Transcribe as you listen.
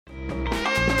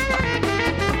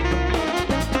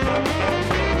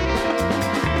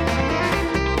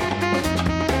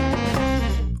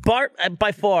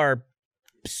by far,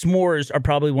 s'mores are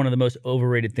probably one of the most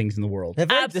overrated things in the world. They're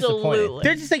very Absolutely.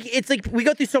 They're just like, it's like we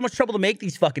go through so much trouble to make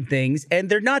these fucking things, and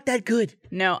they're not that good.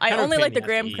 No, I Kind of only pain like the in the ass to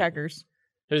graham eat. crackers.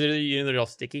 They're all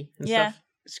sticky and Yeah. stuff.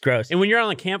 It's gross. And when you're on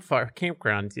a campground,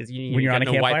 When you're on a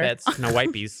no campfire? wipettes, no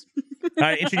wipies. All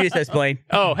right, introduce us, Blaine.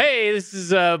 Oh, hey, this is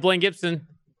Blaine Gibson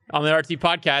on the RT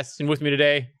podcast, and with me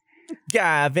today,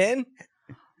 Gavin.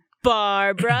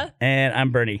 Barbara. And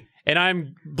I'm Burnie. and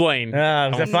I'm Blaine.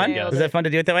 Was that fun? Nailed Was that fun to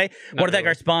do it that way? I want to thank really.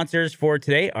 our sponsors for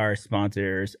today. Our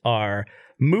sponsors are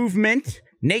Movement,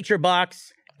 Nature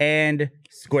Box, and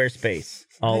Squarespace.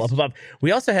 All up above.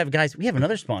 We also have, guys, we have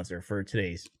another sponsor for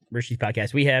today's Rooster Teeth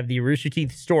podcast. We have the Rooster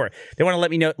Teeth store. They want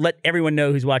to let everyone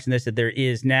know who's watching this that there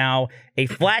is now a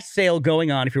flash sale going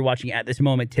on if you're watching at this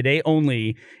moment, today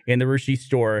only, in the Rooster Teeth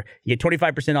store. You get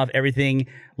 25% off everything.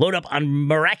 Load up on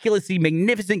miraculously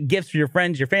magnificent gifts for your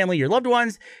friends, your family, your loved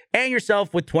ones, and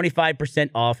yourself with 25%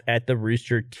 off at the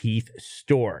Rooster Teeth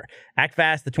store. Act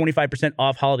fast. The 25%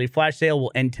 off holiday flash sale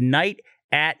will end tonight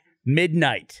at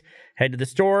midnight. Head to the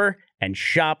store and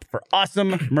shop for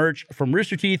awesome merch from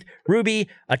Rooster Teeth, Ruby,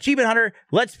 Achievement Hunter,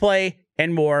 Let's Play,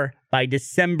 and more by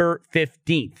December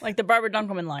 15th. Like the Barbara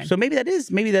Dunkelman line. So maybe that is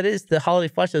the holiday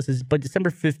flash sale is by December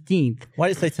 15th. Why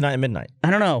did it say tonight at midnight? I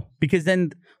don't know, because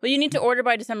then Well, you need to order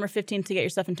by December 15th to get your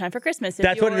stuff in time for Christmas. If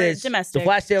that's what it you're is. Domestic. The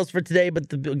flash sales for today, but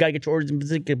gotta get your orders in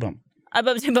particular. Boom. I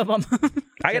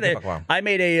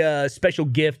made a special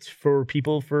gift for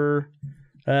people for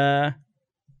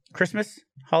Christmas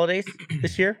holidays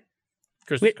this year.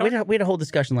 Christmas We had a whole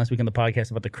discussion last week on the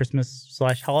podcast about the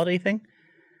Christmas/holiday thing.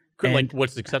 like and-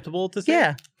 what's acceptable to say?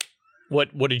 Yeah.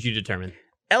 What did you determine?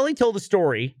 Ellie told a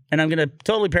story, and I'm going to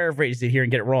totally paraphrase it here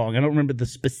and get it wrong. I don't remember the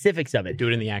specifics of it. Do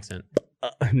it in the accent.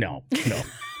 No.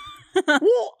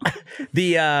 Well, the Do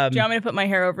you want me to put my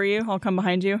hair over you? I'll come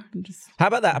behind you. And just... How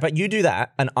about that? How about you do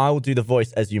that, and I will do the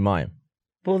voice as you mime.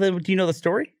 well, then, do you know the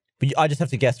story? But I just have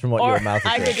to guess from what Or your mouth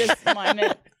is I could doing. just mime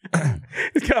it.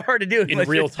 It's kind of hard to do In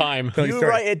real time. Tell you You story.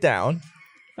 write it down.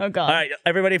 Oh, God. All right,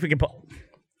 everybody, if we can pull.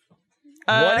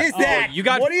 What is that? You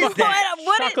got what is fucking that?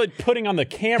 chocolate pudding on the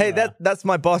camera. Hey, that's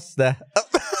my boss there.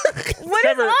 What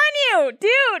Trevor- is on you,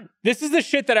 dude? This is the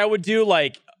shit that I would do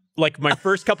like my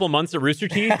first couple of months at Rooster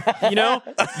Teeth. You know,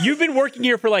 you've been working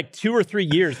here for like 2 or 3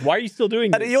 years. Why are you still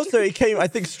doing And this? he came, I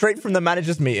think, straight from the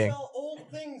manager's meeting. Sell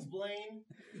old things, Blaine.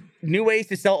 New ways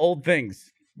to sell old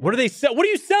things. What are they sell? What are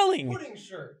you selling? Pudding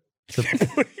shirt.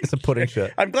 It's a pudding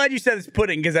shirt. I'm glad you said it's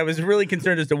pudding because I was really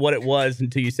concerned as to what it was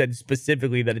until you said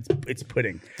specifically that it's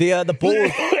pudding. The ball.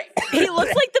 He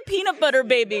looks like the peanut butter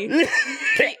baby.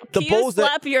 Can The you balls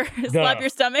that- slap your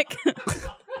stomach?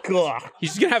 Ugh. He's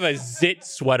just gonna have a zit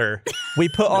sweater. We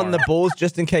put on the balls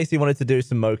just in case he wanted to do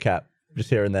some mocap, just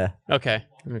here and there. Okay,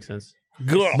 that makes sense. Ugh.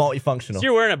 Multifunctional. So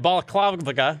you're wearing a balaclava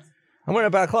like a I'm wearing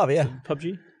a balaclava, yeah.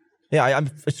 PUBG? Yeah,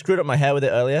 I screwed up my hair with it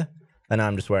earlier, and now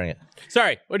I'm just wearing it.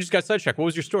 Sorry, I just got sidetracked. What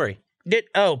was your story?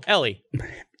 Ellie.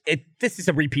 This is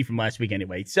a repeat from last week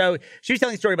anyway. So she was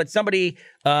telling a story about somebody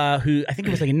who I think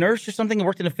it was like a nurse or something who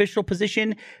worked in an official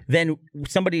position. Then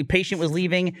a patient was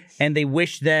leaving and they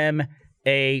wished them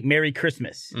a Merry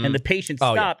Christmas. And the patient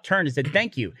stopped, turned and said,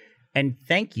 thank you. And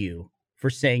thank you for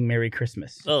saying Merry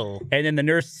Christmas. Oh. And then the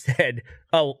nurse said,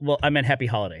 oh, well, I meant Happy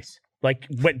Holidays. Like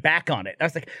went back on it. I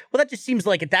was like, well, that just seems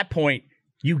like at that point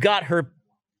you got her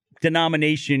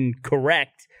denomination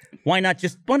correct. Why not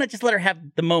just let her have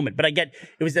the moment? But I get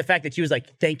it was the fact that she was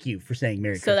like, "Thank you for saying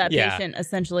Merry So Christmas." that Yeah. patient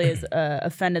essentially is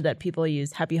offended that people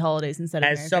use Happy Holidays instead of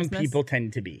as Merry some Christmas. people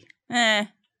tend to be.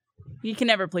 You can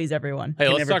never please everyone. Hey,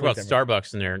 Can let's never talk about please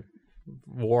Starbucks and their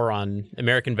war on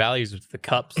American values with the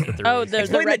cups that they're Oh, releasing. the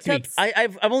Explain red that to me. cups?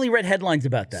 I've only read headlines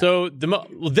about that. So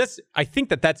I think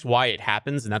that's why it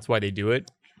happens, and that's why they do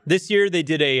it. This year they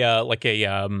did a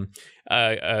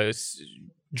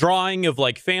drawing of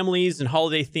like families and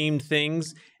holiday themed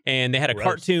things, and they had a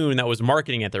cartoon that was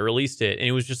marketing it. They released it, and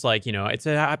it was just like, you know, it's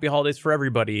a happy holidays for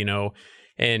everybody, you know,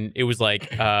 and it was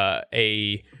like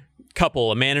a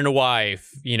couple, a man and a wife,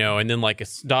 you know, and then like a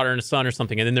daughter and a son or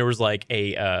something, and then there was like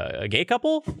a gay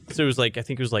couple. So it was like, I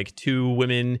think it was like 2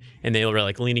 women, and they were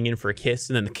like leaning in for a kiss,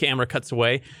 and then the camera cuts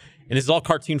away. And this is all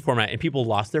cartoon format, and people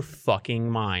lost their fucking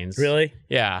minds. Really?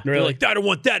 Yeah. Really? They're like, I don't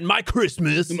want that in my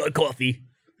Christmas. My coffee.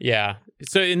 Yeah.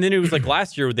 So, and then it was like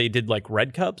last year they did like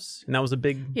red cups, and that was a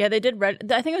big. Yeah, they did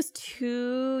red. I think it was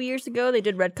 2 years ago. They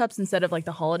did red cups instead of like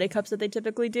the holiday cups that they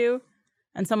typically do.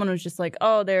 And someone was just like,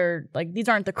 "Oh, they're like these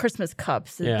aren't the Christmas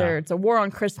cups. Yeah. It's a war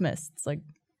on Christmas." It's like,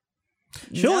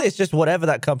 Surely it's just whatever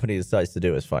that company decides to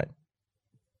do is fine.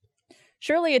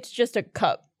 surely it's just a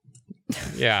cup.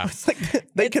 Yeah. It's like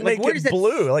they can Like, make where does it that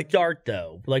blue. Like start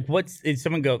though? Like, how does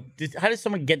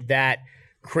someone get that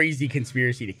crazy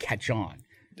conspiracy to catch on?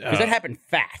 Because that happened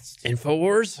fast.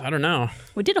 Infowars? I don't know.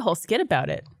 We did a whole skit about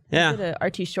it. Yeah. We did a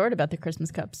RT short about the Christmas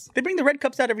cups. They bring the red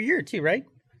cups out every year too, right?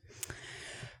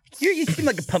 You seem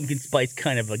like a pumpkin spice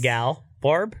kind of a gal,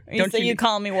 Barb. So you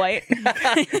call me white?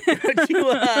 don't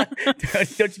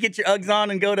you get your Uggs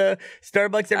on and go to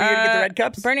Starbucks every year to get the red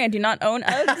cups? Bernie, I do not own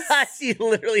Uggs. She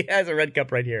literally has a red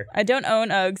cup right here. I don't own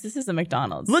Uggs. This is a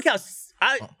McDonald's. Look how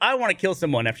I want to kill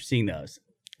someone after seeing those.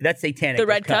 That's satanic. The those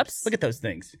red cups? Look at those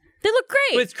things. They look great.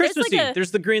 But it's Christmassy. Like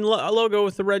There's the green logo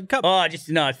with the red cup. Oh, it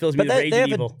fills me but with rage and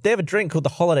they evil. have a drink called the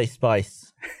Holiday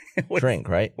Spice drink,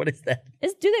 right? What is that? do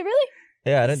they really?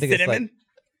 Yeah, I don't think Cinnamon?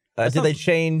 it's like. Did they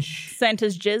change?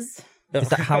 Santa's jizz. Is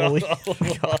that Halloween?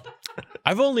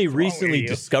 I've only with recently you?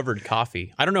 discovered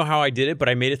coffee. I don't know how I did it, but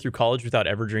I made it through college without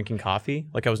ever drinking coffee.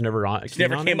 Like I was never on. It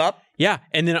never came up. Yeah,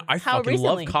 and then I How fucking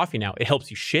recently? love coffee now. It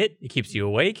helps you shit. It keeps you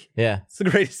awake. Yeah. It's the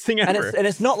greatest thing ever. And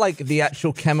it's not like the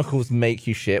actual chemicals make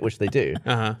you shit, which they do.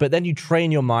 Uh-huh. But then you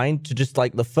train your mind to just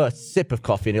like the first sip of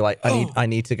coffee, and you're like, I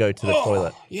need to go to the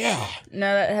toilet. Yeah.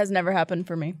 No, that has never happened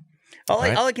for me. All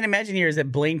I can imagine here is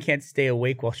that Blaine can't stay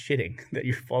awake while shitting. That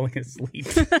you're falling asleep.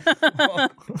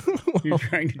 You're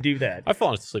trying to do that. I've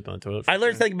fallen asleep on the toilet. I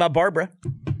learned something about Barbara.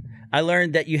 I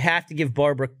learned that you have to give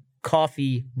Barbara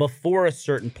coffee before a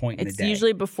certain point in the It's day.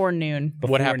 usually before noon.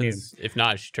 Before What happens if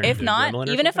not? She turns If into not, a gremlin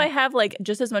or even if I something? have like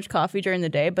just as much coffee during the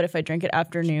day, but if I drink it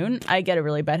afternoon, I get a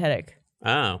really bad headache.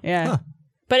 Oh. Yeah.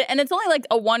 And it's only like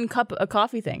a 1 cup of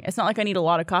coffee thing. It's not like I need a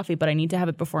lot of coffee, but I need to have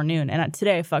it before noon. And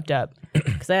today I fucked up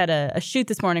because I had a shoot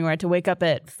this morning where I had to wake up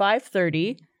at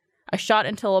 5:30. I shot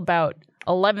until about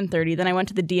 11:30. Then I went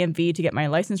to the DMV to get my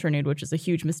license renewed, which is a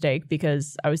huge mistake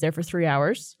because I was there for 3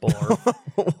 hours.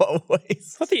 What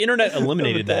ways? I thought the internet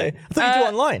eliminated that. I thought you do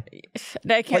online. I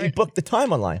Like you can't. booked the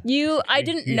time online. I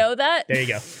didn't know that. There you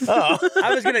go.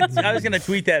 I was gonna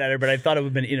tweet that at her, but I thought it would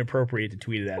have been inappropriate to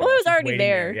tweet it at her. Well, it was She's already waiting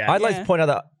there. Yeah. I'd like to point out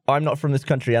that I'm not from this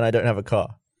country and I don't have a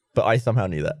car, but I somehow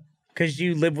knew that. Because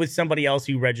you live with somebody else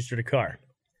who registered a car,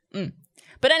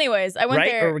 But anyways, I went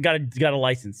right? there. Or got a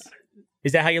license.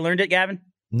 Is that how you learned it, Gavin?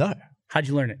 No, How'd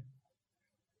you learn it?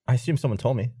 I assume someone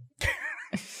told me.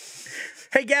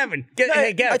 Hey, Gavin. No,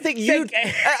 Hey, Gavin.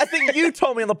 I think you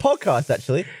told me on the podcast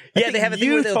actually. Yeah, they have a thing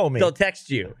where told me. they'll text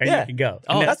you and Yeah. you can go.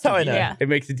 Oh, And that's how I know. Yeah. It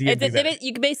makes the DMV better.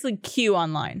 You can basically queue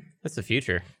online. That's the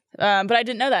future. But I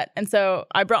didn't know that. And so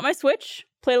I brought my Switch,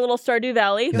 played a little Stardew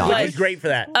Valley. It but, was great for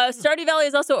that. Stardew Valley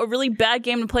is also a really bad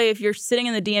game to play if you're sitting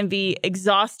in the DMV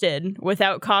exhausted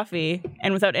without coffee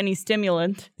and without any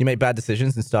stimulant. You make bad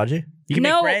decisions in Stardew? You can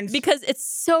No, make friends. because it's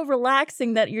so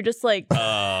relaxing that you're just like,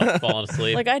 Falling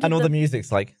asleep. like I did And all the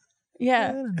music's like,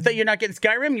 yeah. I thought you're not getting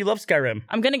Skyrim. You love Skyrim.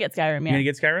 I'm gonna get Skyrim. You Yeah, gonna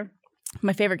get Skyrim?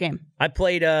 my favorite game. I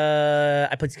played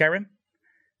Skyrim.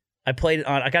 I played it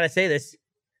on. I gotta say this.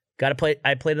 I played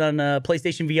it on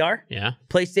PlayStation VR. Yeah.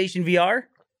 PlayStation VR,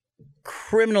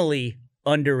 criminally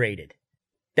underrated.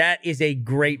 That is a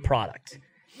great product.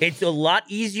 It's a lot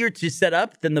easier to set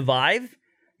up than the Vive.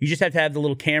 You just have to have the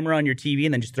little camera on your TV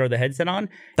and then just throw the headset on.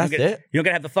 That's it? You don't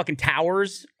gotta have the fucking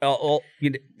towers.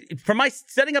 For my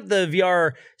setting up the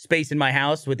VR space in my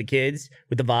house with the kids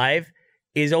with the Vive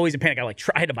is always a panic.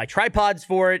 I had to buy tripods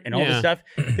for it and all this Yeah. stuff.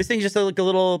 This thing's just like a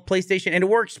little PlayStation, and it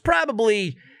works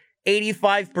probably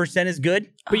 85% as good.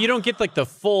 But you don't get like the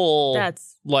full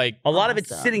That's like A lot of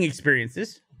it's Awesome. sitting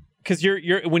experiences. because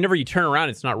you're whenever you turn around,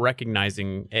 it's not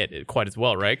recognizing it quite as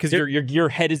well, right? Because your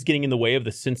head is getting in the way of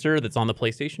the sensor that's on the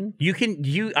PlayStation.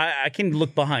 I can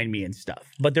look behind me and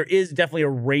stuff, but there is definitely a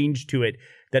range to it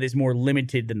that is more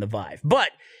limited than the Vive. But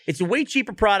it's a way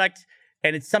cheaper product,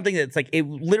 and it's something that's like it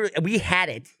literally. We had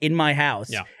it in my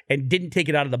house Yeah. and didn't take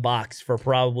it out of the box for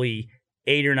probably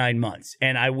 8 or 9 months,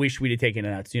 and I wish we'd have taken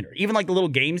it out sooner. Even like the little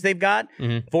games they've got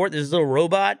for it. There's this little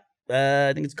robot.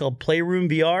 I think it's called Playroom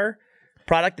VR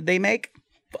product that they make.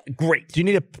 Great. do you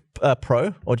need a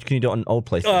Pro or can you do it on old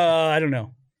PlayStation? I don't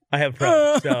know. I have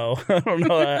Pro, so I don't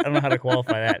know. I don't know how to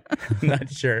qualify that. I'm not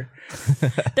sure.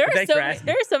 There are Thanks for asking.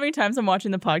 there are so many times I'm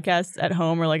watching the podcast at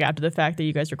home or like after the fact that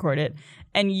you guys record it,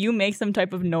 and you make some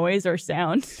type of noise or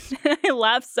sound. I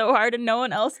laugh so hard, and no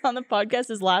one else on the podcast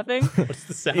is laughing. What's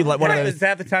the sound? You like one of It's those,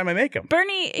 half the time I make them.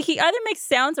 Bernie, he either makes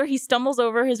sounds or he stumbles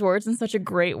over his words in such a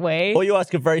great way. or you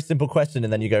ask a very simple question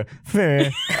and then you go,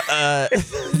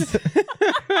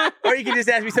 Or you can just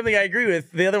ask me something I agree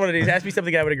with. The other one is ask me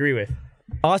something I would agree with.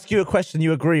 ask you a question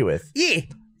you agree with. Yeah.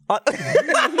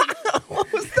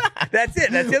 What was that? That's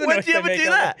it. That's the other When noise did you I ever make do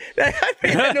all that? the- I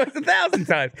made that noise 1,000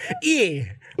 times. Yeah.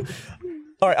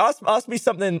 All right, ask me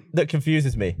something that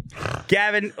confuses me.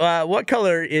 Gavin, what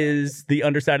color is the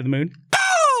underside of the moon?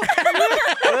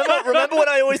 remember when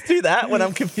I always do that when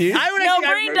I'm confused? No,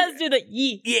 Brain does do the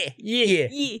yee.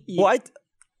 Yeah. Well,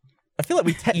 I feel like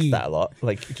we text that a lot,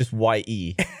 like just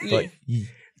Y-E. Like, ye.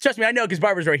 Trust me, I know because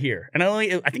Barbara's right here, and I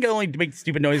think I only make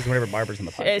stupid noises whenever Barbara's on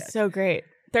the podcast. It's so great.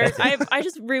 I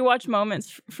just rewatch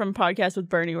moments from podcasts with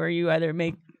Burnie where you either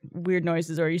make weird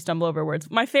noises or you stumble over words.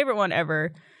 My favorite one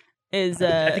ever is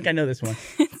I think I know this one.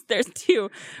 There's two.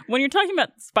 When you're talking about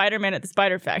Spider-Man at the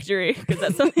Spider Factory, because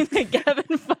that's something that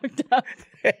Gavin fucked up.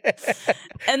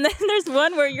 And then there's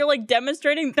one where you're like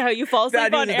demonstrating how you fall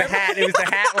asleep on airplanes. It was the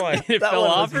hat one. It fell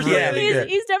off or something.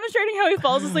 He's demonstrating how he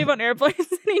falls asleep on airplanes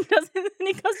and he doesn't, and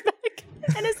he comes back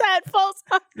and his hat falls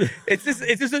off. It's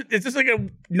just like a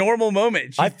normal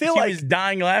moment. I feel she like was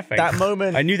dying laughing. that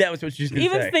moment. I knew that was what she was going to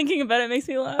say. Even thinking about it makes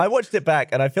me laugh. I watched it back,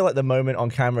 and I feel like the moment on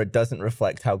camera doesn't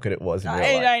reflect how good it was in real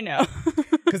life. I know.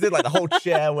 Because like the whole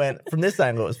chair went from this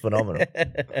angle. It was phenomenal.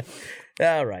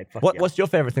 All right. What's your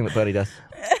favorite thing that Bernie does?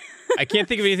 I can't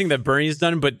think of anything that Bernie's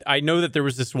done, but I know that there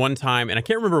was this one time, and I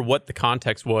can't remember what the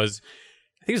context was.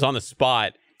 I think it was on the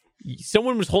spot.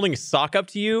 Someone was holding a sock up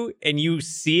to you, and you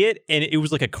see it, and it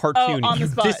was like a cartoon. On the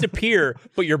You spot. disappear,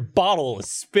 but your bottle is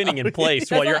spinning in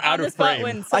place while you're on out the of spot frame.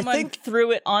 when someone think-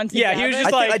 threw it onto Yeah, he was Gavin.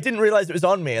 just like- I didn't realize it was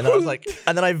on me, and then I was like,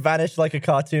 and then I vanished like a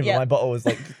cartoon. Yeah. But my bottle was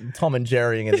like Tom and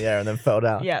Jerrying in the air, and then fell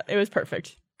down. Yeah, it was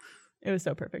perfect. It was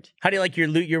so perfect. How do you like your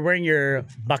loot? You're wearing your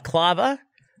baklava?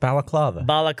 Balaclava,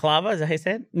 Balaclava, is that how you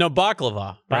say it? No,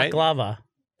 baklava, right? Baklava.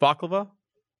 Baklava?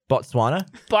 Botswana.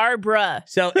 Barbara.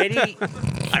 So Eddie,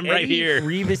 I'm right Eddie here.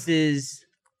 Revis's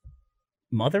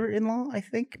mother-in-law, I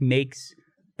think, makes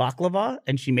baklava,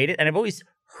 and she made it. And I've always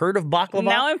heard of baklava.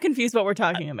 Now I'm confused what we're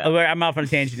talking about. I'm off on a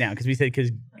tangent now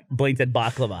because Blaine said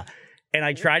baklava, and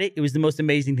I tried it. It was the most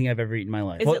amazing thing I've ever eaten in my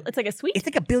life. It's like a sweet? It's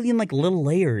like a billion like little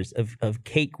layers of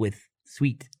cake with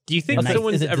sweet. Do you think Nice.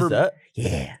 someone's Is it ever... dessert?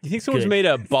 Yeah. Do you think someone's Good. made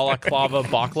a balaclava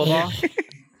baklava?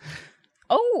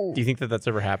 Oh, Do you think that that's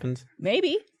ever happened?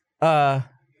 maybe. I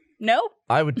No?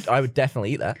 would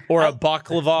definitely eat that. Or a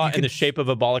baklava in the shape of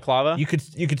a balaclava? You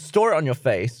could store it on your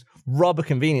face, rob a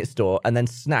convenience store, and then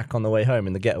snack on the way home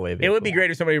in the getaway vehicle. It would be great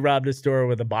if somebody robbed a store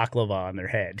with a baklava on their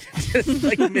head. Just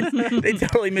like they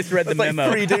totally misread the It's like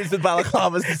memo. 3 dudes with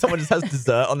balaclavas, and someone just has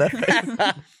dessert on their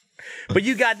face. But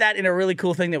you got that in a really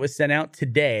cool thing that was sent out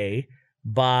today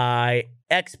by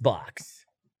Xbox.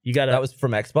 You got That was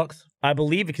from Xbox. I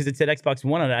believe, because it said Xbox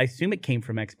One on it. I assume it came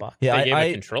from Xbox. Yeah, They gave a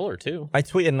I controller, too.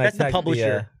 tweeted and That's I the tagged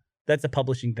publisher. That's a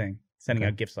publishing thing, sending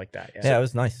out gifts like that. yeah, it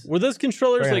was nice. Were those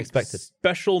controllers Very like unexpected.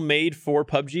 special made for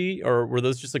PUBG, or were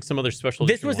those just like some other special?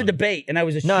 This was a debate, and I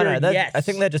was assured No, yes. I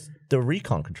think they're just the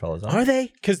recon controllers. Are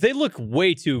they? because they look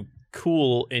way too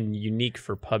cool and unique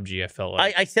for PUBG. I felt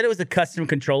like. I said it was a custom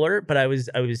controller, but I was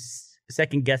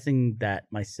second guessing that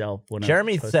myself when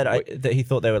Jeremy I was said posting. that he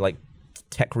thought they were like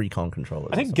tech recon controllers.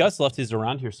 I think Gus left his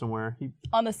around here somewhere. He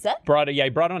On the set? brought it. Yeah, he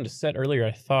brought it on to set earlier.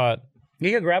 I thought.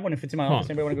 You can grab one if it's in my Huh. office.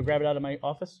 Anybody want to go grab it out of my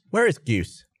office? Where is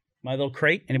Goose? My little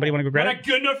crate. Anybody want to go grab it?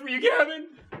 good enough for you, Gavin.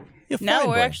 You're No, fine,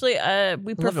 we're boy. actually, we love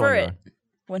it prefer when it you're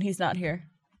when he's not here.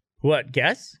 What?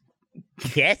 Guess?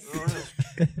 Guess?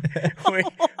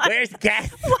 Where's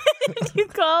Guess? Why did you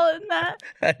call it that?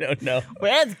 I don't know.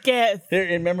 Where's Guess? Here,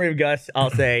 in memory of Gus, I'll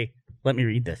say, let me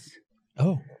read this.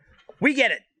 Oh, We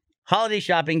get it. Holiday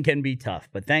shopping can be tough,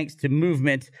 but thanks to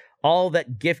Movement, all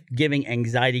that gift-giving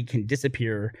anxiety can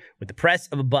disappear with the press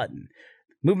of a button.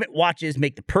 Movement watches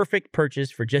make the perfect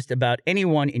purchase for just about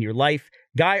anyone in your life,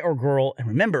 guy or girl, and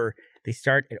remember, they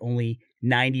start at only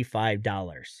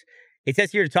 $95. It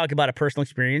says here to talk about a personal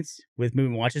experience with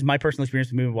Movement watches. My personal experience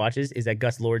with Movement watches is that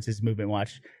Gus lords his Movement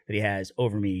watch that he has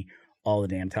over me all the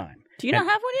damn time. Do you not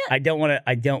have one yet? I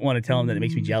don't want to tell him that it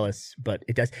makes me jealous, but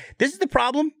it does. This is the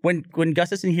problem when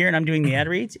Gus isn't here and I'm doing the ad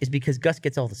reads, is because Gus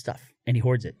gets all the stuff and he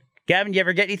hoards it. Gavin, do you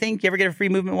ever get anything? Do you ever get a free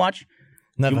Movement watch?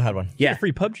 never had one. Yeah,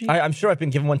 Free PUBG. I'm sure I've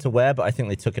been given one to wear, but I think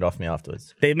they took it off me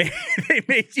afterwards. they made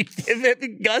you give it to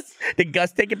Gus. Did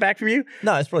Gus take it back from you?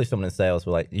 No, it's probably someone in sales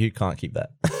were like, you can't keep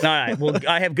that. All right. Well,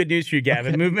 I have good news for you,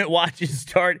 Gavin. Movement watches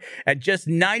start at just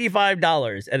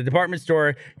 $95 at a department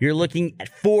store. You're looking at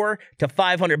 $400 to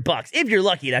 $500. If you're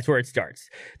lucky, that's where it starts.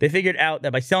 They figured out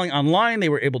that by selling online, they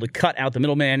were able to cut out the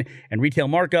middleman and retail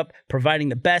markup, providing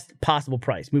the best possible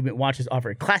price. Movement watches offer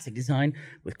a classic design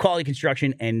with quality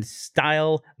construction and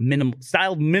style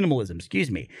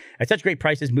minimalism. At such great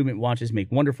prices, Movement watches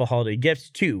make wonderful holiday gifts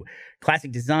too.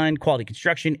 classic design, quality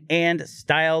construction, and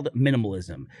styled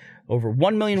minimalism. Over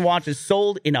 1 million watches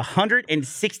sold in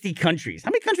 160 countries. How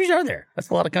many countries are there? That's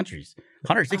a lot of countries.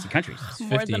 160 countries.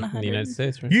 More 50 than in the 100. United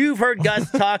States, right? You've heard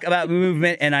Gus talk about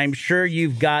movement, and I'm sure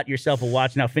you've got yourself a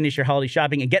watch. Now finish your holiday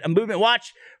shopping and get a movement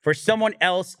watch for someone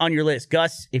else on your list.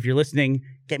 Gus, if you're listening,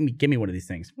 give me one of these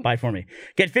things. Buy it for me.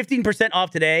 Get 15%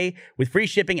 off today with free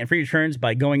shipping and free returns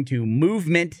by going to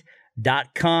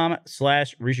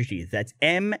movement.com/roosterteeth. That's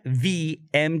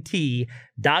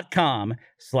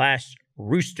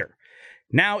MVMT.com/rooster.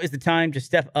 Now is the time to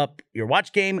step up your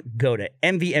watch game. Go to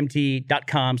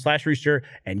mvmt.com/rooster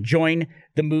and join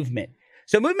the movement.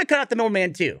 So movement cut out the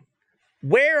middleman too.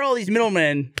 Where are all these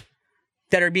middlemen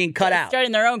that are being cut out?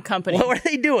 Starting their own company. What are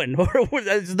they doing?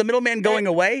 Is the middleman going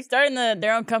away? Starting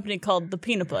their own company called the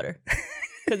Peanut Butter.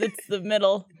 Because it's the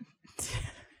middle.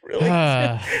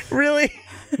 Really?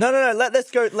 No. Let this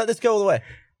go all the way.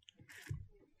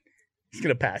 He's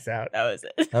going to pass out. That was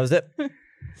it. That was it.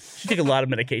 She took a lot of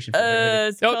medication for that.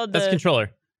 It's Oh, called that's the,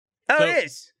 controller. Oh, so- it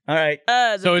is. All right.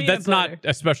 the So Peanut that's Butter. not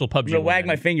a special PUBG. I'm going to wag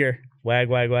my finger. Wag.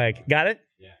 Got it?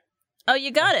 Oh,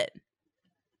 you got it.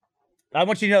 I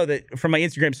want you to know that from my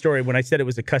Instagram story, when I said it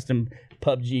was a custom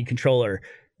PUBG controller,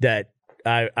 that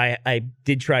I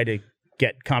did try to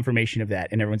get confirmation of that,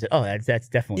 and everyone said, "Oh, that's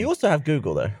definitely." You also have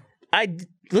Google though.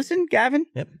 Listen, Gavin.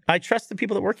 Yep. I trust the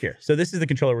people that work here. So this is the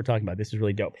controller we're talking about. This is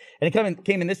really dope, and it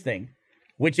came in this thing,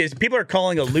 which is people are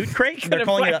calling a loot crate. They're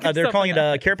calling it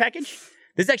a care package.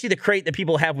 This is actually the crate that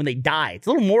people have when they die. It's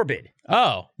a little morbid.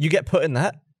 Oh, You get put in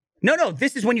that, No.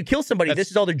 This is when you kill somebody.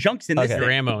 This is all their junks in this Okay. thing.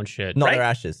 your ammo and shit. not Right? their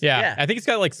ashes. Yeah. I think it's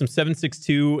got like some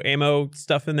 7.62 ammo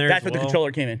stuff in there. That's as what the well.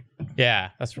 controller came in. Yeah,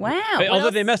 that's Wow, But what although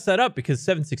else? they messed that up because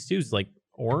 7.62 is like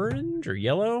orange or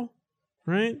yellow,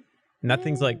 right?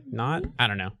 Nothing's like not. I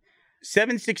don't know.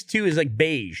 762 is like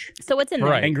beige So what's in there?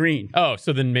 Right. and green. Oh,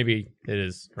 so then maybe it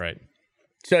is right.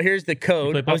 So here's the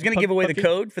code. You play I was going to pub- give away the PUBG?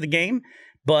 code for the game,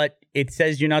 but it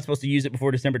says you're not supposed to use it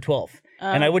before December 12th.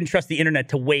 And I wouldn't trust the internet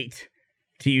to wait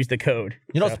to use the code.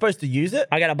 You're not So, supposed to use it.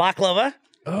 I got a baklava.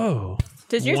 Oh.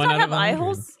 Does yours One not out have of eye 100.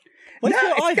 holes? What's no,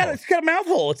 your eye hole? it's got a mouth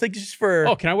hole. It's like just for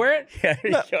Oh, can I wear it? yeah,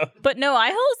 there you go. But no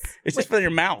eye holes? It's just for your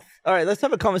mouth. All right, let's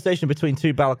have a conversation between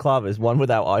two balaclavas, one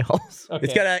without eye holes. Okay.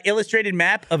 It's got an illustrated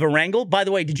map of Erangel. By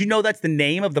the way, did you know that's the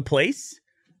name of the place?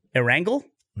 Erangel?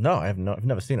 No, I've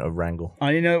never seen a wrangle.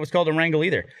 I didn't know it was called Erangel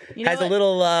either. You know Has a what?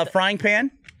 little frying pan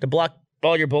to block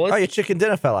all your bullets. Oh, your chicken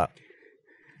dinner fell out.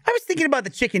 I was thinking about the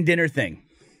chicken dinner thing.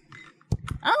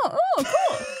 Oh,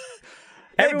 cool.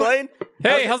 Hey, Blaine.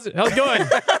 Hey, how's it going?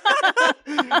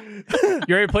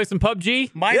 You ready to play some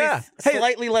PUBG? Mine Yeah. is Hey,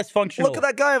 slightly less functional. Look at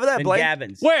that guy over there, than Blaine.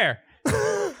 Gavin's. Where?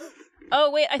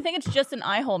 Oh, wait, I think it's just an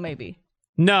eye hole, maybe.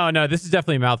 No, this is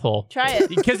definitely a mouth hole. Try it.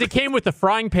 Because it came with the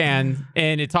frying pan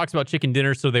and it talks about chicken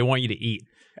dinner, so they want you to eat.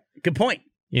 Good point.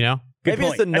 You know? Good Maybe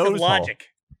point. it's the That's nose a logic.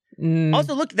 Mm.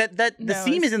 Also, look the No,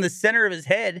 seam it's- is in the center of his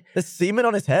head. There's semen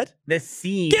on his head. The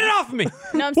seam. Get it off of me!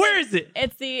 No, I'm Where saying is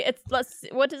it?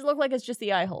 what does it look like? It's just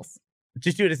the eye holes.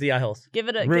 Just do it as the eye holes. Give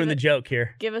it a Ruin give the it- joke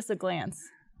here. Give us a glance.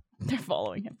 They're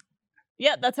following him.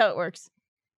 Yeah, that's how it works.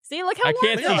 See, look how I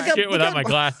can't long look see up- shit look without up- my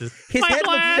glasses. His My head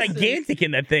glasses! looks gigantic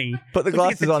in that thing. Put the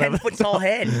Looks like glasses on it's a him. 10-foot tall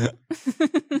head.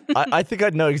 I think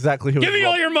I'd know exactly who. Give it me was.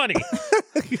 all your money!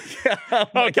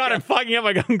 Oh, God, I'm fogging up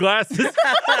my own glasses.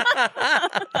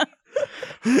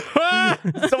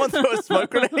 Someone threw a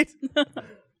smoke grenade.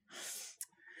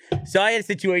 So I had a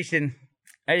situation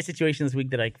this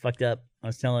week that I fucked up. I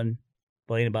was telling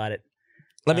Blaine about it.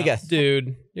 Let me guess.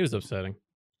 Dude, it was upsetting.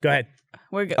 Go ahead.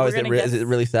 we're Oh, we're is it, gonna re- guess. is it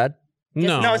really sad?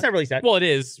 No. No, it's not really sad. Well, it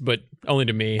is, but only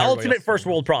to me. Everybody Ultimate else- first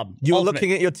world problem. You were Ultimate.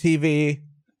 looking at your TV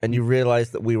and you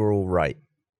realized that we were all right.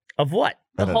 Of what?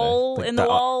 I the don't know. hole Like in the that-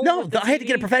 wall. No, with the I had to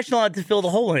get a TV? professional out to fill the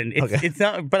hole in. It's, Okay. it's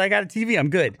not, but I got a TV. I'm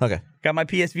good. Okay. Got my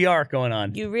PSVR going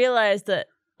on. You realize that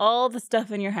all the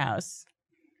stuff in your house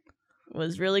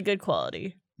was really good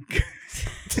quality,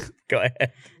 Go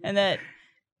ahead. and that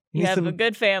you Need have some- a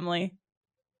good family.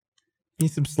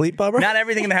 Need some sleep, Barbara? Not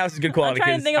everything in the house is good quality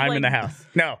trying to because think of, I'm in the like- house.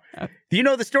 No. Okay. Do you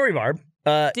know the story, Barb?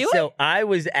 So I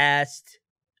was asked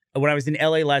when I was in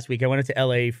LA last week. I went to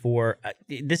LA for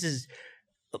this is.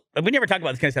 We never talk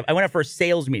about this kind of stuff. I went out for a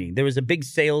sales meeting. There was a big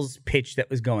sales pitch that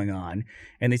was going on,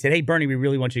 and they said, "Hey, Burnie, we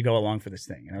really want you to go along for this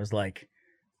thing." And I was like,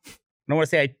 I don't want to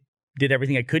say I did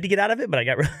everything I could to get out of it, but I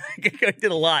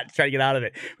did a lot to try to get out of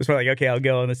it. It was probably like, okay, I'll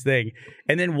go on this thing.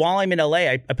 And then while I'm in LA,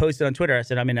 I posted on Twitter. I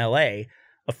said, I'm in LA.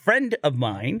 A friend of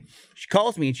mine, she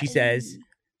calls me and she says,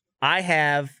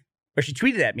 she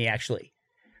tweeted at me actually.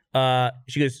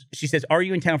 She says, "Are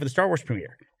you in town for the Star Wars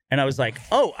premiere?" And I was like,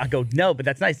 oh, I go, no, but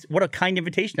that's nice. What a kind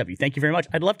invitation of you. Thank you very much.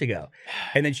 I'd love to go.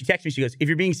 And then she texts me. She goes, if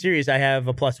you're being serious, I have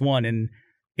a +1. And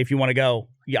if you want to go,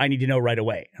 I need to know right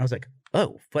away. And I was like,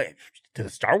 oh, but to the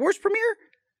Star Wars premiere?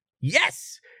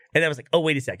 Yes. And I was like, oh,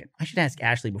 wait a second. I should ask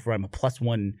Ashley before I'm a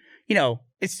 +1. You know,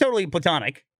 it's totally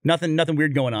platonic. Nothing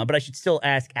weird going on. But I should still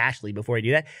ask Ashley before I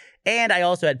do that. And I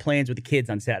also had plans with the kids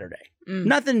on Saturday.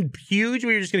 Nothing huge.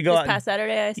 We were just going to go out. Past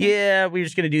Saturday, I assume? Yeah, we were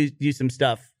just going to do some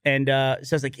stuff. And so I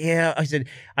was like, yeah. I said,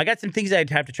 I got some things I'd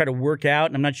have to try to work out,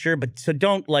 and I'm not sure. But so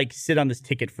don't like sit on this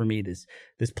ticket for me, this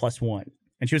 +1.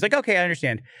 And she was like, okay, I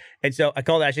understand. And so I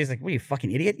called Ashley. She's like, what are you,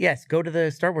 fucking idiot? Yes, go to the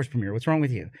Star Wars premiere. What's wrong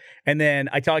with you? And then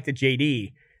I talked to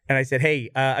JD, and I said, hey,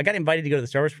 I got invited to go to the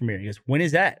Star Wars premiere. He goes, when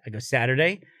is that? I go,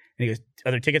 Saturday. And he goes,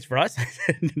 are there tickets for us? I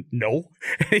said, no.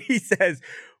 And he says,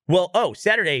 well,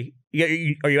 Saturday.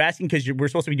 Are you asking because we're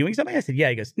supposed to be doing something? I said, yeah.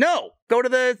 He goes, no, go to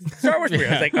the Star Wars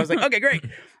premiere. I was like, okay, great.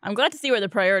 I'm glad to see where the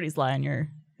priorities lie in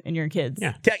your kids.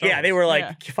 Yeah. They were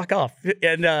like, fuck off.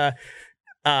 And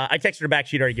I texted her back.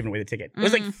 She'd already given away the ticket. It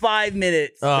was like 5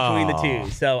 minutes between the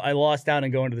two. So I lost out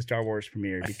on going to the Star Wars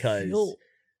premiere because... I feel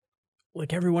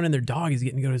like everyone and their dog is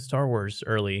getting to go to Star Wars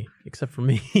early, except for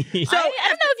me. So I don't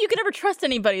know if you could ever trust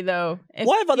anybody, though.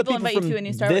 Why have other people invite from you to a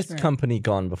new Star Wars this company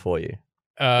gone before you?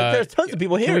 Like, there's tons of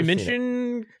people here. Can we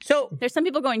mention? So there's some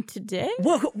people going today.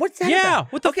 What's that? Yeah,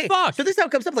 about? what the fuck? So this is how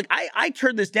it comes up. Like I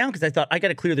turned this down because I thought I got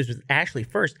to clear this with Ashley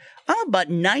first. I'm about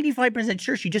 95%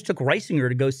 sure she just took Reisinger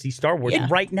to go see Star Wars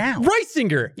right now.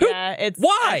 Reisinger? Yeah, it's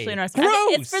why? Ashley and Reisinger. I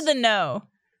think it's for the no,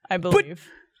 I believe.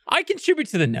 But I contribute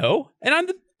to the no, and I'm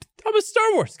a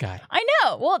Star Wars guy. I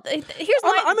know. Well,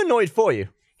 I'm annoyed for you.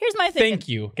 Here's my thing. Thank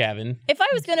you, Gavin. If I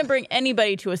was going to bring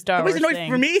anybody to a Star Wars annoyed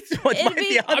thing, for me. It's my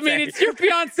fiance. I mean, it's your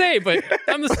fiance, but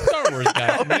I'm the Star Wars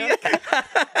guy. Man.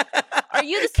 Are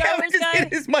you the Star Gavin Wars just guy?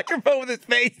 hit his microphone with his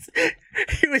face.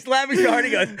 He was laughing so hard.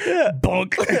 He goes,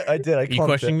 bonk. I did. Are you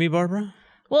questioning me, Barbara?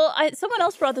 Well, someone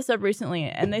else brought this up recently,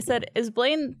 and they said, is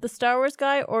Blaine the Star Wars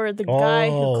guy or the guy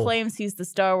who claims he's the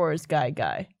Star Wars guy?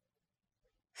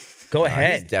 Go He's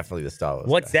ahead. definitely the Star Wars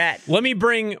What's guy. that? Let me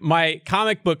bring my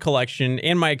comic book collection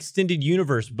and my extended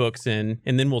universe books in,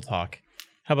 and then we'll talk.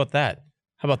 How about that?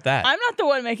 I'm not the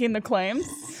one making the claims.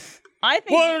 I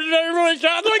think. Well, everyone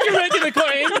sounds like you're making the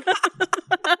claim.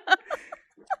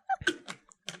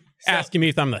 Asking me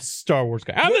if I'm the Star Wars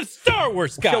guy. I'm the Star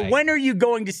Wars guy. So when are you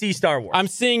going to see Star Wars? I'm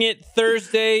seeing it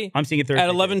Thursday. I'm seeing it Thursday at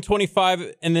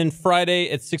 11:25, and then Friday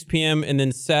at 6 p.m., and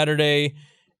then Saturday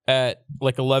at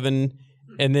like 11,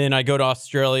 and then I go to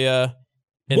Australia,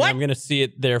 and I'm gonna see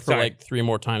it there for like 3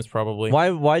 more times probably.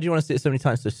 Why do you want to see it so many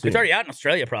times so soon? It's already out in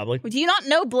Australia, probably. Do you not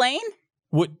know Blaine?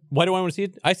 Why do I want to see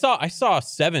it? I saw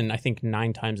 7, I think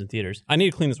 9 times in theaters. I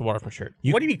need to clean this water off my shirt.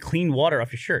 What do you mean clean water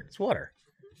off your shirt? It's water.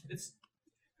 This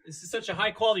is such a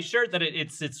high quality shirt that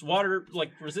it's water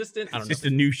like resistant. I don't know. It's just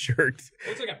a new shirt. It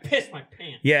looks like I pissed my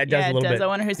pants. Yeah, it does a little bit. I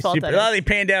wonder whose fault that is. Oh, they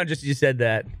pan down just as you said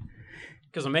that.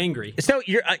 Because I'm angry. So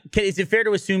is it fair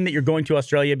to assume that you're going to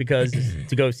Australia because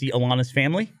to go see Alana's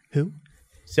family? Who?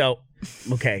 So,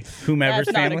 okay, whomever's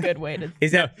That's family. not a good way to.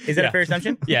 Is that a fair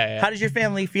assumption? Yeah. How does your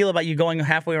family feel about you going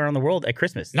halfway around the world at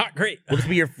Christmas? Not great. Will this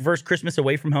be your first Christmas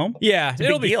away from home? Yeah, a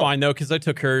it'll big be deal. fine though because I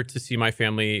took her to see my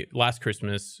family last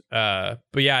Christmas. But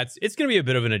yeah, it's gonna be a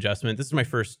bit of an adjustment. This is my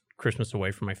first Christmas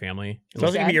away from my family. So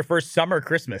it's going to be your first summer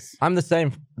Christmas. I'm the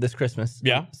same this Christmas.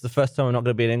 Yeah? It's the first time I'm not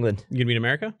going to be in England. You gonna be in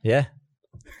America? Yeah.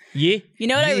 Yeah. You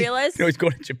know what I realized? You're always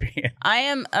going to Japan. I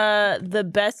am the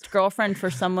best girlfriend for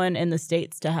someone in the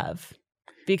States to have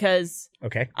because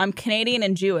I'm Canadian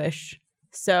and Jewish.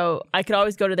 So I could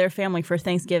always go to their family for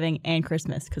Thanksgiving and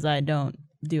Christmas because I don't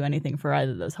do anything for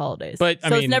either of those holidays. But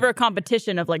so it's never a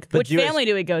competition of like, which family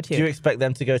do we go to? Do you expect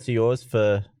them to go to yours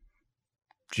for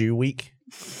Jew week?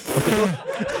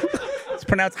 It's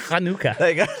pronounced Hanukkah. There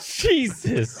you go.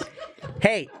 Jesus.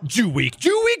 Hey, Jew week.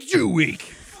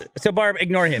 so Barb,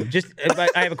 ignore him. I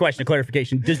have a question, a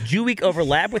clarification. Does Jew week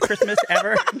overlap with Christmas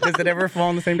ever? Does it ever fall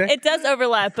on the same day? It does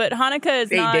overlap, but Hanukkah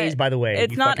is 8 not. days, by the way.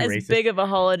 It's you not fucking as racist. big of a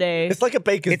holiday. It's like a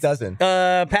baker's dozen.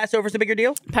 Passover's a bigger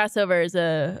deal? Passover is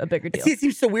a bigger deal. See, it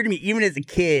seems so weird to me. Even as a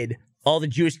kid, all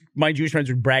my Jewish friends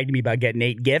would brag to me about getting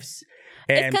 8 gifts.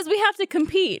 It's because we have to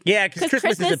compete. Yeah, because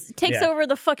Christmas takes over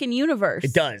the fucking universe.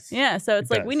 It does. Yeah, so it's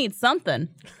like we need something.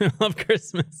 I love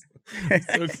Christmas. I'm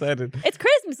so excited. It's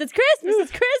Christmas. It's Christmas.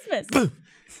 It's Christmas.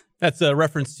 That's a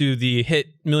reference to the hit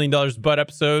 $1 Million Butt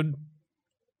episode.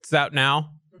 It's out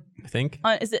now, I think.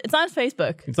 It's on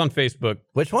Facebook. It's on Facebook.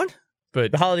 Which one?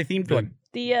 But The holiday themed one.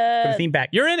 The theme pack.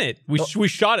 you're in it. We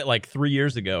shot it like 3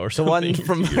 years ago or The something. one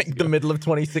from like the middle of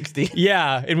 2016.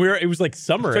 Yeah, and it was like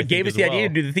summer. So I it gave think, us as the well. idea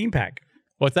to do the theme pack.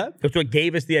 What's that? That's what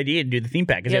gave us the idea to do the theme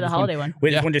pack. Yeah, the holiday one. We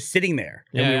had Yeah. this one just sitting there,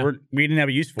 Yeah, and yeah. we didn't have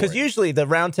a use for it. Because usually the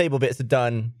roundtable bits are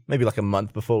done maybe like a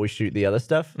month before we shoot the other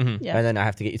stuff. Yeah. And then I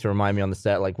have to get you to remind me on the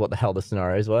set like what the hell the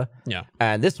scenarios were. Yeah.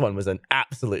 And this one was an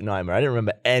absolute nightmare. I didn't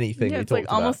remember anything Yeah, we it's like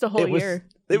talked about. almost a whole It was- year.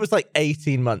 It was like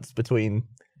 18 months between.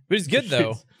 But it's good,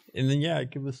 though. Shit. And then, yeah,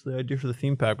 give us the idea for the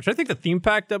theme pack, which I think the theme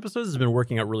packed episodes has been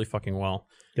working out really fucking well.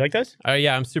 You like those?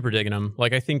 Yeah, I'm super digging them.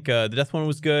 Like, I think the Death one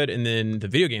was good, and then the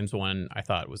video games one I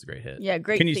thought was a great hit. Yeah,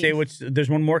 great. Can you say theme. which? There's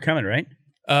one more coming, right?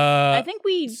 I think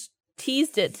we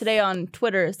teased it today on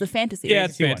Twitter as the fantasy. Yeah, right?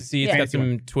 it's fantasy. It's Yeah. got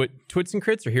some twits and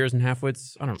crits or heroes and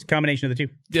halfwits. I don't know. Combination of the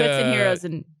two. Twits and Heroes,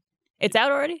 and it's out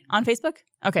already on Facebook.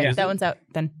 Okay, Yeah. that one's out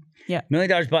then. Yeah, $1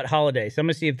 Million Butt Holiday. So I'm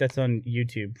gonna see if that's on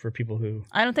YouTube for people who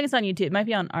I don't think it's on YouTube. It might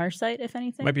be on our site, if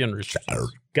anything. Might be under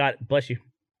restrictions. got it. Bless you.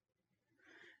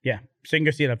 Yeah, so you can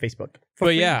go see it on Facebook. For But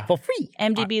free. yeah. for free.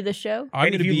 MDB the show. I'm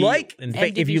And if gonna you be like, in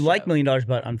if you MDB like show. $1 Million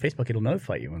Butt on Facebook, it'll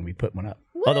notify you when we put one up.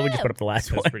 Although we just put up the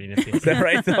last one. That's pretty nifty. Is that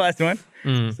right? It's the last one.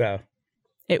 Mm. So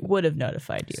It would have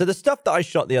notified you. So the stuff that I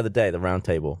shot the other day, the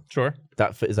roundtable, Sure.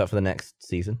 is that for the next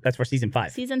season? that's for season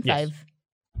 5. Season Yes. 5.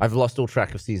 I've lost all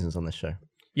track of seasons on this show.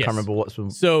 Yes. Can't remember what's from.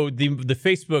 So the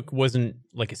Facebook wasn't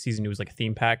like a season; it was like a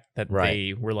theme pack that Right.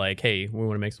 they were like, "Hey, we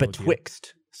want to make something." with you."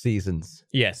 Betwixt seasons.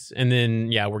 Yes, and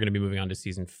then yeah, we're gonna be moving on to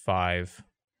season 5.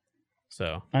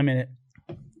 So I'm in it.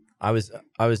 I was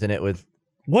in it with.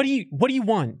 what do you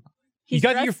want? He's you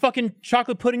got dressed- your fucking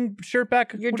chocolate pudding shirt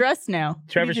back? You're What- dressed now.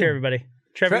 Trevor's you here, doing? everybody.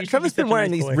 Trevor, you should Trevor's be such been a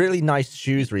wearing nice these boy. really nice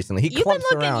shoes recently. He You've been clumps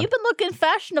looking. around. You've been looking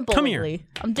fashionable Come here. lately.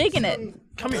 I'm digging it.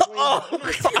 Come here.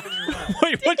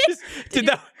 Wait, what just did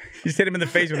that? You just hit him in the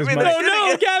face with his I mean, mic. Oh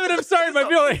no, Gavin! I'm sorry, my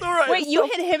feeling. Wait, you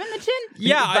hit him in the chin?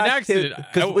 Yeah, an accident.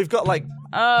 Because we've got like.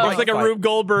 Oh, There's like a Right. Rube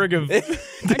Goldberg of Yeah.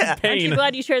 aren't you pain.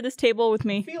 glad you shared this table with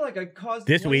me? I feel like I caused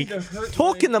This Blaine week. to hurt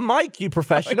Talk in the mic, you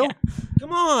professional.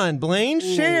 Come on, Blaine,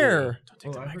 share. Don't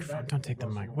take the microphone. Don't take the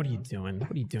mic. What are you doing?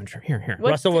 What are you doing? Here.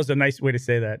 What? Russell was a nice way to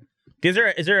say that. Is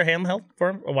there a handheld for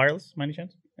him? A wireless, by any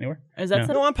chance? Anywhere? Is that No.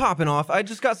 something? No, I'm popping off. I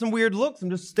just got some weird looks.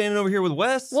 I'm just standing over here with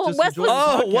Wes. Well, just Wes enjoying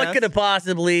was- the Oh, what podcast. could have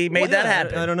possibly made Well, that yeah,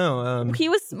 happen? I don't know. He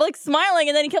was like smiling,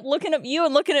 and then he kept looking at you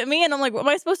and looking at me, and I'm like, "Am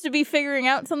I supposed to be figuring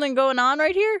out something going on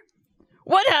right here?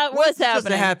 What's Wes is just a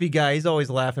happening?" happy guy. He's always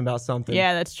laughing about something.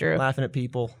 Yeah, that's true. laughing at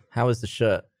people. How was the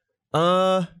shirt?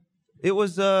 It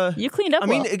was. You cleaned up. I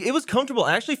mean, well. it was comfortable.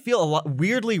 I actually feel a lot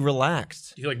weirdly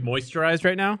relaxed. You like moisturized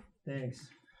right now? Thanks.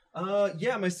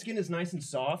 Yeah, my skin is nice and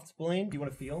soft. Blaine, do you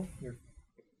want to feel? Here,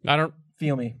 I don't.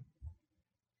 feel me.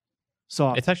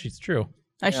 Soft. It's true.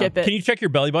 I ship it. Can you check your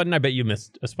belly button? I bet you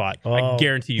missed a spot. I Oh.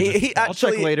 guarantee you. He I'll check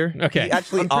actually later. Okay. He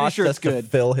actually I'm pretty asked sure us it's to good.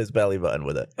 fill his belly button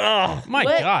with it. Oh my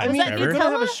What? god! Was that Trevor. your You're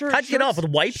gonna have a Nutella? shirt. How'd you get off with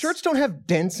wipes? Shirts don't have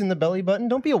dents in the belly button.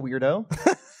 Don't be a weirdo.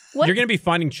 What? You're gonna be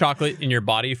finding chocolate in your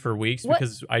body for weeks What?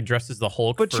 because I dressed as the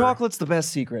Hulk. But for... chocolate's the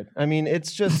best secret. I mean,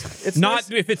 it's just it's Not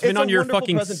nice. if it's been a on your wonderful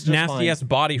fucking present just nasty fine. ass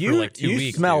body for like 2 you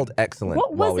weeks. smelled dude. excellent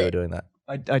What while was we were it? doing that.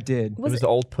 I did. It was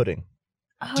old pudding.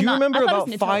 Oh, Do you no, remember I thought about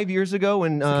it was Nutella. 5 years ago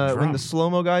when drum. the slow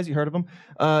mo guys, you heard of them,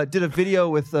 did a video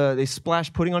with they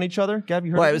splashed pudding on each other? Gab,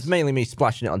 you heard Well, of it was this? mainly me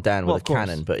splashing it on Dan Well, with of a course.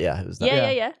 cannon, but yeah, it was that.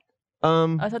 Yeah.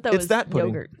 I thought that it's was that pudding.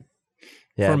 yogurt.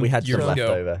 Yeah, From we had some years left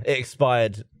ago. over. It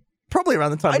expired probably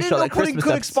around the time I we didn't shot know that pudding Christmas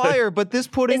could episode. expire, but this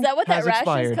pudding Is that what that has rash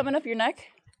expired. is coming up your neck?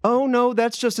 Oh no,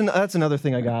 that's just that's another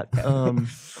thing I got.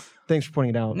 Thanks for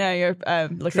pointing it out. No, you're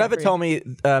looking. Trevor for you. told me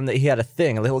that he had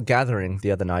a little gathering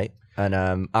the other night, and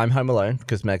I'm home alone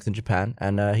because Meg's in Japan,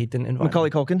 and he didn't invite Macaulay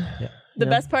me. Culkin. The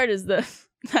best part is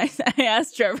I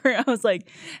asked Trevor, I was like,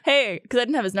 hey, because I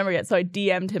didn't have his number yet, so I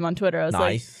DM'd him on Twitter. I was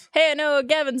Nice. like, hey, I know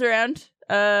Gavin's around.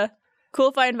 Cool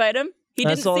if I invite him. He I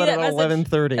didn't saw see that that at message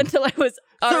 11:30. until I was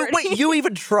So already. wait, you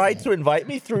even tried to invite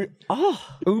me through? Oh,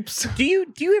 Oops. Do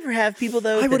you ever have people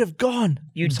though? I that would have gone.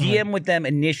 You DM with them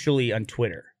initially on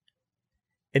Twitter,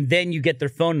 and then you get their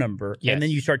phone number, Yes. and then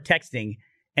you start texting,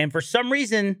 and for some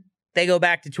reason they go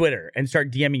back to Twitter and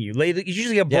start DMing you. It's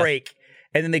usually a Yes. break,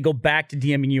 and then they go back to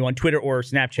DMing you on Twitter or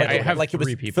Snapchat. I have like it was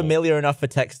 3 people. familiar enough for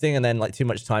texting, and then like too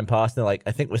much time passed, and like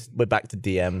I think we're back to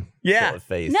DM Yeah. sort of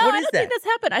phase. no, What I is don't think that's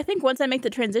happened. I think once I make the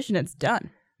transition, it's done.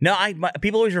 No,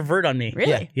 people always revert on me.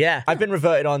 Really? Yeah. I've been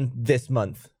reverted on this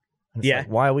month. And it's Yeah. like,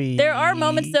 why are we? There are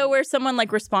moments though where someone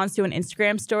like responds to an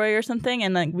Instagram story or something,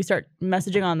 and like we start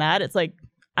messaging on that. It's like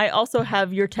I also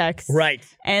have your text, Right.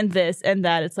 and this and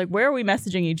that. It's like where are we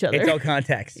messaging each other? It's all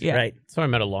context. Yeah. Right. So I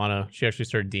met Alana. She actually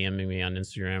started DMing me on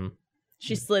Instagram.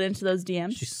 She slid into those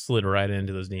DMs. She slid right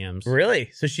into those DMs.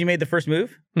 Really? So she made the first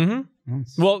move? Mm-hmm.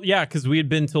 Well, yeah, because we had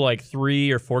been to like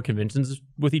 3 or 4 conventions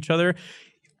with each other.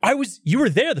 You were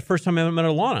there the first time I met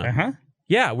Alana. Uh-huh.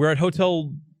 Yeah, we were at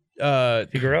Hotel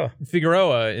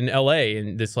Figueroa in L.A.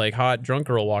 and this like hot drunk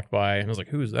girl walked by and I was like,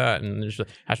 "Who's that?" And Ashley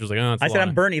was like, "Oh, it's I said, Alana."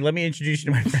 I'm Burnie. Let me introduce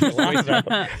you to my friend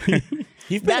Alonzo.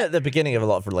 You've been at the beginning of a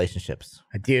lot of relationships.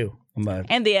 I do. I'm a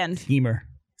And the end. schemer.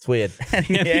 It's weird.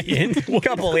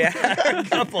 Couple, yeah.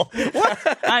 Couple.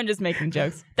 I'm just making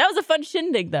jokes. That was a fun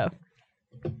shindig, though.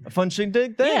 A fun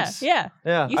shindig? Thanks. Yeah.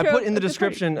 Yeah, You I throw put in the a good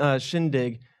description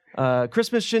shindig.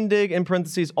 Christmas shindig in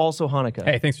parentheses, also Hanukkah.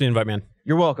 Hey, thanks for the invite, man.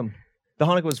 You're welcome. The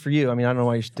Hanukkah was for you. I mean, I don't know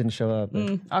why you didn't show up.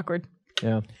 but- Awkward.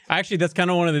 Yeah. Actually, that's kind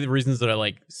of one of the reasons that I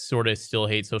like sort of still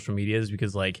hate social media is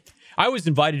because like I was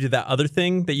invited to that other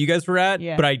thing that you guys were at,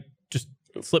 Yeah. but I just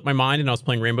slipped my mind and I was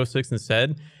playing Rainbow Six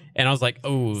instead. And I was like,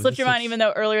 oh. Slipped your mind, even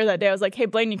though earlier that day I was like, hey,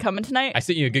 Blaine, you coming tonight? I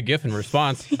sent you a good GIF in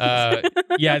response.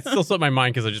 Yeah, it still slipped my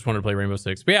mind because I just wanted to play Rainbow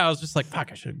Six. But yeah, I was just like,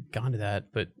 fuck, I should have gone to that.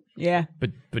 But Yeah.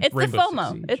 It's Rainbow the Six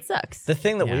FOMO. Siege. It sucks. The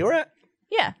thing that we Yeah. were at?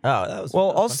 Yeah. Oh, that was.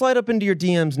 Well, I'll slide up into your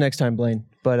DMs next time, Blaine.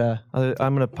 But I'm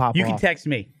gonna pop You off. can text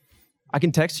me. I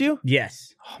can text you?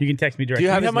 Yes. You can text me directly. Do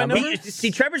you have his my number? number?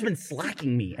 See, Trevor's been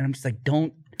slacking me, and I'm just like,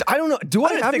 don't. I don't know. Do I, I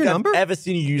don't have think your I've number? ever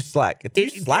seen you use Slack. Do you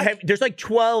Slack? There's like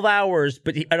 12 hours,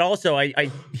 but and also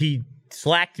he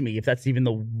slacked me, if that's even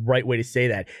the right way to say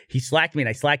that. He slacked me, and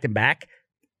I slacked him back.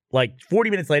 Like 40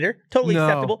 minutes later, totally No.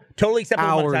 acceptable. Totally acceptable.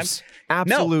 amount of Hours. time.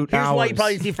 Absolute No, here's hours. why you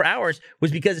probably didn't see it for hours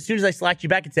was because as soon as I slacked you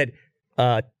back, it said,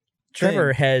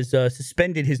 Trevor has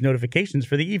suspended his notifications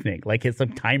for the evening. Like it's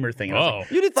some timer thing. I was oh,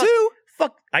 like, You did too?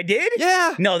 fuck, I did?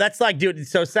 Yeah. No, that's like, dude,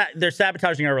 so they're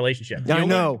sabotaging our relationship. I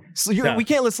know. So No. we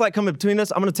can't let Slack come in between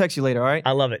us. I'm gonna text you later, all right?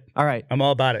 I love it. All right. I'm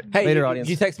all about it. Hey, Later, you, audience.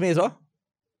 You text me as well?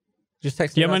 Just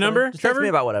text Do me. you have my about number, something? Just text Trevor? me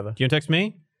about whatever. do you want to text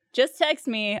me? Just text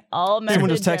me. I'll message Someone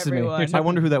just texted everyone. me. I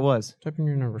wonder who that was. Type in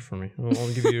your number for me.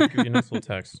 I'll give you a nice little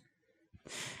text.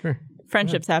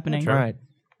 Friendship's happening. All right.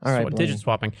 All right. Digit Blaine.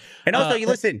 swapping. And also, you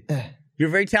listen, you're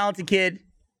a very talented kid.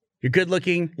 You're good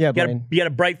looking. Yeah, you got a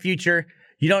bright future.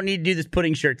 You don't need to do this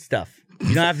pudding shirt stuff.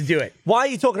 You don't have to do it. Why are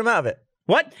you talking him out of it?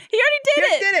 What? He already did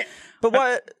it. Did it. But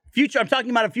why? Future. I'm talking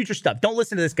about future stuff. Don't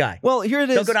listen to this guy. Well, here it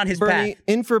is. Don't go down his Bernie, path.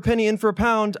 in for a penny, in for a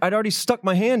pound. I'd already stuck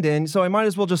my hand in, so I might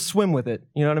as well just swim with it.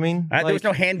 You know what I mean? There was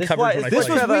no hand this coverage why- when I This played.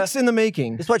 was Trevor- weeks in the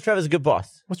making. This is why Trevor's a good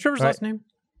boss. What's Trevor's Right. last name?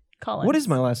 Collins. What is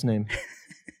my last name?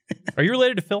 Are you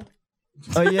related to Phil?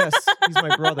 Yes, he's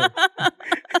my brother.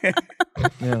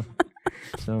 Yeah.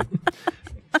 So,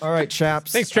 all right,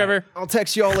 chaps. Thanks, Trevor. I'll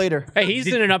text you all later. Hey, he's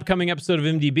in an upcoming episode of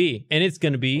MDB, and it's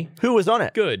going to be Who was on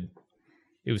it? good.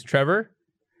 It was Trevor,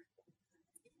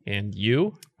 and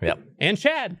you, Yep. and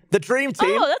Chad. The dream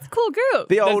team. Oh, that's a cool group.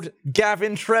 The old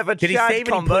Gavin, Trevor, Did he Chad save any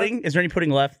combo. pudding? Is there any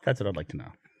pudding left? That's what I'd like to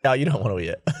know. No, you don't want to eat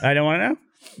it. I don't want to know.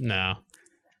 No,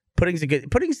 Pudding's a good.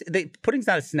 Pudding's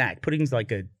not a snack. Pudding's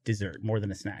like a dessert more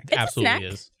than a snack. It's a absolutely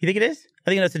snack. is. You think it is? I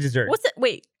think that's a dessert.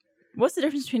 What's the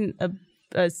difference between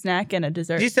a snack and a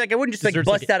dessert? Just like I wouldn't just like Dessert's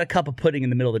bust like- out a cup of pudding in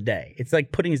the middle of the day. It's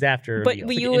like pudding is after. but a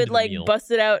meal. you end would of the like meal. bust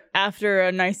it out after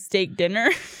a nice steak dinner.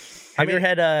 Have you ever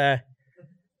had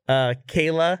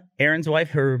Kayla, Aaron's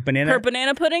wife, her banana? Her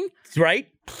banana pudding. Right?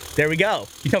 There we go.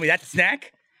 You tell me that's a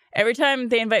snack? Every time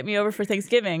they invite me over for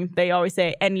Thanksgiving, they always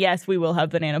say, "And yes, we will have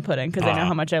banana pudding," because they know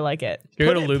how much I like it. You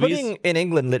go to Luby's? Pudding in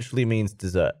England literally means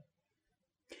dessert.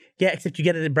 Yeah, except you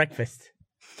get it at breakfast.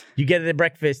 You get it at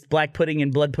breakfast, black pudding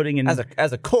and blood pudding and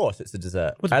As a course, it's a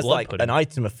dessert. What's as blood like pudding? an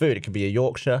item of food, it could be a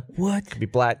Yorkshire, what? it could be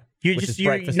black. You're which just is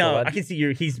breakfast or no. lunch. I can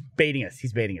see he's baiting us.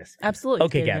 He's baiting us. Absolutely.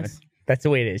 Okay, Gavin. goodness. That's the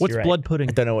way it is. What's You're right. blood pudding?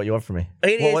 I don't know what you want from me.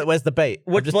 It is- Where's the bait?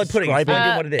 What's I'm just blood pudding? describing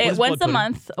Explain it. what it is. It, What's once blood a pudding?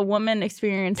 month, a woman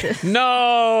experiences.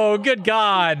 No, good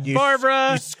God, You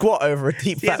Barbara. You squat over a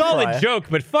deep fat It's all fryer. a joke,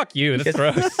 but fuck you. That's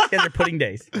gross. Yeah, they're pudding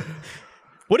days.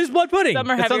 What is blood pudding? Some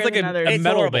are It sounds heavier like than a others.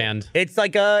 metal horrible. band. It's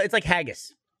like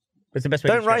haggis. That's the best way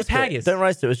Don't to rise describe to it. it. Don't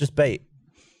rise to it. It's just bait.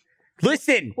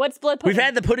 Listen, What's blood pudding? we've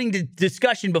had the pudding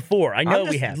discussion before. I know I'm just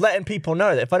we have. letting people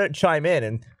know that if I don't chime in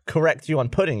and correct you on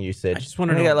pudding usage, I just want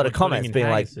to I'm know gonna get a lot what of comments pudding being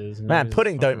and like, haggis is, and "Man, nobody's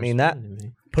pudding don't fucking mean that." responding to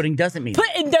me. Pudding doesn't mean.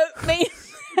 Pudding don't mean.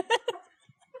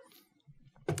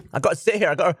 I got to sit here.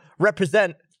 I got to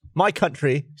represent my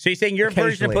country. So you're saying your version of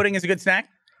Occasionally. pudding is a good snack?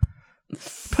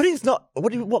 Pudding's not.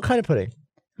 What kind of pudding?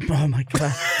 Oh my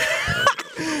god!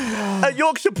 A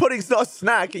Yorkshire pudding's not a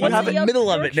snack. You What's have a it. I'm in the middle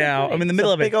of it Yorkshire now. pudding? I'm in the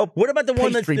middle of It's a it. big old What about the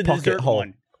one that's the pastry pocket dessert hole.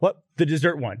 one? What? The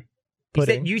dessert one.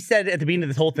 Pudding? You said at the beginning of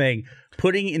this whole thing,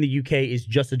 pudding in the UK is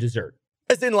just a dessert.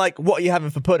 As in, like, what are you having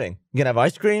for pudding? You're gonna have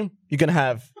ice cream. You're gonna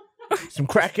have some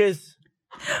crackers.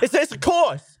 It's a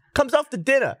course. Comes after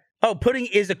dinner. Oh, pudding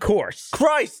is a course.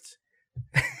 Christ.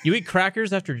 You eat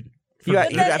crackers after. You But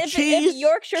got then if cheese.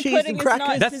 Yorkshire cheese pudding and is crackers.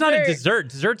 not- That's not a dessert. dessert.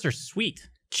 Desserts are sweet.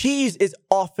 Cheese is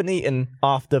often eaten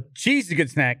after. Cheese is a good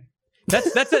snack.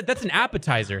 That's an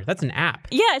appetizer. That's an app.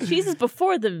 Yeah, cheese is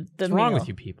before the What's wrong meal. with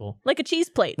you people? Like a cheese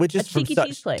plate. We're a just from cheeky such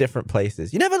cheese plate. different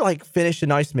places. You never like finish a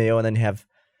nice meal and then you have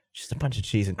just a bunch of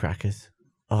cheese and crackers.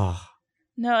 Oh,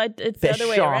 No, it's bit the of other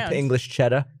way sharp around. English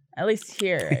cheddar. At least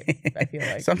here, I feel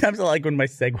like. Sometimes I like when my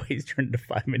segues turn into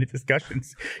 5-minute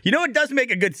discussions. You know what does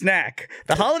make a good snack?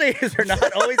 The holidays are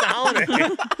not always a holiday.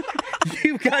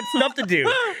 You've got stuff to do,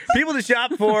 people to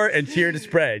shop for, and cheer to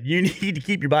spread. You need to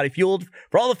keep your body fueled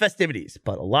for all the festivities,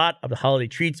 but a lot of the holiday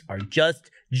treats are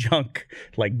just junk,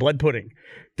 like blood pudding.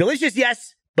 Delicious,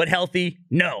 yes, but healthy,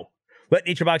 no. Let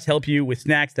NatureBox help you with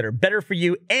snacks that are better for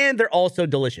you, and they're also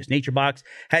delicious. NatureBox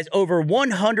has over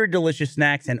 100 delicious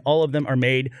snacks, and all of them are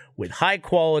made with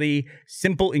high-quality,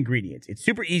 simple ingredients. It's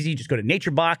super easy. Just go to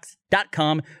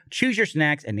naturebox.com, choose your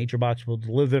snacks, and NatureBox will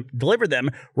deliver them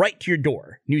right to your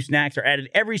door. New snacks are added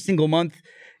every single month,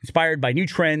 inspired by new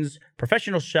trends,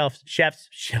 professional shelves.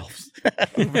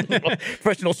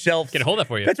 Professional shelves. Can I hold that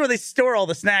for you? That's where they store all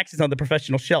the snacks, is on the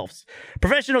professional shelves.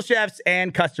 Professional chefs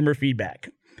and customer feedback.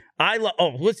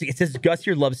 Let's see. It says Gus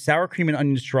here loves sour cream and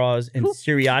onion straws and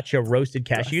sriracha roasted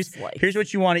cashews. Here's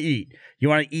what you want to eat. You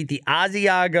want to eat the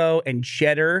Asiago and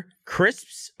cheddar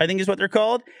crisps, I think is what they're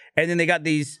called. And then they got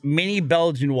these mini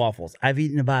Belgian waffles. I've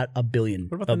eaten about 1 billion.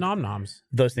 What about the nom noms?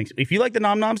 Those things. If you like the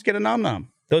nom noms, get a nom nom.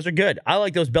 Those are good. I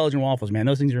like those Belgian waffles, man.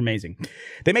 Those things are amazing.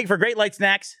 They make for great light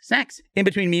snacks in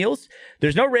between meals.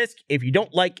 There's no risk. If you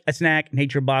don't like a snack,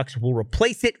 NatureBox will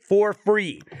replace it for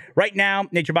free. Right now,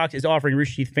 NatureBox is offering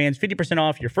Rooster Teeth fans 50%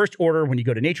 off your first order when you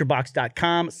go to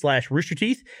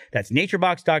naturebox.com/roosterteeth. That's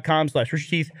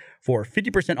naturebox.com/roosterteeth for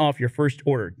 50% off your first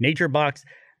order.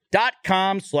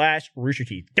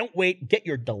 naturebox.com/roosterteeth. Don't wait. Get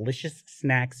your delicious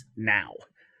snacks now.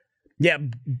 Yeah,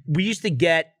 we used to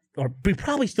get, or we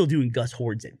probably still do, and Gus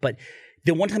hoards it, but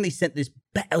the one time they sent this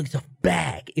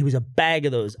bag, it was a bag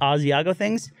of those Asiago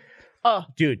things. Oh,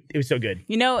 dude, it was so good.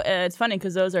 You know, it's funny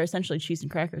because those are essentially cheese and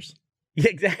crackers. Yeah,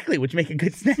 exactly, which make a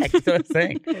good snack. That's what I'm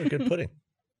saying. Oh, good pudding.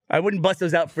 I wouldn't bust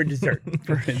those out for dessert.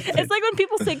 It's like when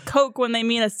people say Coke when they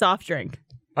mean a soft drink.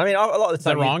 I mean, a lot of the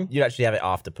time, wrong? you actually have it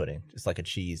after pudding. It's like a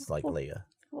cheese, layer.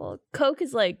 Well, Coke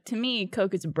is like, to me,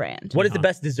 Coke is a brand. What is the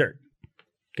best dessert?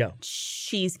 Go.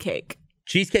 Cheesecake.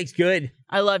 Cheesecake's good.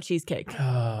 I love cheesecake.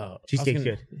 Cheesecake's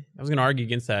good. I was going to argue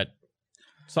against that.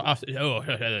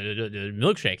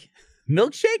 Milkshake.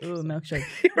 Milkshake? Ooh, milkshake.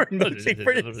 You're a milkshake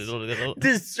for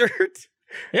dessert?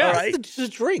 Yeah. All right. It's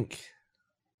just a drink.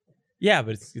 Yeah,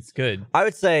 but it's good. I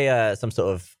would say some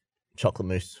sort of chocolate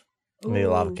mousse. Maybe Ooh.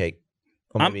 lava cake.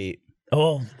 Or maybe...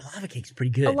 Oh, lava cake's pretty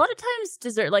good. A lot of times,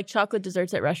 dessert, like chocolate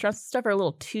desserts at restaurants and stuff, are a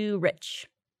little too rich.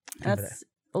 That's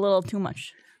a little too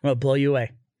much. I'm going to blow you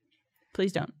away.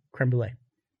 Please don't. Creme brulee.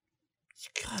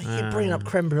 God, you keep bringing up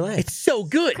creme brulee. It's so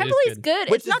good. Creme brulee is good.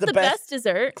 Which It's is not the the best best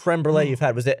dessert. creme brulee you've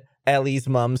had? Was it Ellie's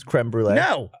mum's creme brulee?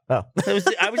 No. Oh. I was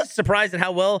just surprised at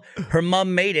how well her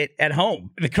mom made it at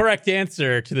home. The correct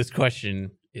answer to this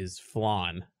question is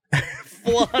flan.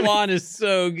 Flan. Flan is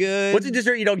so good. What's a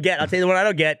dessert you don't get? I'll tell you the one I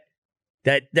don't get.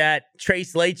 That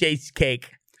Tres Leches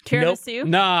cake. Tiramisu.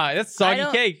 Nah, that's I soggy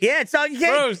don't- cake. Yeah, it's soggy cake.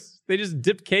 Gross. They just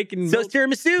dipped cake in So milk. it's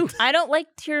tiramisu. I don't like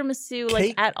tiramisu like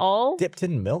Cake at all, Dipped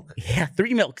in milk? Yeah,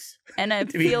 3 milks. and I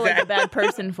to be feel like a exact. bad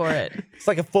person for it. It's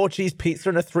like a 4-cheese pizza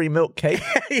and a 3-milk cake.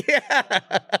 Yeah.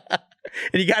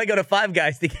 And you got to go to Five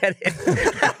Guys to get it.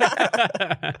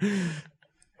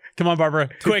 Come on, Barbara.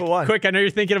 for one. Quick. I know you're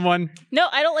thinking of one. No,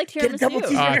 I don't like a double tiramisu.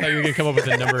 cheese- I thought you were going to come up with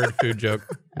a numbered food joke.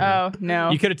 Oh no,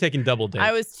 You could have taken double dip.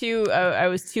 I was too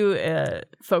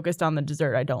focused on the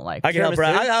dessert I don't like. I can help her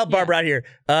out. I'll help Yeah. Barbara out here.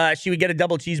 She would get a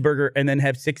double cheeseburger and then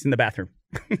have 6 in the bathroom.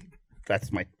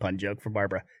 That's my pun joke for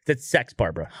Barbara. That's sex,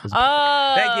 Barbara.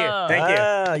 Oh, Thank you. Thank you.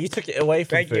 Ah, you took it away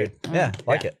from Thank you. food. Yeah,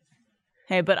 like it.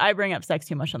 Hey, but I bring up sex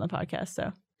too much on the podcast,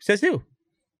 so Says who?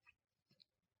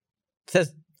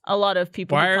 Says, a lot of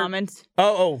people Why who are- comment.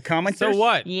 Oh, commenters? So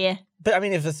what? Yeah, but I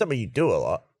mean, if there's something you do a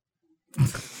lot.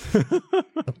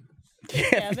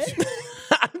 Gavin.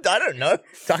 I don't know.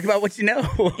 Talk about what you know.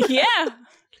 Yeah,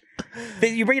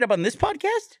 You bring it up on this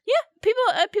podcast? yeah.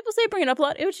 People say bring it up a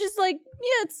lot, which is like,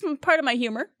 yeah, it's part of my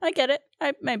humor. I get it.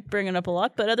 I bring it up a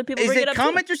lot, but other people Is bring it it up too.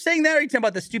 commenters saying that, or are you talking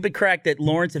about the stupid crack that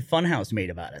Lawrence at Funhouse made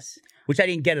about us? Which I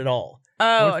didn't get at all. Oh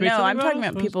Lawrence made no, something I'm about talking us?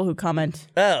 about people who comment.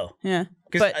 Oh. Yeah,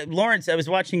 Because but Lawrence, I was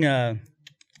watching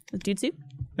Dude Soup.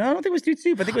 no, I don't think it was Dude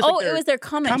Soup. I think it was Oh, like it was their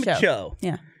comment show.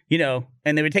 Yeah. You know,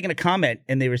 and they were taking a comment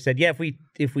and they were said, yeah,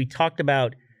 if we talked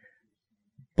about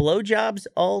blowjobs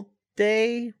all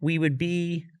day, we would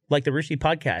be like the Rooster Teeth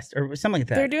podcast or something like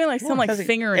that. They're doing like some like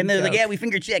fingering. and they're like, joke. yeah, we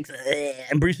finger chicks.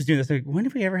 And Bruce was doing this. Like, when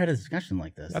have we ever had a discussion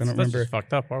like this? I That's don't remember. just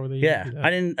fucked up. Why were they? Yeah, do that? I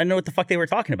didn't know what the fuck they were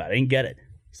talking about. I didn't get it.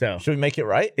 So Should we make it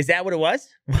right? is that what it was?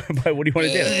 What do you want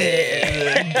to do?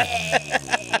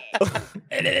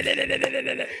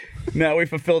 Now we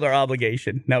fulfilled our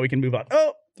obligation. Now we can move on.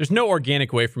 Oh, There's no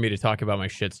organic way for me to talk about my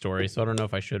shit story, so I don't know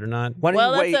if I should or not. Why don't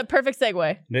Well, you that's wait? a perfect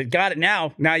segue. got it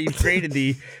now. Now you've created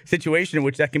the situation in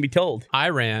which that can be told. I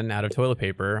ran out of toilet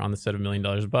paper on the set of $1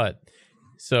 Million Butt.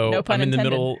 So No pun I'm in the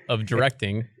intended. middle of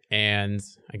directing, and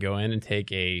I go in and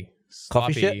take a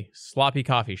Coffee shit? sloppy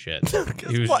coffee shit.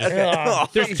 He was What? just- Okay.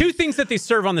 There's two things that they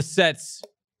serve on the sets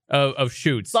of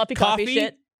shoots. Sloppy coffee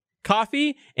shit.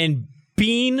 Coffee and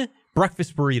bean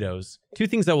breakfast burritos. Two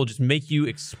things that will just make you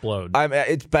explode.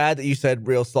 It's bad that you said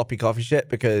real sloppy coffee shit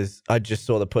because I just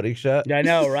saw the pudding shirt I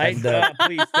know, right? And,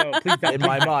 Please don't. Please don't. in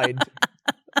my mind.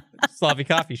 Sloppy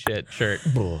coffee shit shirt.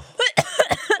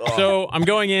 So I'm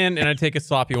going in and I take a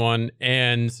sloppy one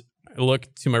and I look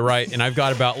to my right and I've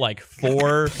got about like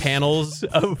 4 panels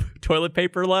of toilet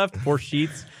paper left, 4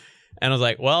 sheets. And I was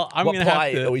like, well, I'm What going to have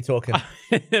ply to... are we talking?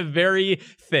 Very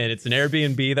thin. It's an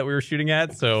Airbnb that we were shooting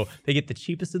at, so they get the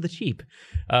cheapest of the cheap.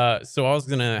 So I was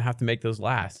going to have to make those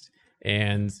last.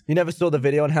 And You never saw the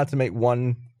video on how to make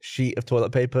one sheet of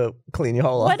toilet paper clean your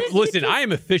whole Why life? didn't you listen, just- I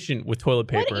am efficient with toilet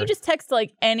paper. Why didn't you just text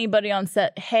like anybody on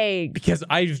set? Hey, because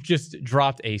I've just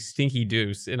dropped a stinky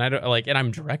deuce, and I don't like, and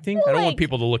I'm directing. I don't want Like-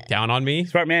 people to look down on me.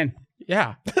 Smart man.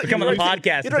 Yeah. Come on the podcast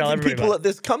You and don't tell have everybody people about at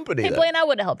this company. hey then. Blaine, I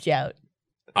would have helped you out.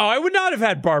 Oh, I would not have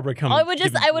had Barbara come. I would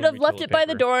give I would have me left toilet it by the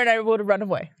paper. door and I would have run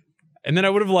away. and then I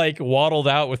would have like waddled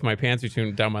out with my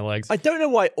pantsuit down my legs. I don't know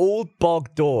why all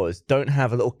bog doors don't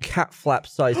have a little cat flap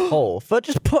sized hole for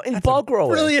just putting bog roll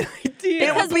in. Brilliant idea.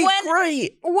 It would be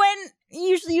great. When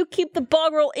usually you keep the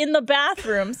bog roll in the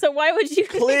bathroom, so why would you?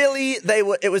 Clearly,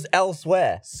 it was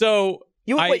elsewhere. So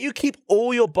You keep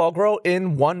all your bog roll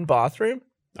in one bathroom?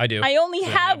 I do. I only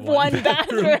have one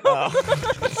bathroom.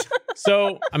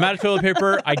 So I'm out of toilet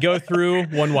paper. I go through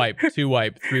 1 wipe, 2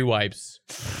 wipe, 3 wipes.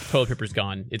 Toilet paper's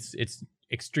gone. It's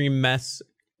extreme mess.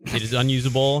 It is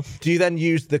unusable. Do you then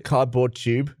use the cardboard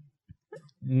tube?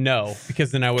 No,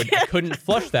 because then I couldn't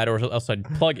flush that, or else I'd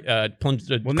plunge Well,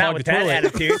 clog now the with that toilet.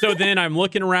 attitude. So then I'm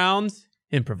looking around.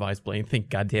 Improvise, Blaine. Think,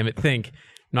 goddamn it, think. I'm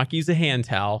not gonna use a hand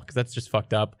towel because that's just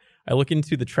fucked up. I look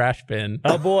into the trash bin.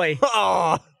 Oh boy.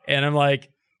 Oh, And I'm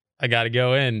like, I gotta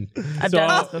go in. I've so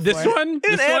done this this before. one, in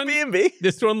this one, Airbnb.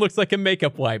 this one looks like a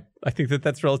makeup wipe. I think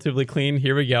that's relatively clean.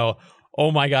 Here we go.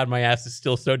 Oh my god, my ass is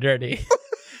still so dirty.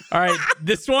 All right,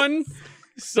 this one,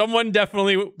 someone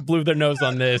definitely blew their nose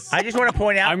on this. I just want to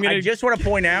point out.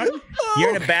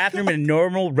 You're in a bathroom in a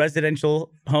normal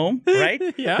residential home, right?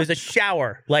 Yeah. There's a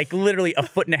shower, like literally a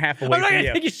foot and a half away I'm not from gonna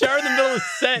you. take a shower in the middle of the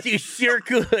set. You sure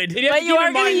could. And you have But to you keep are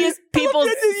in going to mind- use people's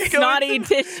You go snotty into-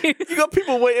 tissues. You got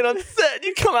people waiting on set.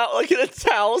 You come out like in a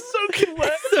towel soaking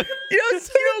wet. You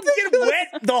don't get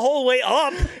wet the whole way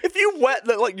up. If you wet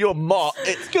like your mop,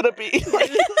 it's gonna be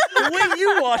like The way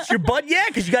you wash your butt, yeah,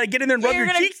 because you got to get in there and rub You're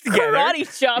your gonna cheeks together.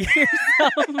 karate chop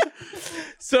yourself.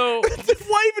 So,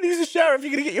 why even use a shower if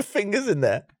you're gonna get your fingers in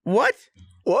there? What?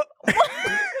 What?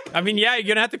 I mean, yeah, you're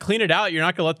gonna have to clean it out. You're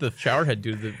not gonna let the shower head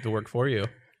do the work for you.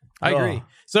 I agree.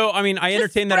 So, I mean, I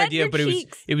entertained that spread idea, your but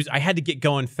cheeks. it was I had to get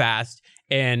going fast.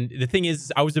 And the thing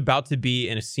is, I was about to be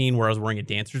in a scene where I was wearing a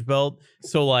dancer's belt.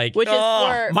 So, like, Which is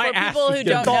Oh, for my ass people was who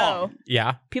just don't gone. know.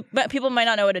 Yeah. But people might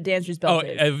not know what a dancer's belt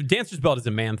is. A dancer's belt is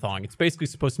a man thong. It's basically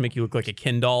supposed to make you look like a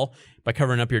Ken doll by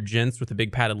covering up your gents with a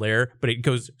big padded layer, but it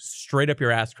goes straight up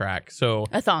your ass crack. So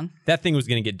A thong. that thing was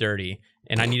going to get dirty,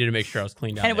 and I needed to make sure I was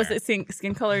clean down And was there. it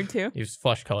skin colored too? It was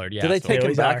flesh colored, yeah. Do they so- take They him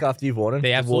always back are. after you've worn him?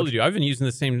 They absolutely do. I've been using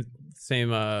the same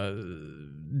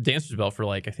dancer's belt for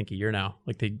like I think a year now.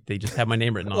 Like they just have my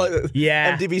name written on it.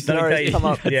 Yeah. MTV let me scenarios tell you. come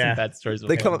up. Got some Yeah. bad stories.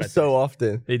 They come up so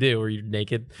often. They do, where you're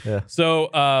naked. Yeah. So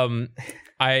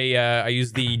I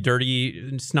used the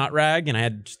dirty snot rag and I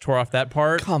had just tore off that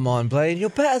part. Come on, Blaine, you're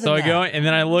better than So that. I go and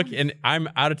then I look and I'm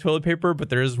out of toilet paper, but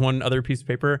there is one other piece of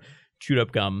paper, chewed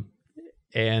up gum,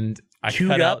 and I Chewed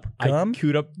cut up out. gum? I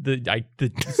chewed up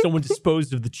someone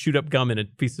disposed of the chewed up gum in a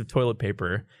piece of toilet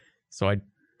paper, so I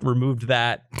removed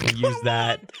that and used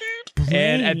that.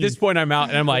 And at this point, I'm out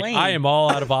and I'm like, Blaine. I am all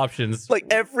out of options. Like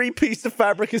every piece of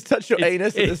fabric has touched your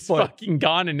anus at It's this point. fucking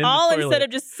gone and in All the toilet. instead of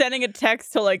just sending a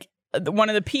text to like one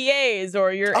of the PAs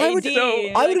or your I AD. would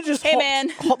have just hey hopped, man,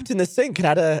 hopped in the sink and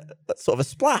had a sort of a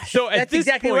splash. So at That's this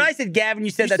exactly point, what I said, Gavin.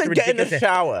 You said you that's said get in the ridiculous.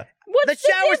 shower. The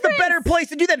shower's the difference? better place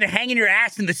to do that than hanging your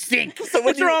ass in the sink. So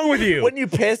What's wrong with you? When you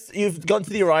piss, you've gone to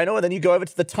the urinal and then you go over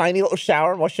to the tiny little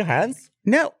shower and wash your hands?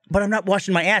 No, but I'm not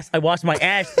washing my ass. I wash my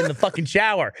ass in the fucking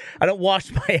shower. I don't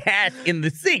wash my ass in the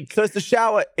sink. So it's the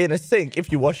shower in a sink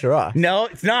if you wash your ass. No,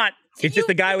 it's not. It's just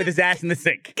the guy with his ass in the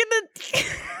sink.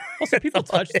 Also, people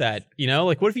touch that, you know?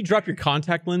 Like, what if you drop your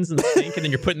contact lens in the sink and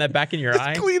then you're putting that back in your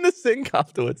eye? Clean the sink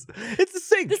afterwards. It's the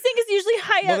sink. The sink is usually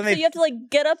high up, so you have to like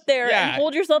get up there and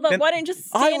hold yourself up. Why didn't you just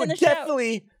stand in the shower?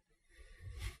 Definitely.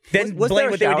 Then Was Blaine, there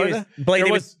a what they would do shower is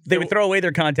Blaine, they would throw away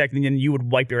their contact and then you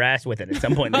would wipe your ass with it at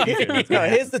some point. No,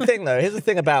 here's the thing though. Here's the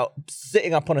thing about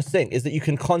sitting up on a sink is that you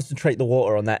can concentrate the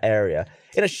water on that area.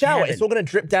 In a shower, Gavin. it's all going to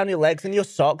drip down your legs and your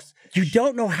socks. You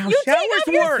don't know how You take showers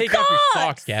off your work. Take off your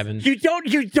socks, Gavin. You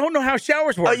don't know how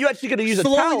showers work. Are you actually going to use a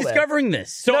Slowly towel? Then? discovering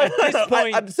this. So at this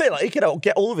point, I'm saying like he could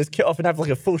get all of his kit off and have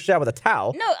like a full shower with a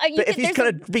towel. No, but if he's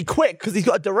going to be quick because he's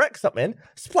got to direct something,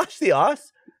 splash the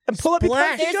ass and pull up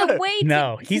Splash. his There's a way.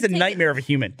 No, he's a take- nightmare of a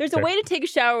human. There's a way to take a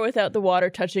shower without the water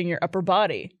touching your upper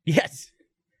body. Yes.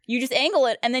 You just angle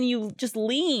it and then you just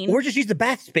lean. Or just use the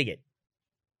bath spigot.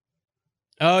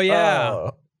 oh, yeah.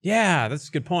 Oh. Yeah, that's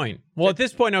a good point. Well, at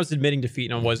this point, I was admitting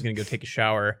defeat and I was going to go take a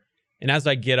shower. And as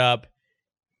I get up,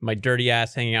 my dirty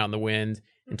ass hanging out in the wind,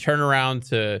 and turn around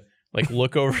to like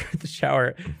look over at the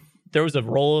shower, there was a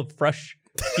roll of fresh,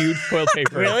 huge toilet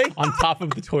paper Really? on top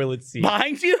of the toilet seat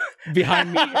Behind you?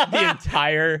 behind me the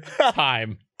entire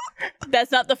time.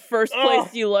 That's not the first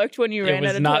place you looked when you It ran out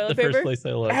was of not toilet the paper. first place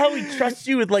I looked. How he trusts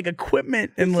you with like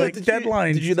equipment and like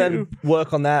deadlines. Did you then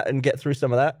work on that and get through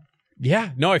some of that?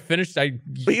 Yeah, no, I finished.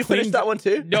 But you finished that one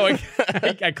too? No,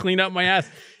 I cleaned up my ass.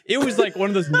 It was like one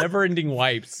of those never-ending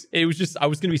wipes. It was just I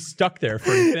was gonna be stuck there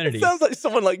for infinity. It sounds like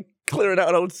someone like clearing out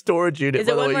an old storage unit. Is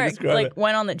by it the one way you where it describe like it.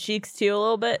 went on the cheeks too a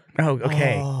little bit? Oh,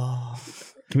 okay. Oh.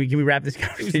 Can we wrap this It was,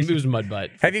 conversation? it was mud butt.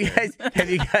 Have you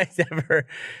guys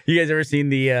ever seen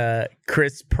the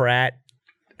Chris Pratt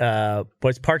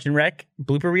what's Parks and Rec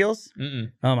blooper reels?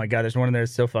 Mm-mm. Oh my god, there's one in there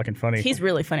that's so fucking funny. He's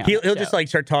really funny. On He'll that just show. like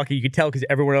start talking. You could tell because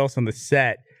everyone else on the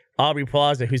set, Aubrey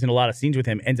Plaza, who's in a lot of scenes with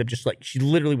him, ends up just like she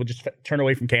literally will just turn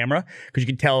away from camera because you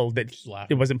can tell that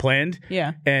laughing. it wasn't planned.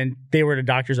 Yeah. And they were at a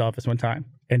doctor's office one time,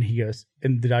 and he goes,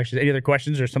 and the doctor says, "Any other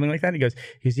questions or something like that?" And he goes,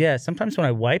 "Yeah. Sometimes when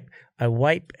I wipe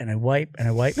and I wipe and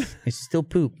I wipe, I still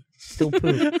poop, still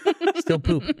poop, still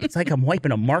poop. It's like I'm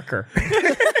wiping a marker."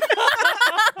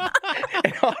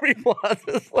 And Aubrey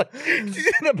Plaza's like, she's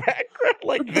in the background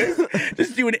like this,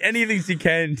 just doing anything she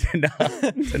can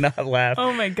to not laugh.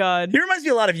 Oh my god. He reminds me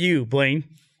a lot of you, Blaine.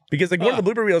 Because like one of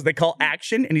the blooper reels, they call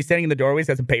action, and he's standing in the doorway, he's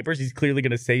got some papers, he's clearly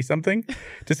going to say something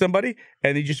to somebody,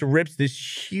 and he just rips this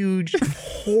huge,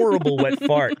 horrible wet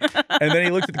fart. And then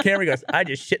he looks at the camera and goes, "I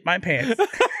just shit my pants."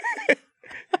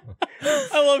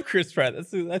 I love Chris Pratt.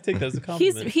 I take that as a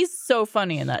compliment. He's so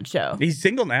funny in that show. He's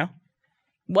single now.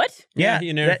 What? Yeah, he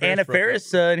and that Anna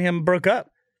Faris and him broke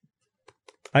up.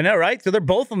 I know, right? So they're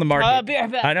both on the market. Be right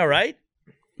back. I know, right?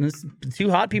 There's two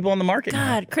hot people on the market.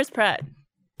 God, Chris Pratt.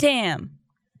 Damn.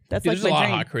 That's Dude, like there's a my lot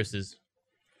dream. of hot Chris's.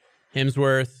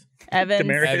 Hemsworth, Evans.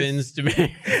 Damaris.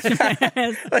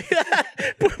 Evans,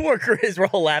 Poor Chris, we're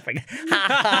all laughing. He's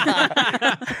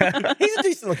a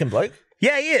decent looking bloke.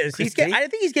 Yeah, he is. Christy? I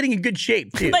think he's getting in good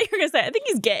shape too. I thought you were gonna say. I think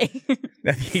he's gay.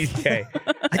 I think he's gay.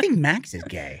 I think Max is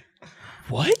gay.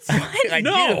 what? I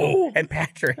No. do. And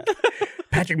Patrick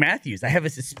Matthews. I have a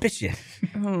suspicion.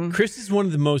 Chris is one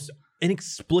of the most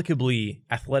inexplicably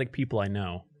athletic people I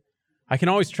know. I can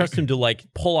always trust him to like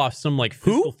pull off some like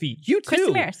physical feat. You too. Chris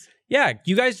Damaris. Yeah,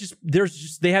 you guys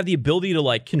they have the ability to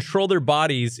like control their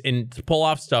bodies and to pull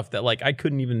off stuff that like I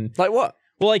couldn't even. Like what?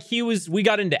 Well, like we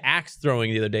got into axe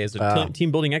throwing the other day as a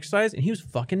team building exercise, and he was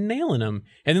fucking nailing them.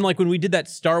 And then like when we did that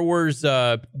Star Wars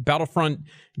Battlefront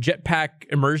jetpack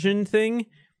immersion thing,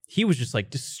 he was just like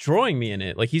destroying me in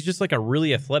it. Like he's just like a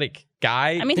really athletic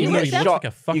guy. I mean, Even he though works looks out. like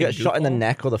a fucking You got shot in the goofball.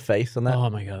 neck or the face on that. Oh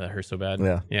my god, that hurt so bad.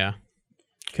 Yeah.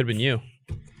 Could have been you.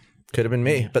 Could have been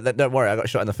me. But don't worry, I got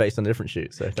shot in the face on a different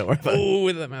shoot, so don't worry about it. Oh,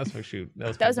 with that Mass Effect shoot. That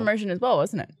was That was painful. immersion as well,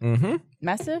 wasn't it? Mm-hmm.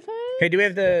 Massive. Hey, do we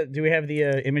have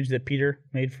the image that Peter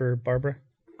made for Barbara?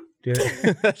 Do you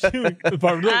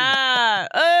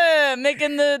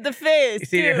Making the face.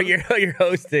 see, too. you're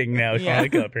hosting now, Yeah.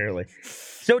 Hanukkah apparently.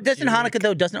 So doesn't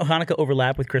Hanukkah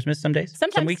overlap with Christmas some days?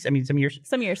 Sometimes. Some weeks? I mean, some years?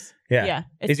 Some years. Yeah. Yeah.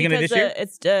 Is it gonna because,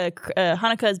 this year?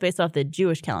 Hanukkah is based off the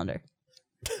Jewish calendar,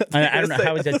 I don't know.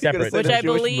 How is that separate? which the I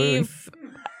Jewish believe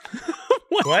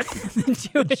What?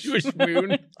 the Jewish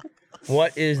moon.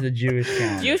 What is the Jewish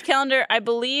calendar? Jewish calendar. I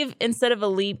believe instead of a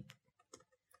leap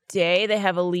day, they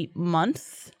have a leap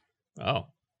month. Oh.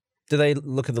 Do they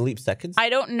look at the leap seconds? I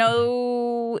don't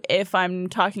know if I'm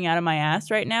talking out of my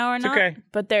ass right now or not. okay.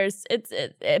 But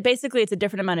basically it's a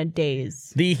different amount of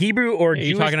days. The Hebrew or Are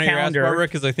you Jewish talking out your ass, calendar Barbara?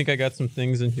 Because I think I got some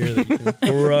things in here that you can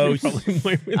Gross. probably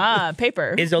play with.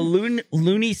 Paper. is a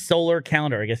lunisolar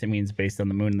calendar. I guess it means based on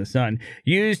the moon and the sun.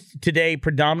 Used today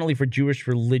predominantly for Jewish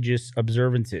religious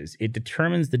observances. It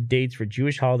determines the dates for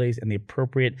Jewish holidays and the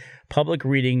appropriate public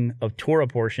reading of Torah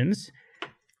portions.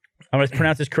 I'm going to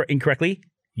pronounce this incorrectly.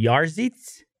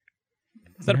 Yarzitz?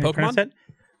 Is that a Pokemon?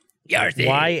 Yarzitz.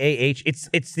 Y-A-H.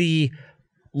 It's the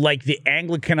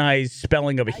Anglicanized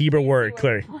spelling of a Hebrew word,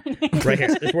 clearly. Right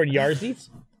here. This word Yarzitz.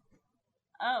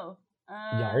 Oh.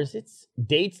 Yarzitz?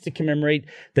 Dates to commemorate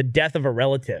the death of a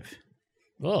relative.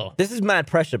 Oh. This is mad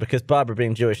pressure because Barbara,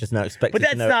 being Jewish, is now expected But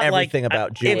that's to know not everything like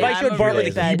about if Jewish. I I'm showed a Barbara really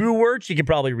the bad- Hebrew word, she could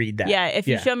probably read that. Yeah, if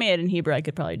you show me it in Hebrew, I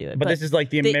could probably do it. But this is like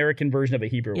the American version of a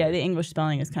Hebrew Yeah, word. the English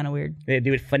spelling is kind of weird. They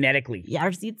do it phonetically.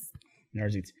 Yarzitz.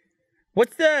 Yarzitz.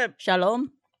 What's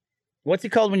Shalom. it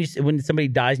called when somebody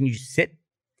dies and you sit?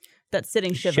 That's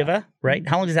sitting Shiva. Right?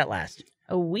 How long does that last?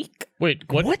 A week. Wait,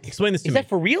 what? What? Explain this to Is me. that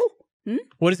for real?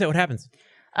 What is that? What happens?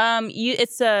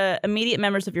 It's immediate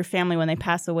members of your family when they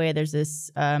pass away. There's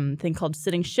this thing called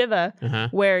sitting Shiva, Uh-huh.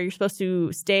 where you're supposed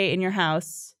to stay in your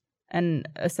house and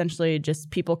essentially just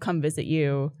people come visit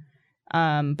you,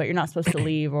 but you're not supposed to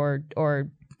leave or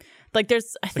like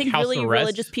there's I think house really arrest?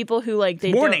 religious people who like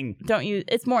they Mourning. don't use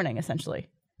it's mourning essentially.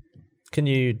 Can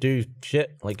you do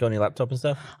shit like go on your laptop and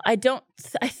stuff? I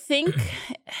think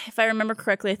if I remember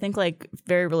correctly, I think like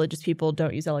very religious people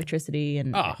don't use electricity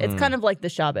and it's kind of like the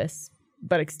Shabbos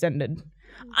but extended.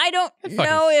 I don't fucking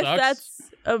know if sucks. that's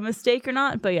a mistake or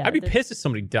not, but yeah. I'd be pissed if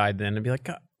somebody died then. I'd be like,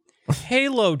 God,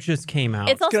 Halo just came out.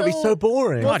 It's It's gonna be so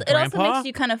boring. Well, God, it also Grandpa. makes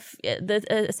you kind of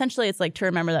essentially it's like to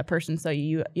remember that person, so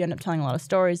you end up telling a lot of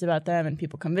stories about them, and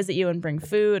people come visit you and bring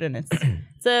food, and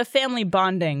it's a family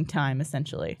bonding time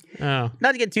essentially. Oh.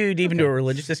 Not to get too deep into a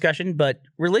religious discussion, but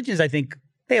religions, I think,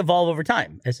 they evolve over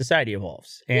time as society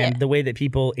evolves. And the way that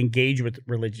people engage with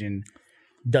religion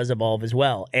does evolve as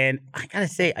well. And I gotta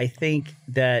say, I think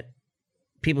that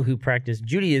people who practice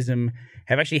Judaism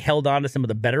have actually held on to some of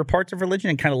the better parts of religion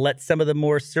and kind of let some of the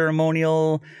more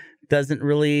ceremonial, doesn't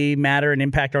really matter and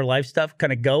impact our life stuff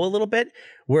kind of go a little bit.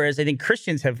 Whereas I think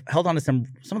Christians have held on to some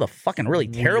of the fucking really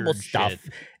terrible Weird stuff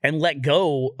shit. and let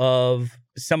go of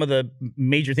some of the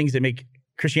major things that make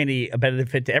Christianity a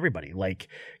benefit to everybody, like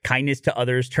kindness to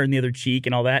others, turn the other cheek,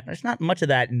 and all that. There's not much of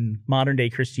that in modern day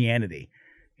Christianity,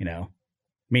 you know.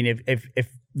 I mean, if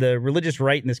the religious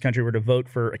right in this country were to vote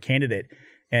for a candidate,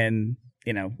 and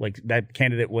you know, like that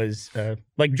candidate was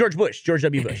like George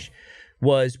W. Bush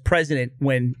was president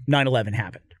when 9/11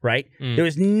 happened, right? There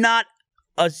was not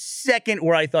a second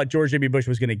where I thought George W. Bush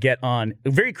was going to get on,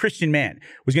 a very Christian man,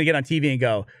 was going to get on TV and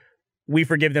go, we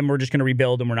forgive them, we're just going to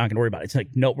rebuild and we're not going to worry about it. It's like,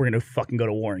 nope, we're going to fucking go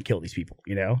to war and kill these people,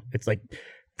 you know? It's like,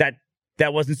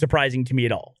 that wasn't surprising to me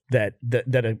at all, that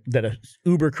a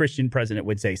uber Christian president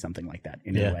would say something like that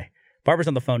in any way. Barbara's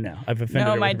on the phone now. I've offended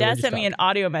her. No, my with dad religious sent me talk. an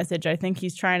audio message. I think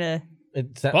he's trying to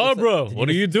Barbara, what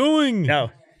are you doing? No,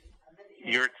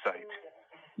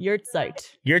 Yurtzeit.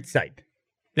 Yurtzeit.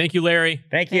 Thank you, Larry.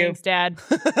 Thank you. Thanks, Dad.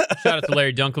 Shout out to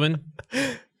Larry Dunkelman.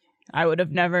 I would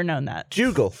have never known that.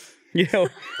 Jugal. You know,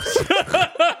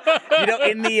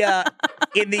 in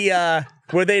the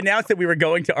where they announced that we were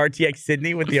going to RTX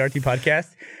Sydney with the RT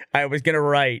podcast, I was gonna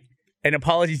write an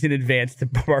apologies in advance to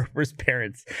Barbara's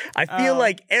parents. I feel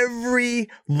like every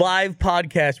live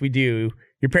podcast we do,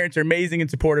 your parents are amazing and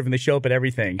supportive, and they show up at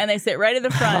everything. And they sit right in the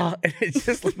front. And it's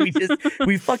just like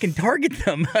we fucking target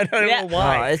them. I don't Yeah. know Oh,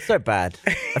 why. it's so bad.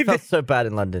 I felt so bad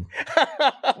in London.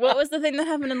 What was the thing that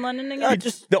happened in London again?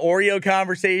 Just the Oreo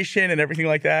conversation and everything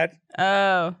like that.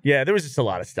 Oh. Yeah, there was just a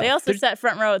lot of stuff. They also sat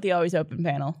front row at the Always Open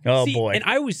panel. Oh See, boy. And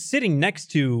I was sitting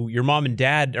next to your mom and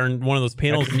dad on one of those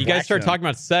panels, and you guys watch started them. talking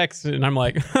about sex, and I'm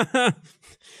like, fuck.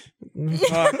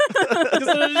 Because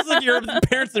it was just like your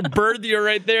parents are birthed you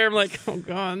right there. I'm like, oh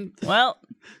god. Well,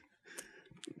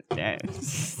 My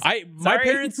Sorry.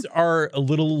 parents are a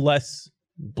little less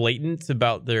blatant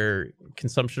about their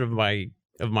consumption of my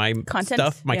Content?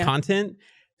 stuff, my Yeah. content.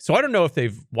 So I don't know if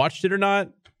they've watched it or not.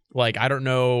 Like I don't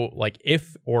know like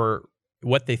if or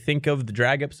what they think of the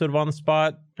drag episode of On the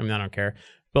Spot. I mean, I don't care.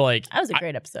 But like that was a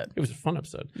great episode. it was a fun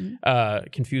episode. Mm-hmm.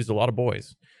 Confused a lot of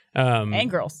boys. And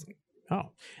girls.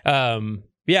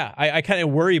 Yeah, I kind of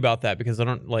worry about that because I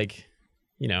don't like,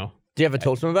 you know, Do you ever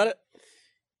talk to them about it?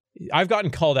 I've gotten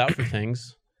called out for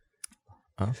things.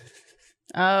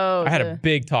 Oh, I had a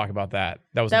big talk about that.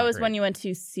 That was that not was great. when you went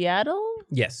to Seattle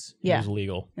Yes, Yeah. it was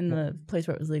illegal. in the place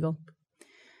where it was legal.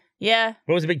 Yeah.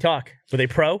 What was the big talk? Were they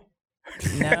pro?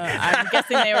 No, I'm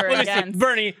guessing they were Let me see. against.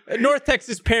 Bernie, North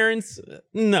Texas parents,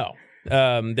 no.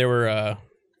 They were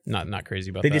not crazy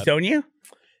about They that. disown you?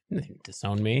 They didn't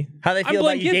disown me. How they I'm feel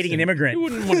Blaine about you dating an Gibson. immigrant? They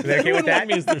wouldn't want, They okay they with wouldn't that? want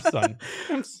me as their son.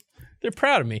 They're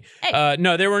proud of me. Hey.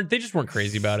 No, they weren't. They just weren't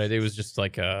crazy about it. It was just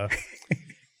like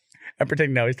I'm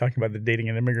pretending now he's talking about the dating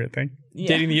an immigrant thing. Yeah.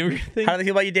 dating the immigrant thing. How do they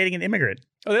feel about you dating an immigrant?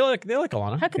 Oh, they like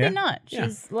Alana. How could Yeah. they not? Yeah.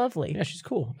 She's lovely. Yeah, she's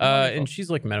cool. And she's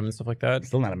like met him and stuff like that.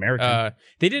 Still not American.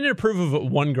 They didn't approve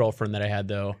of one girlfriend that I had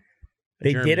though. A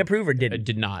they German- did approve or I didn't?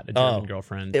 did not. A German Oh.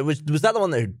 girlfriend. Was that the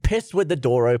one that pissed with the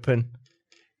door open?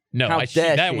 No, How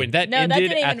dare that she? went. That No, that ended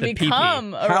didn't at even the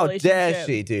become a How relationship. dare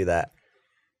she do that?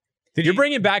 You're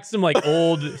bringing back some like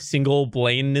old single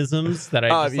Blaineisms that I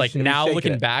Oh, just have you like sh- have you now shaken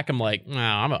looking it? back, I'm like,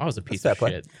 wow, I was a piece Fair of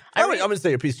play. shit. I'm gonna say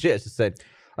you're a piece of shit. It's just said,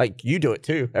 like, you do it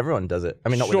too. Everyone does it. I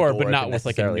mean, not with Sure, the door but not open with,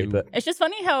 like, a necessarily, new- but It's just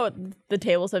funny how the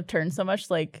tables have turned so much.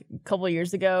 Like a couple of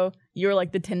years ago, you were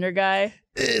like the Tinder guy,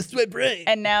 it's my brain.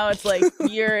 and now it's like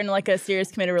you're in like a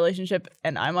serious committed relationship,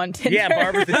 and I'm on Tinder. Yeah,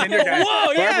 Barbara's the Tinder guy. Whoa,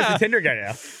 Barbara's yeah. the Tinder guy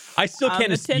now. I still I'm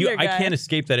can't. the Tinder I guy. can't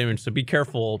escape that image. So be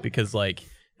careful because like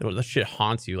that shit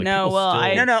haunts you. Like, No, people well, still,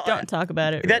 I No, don't talk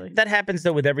about it. That Really. that happens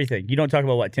though with everything. You don't talk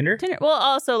about what, Tinder? Tinder. Well,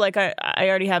 also like I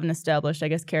already have an established, I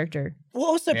guess, character. Well,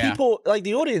 also Yeah. people like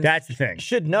the audience That's the thing.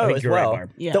 should I know think as you're right, well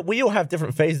Barb. Yeah. that we all have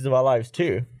different phases of our lives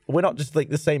too. We're not just like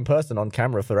the same person on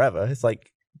camera forever. It's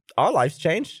like our lives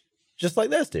change just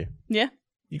like theirs do. Yeah.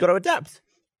 You got to adapt.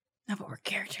 No, but we're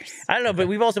characters. I don't know, but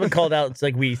we've also been called out. It's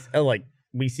like we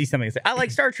see something and say, I like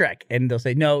Star Trek. And they'll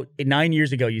say, no, 9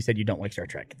 years ago you said you don't like Star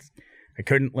Trek. I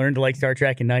couldn't learn to like Star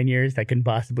Trek in 9 years. That couldn't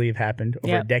possibly have happened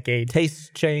over a Yep. decade. Tastes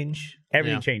change.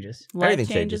 Everything Yeah. changes. Life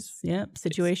Everything changes. Yep.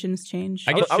 Situations change.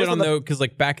 I get I was shit on on the- though because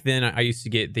like back then I used to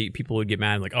get people would get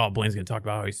mad like, oh, Blaine's gonna talk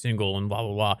about how he's single and blah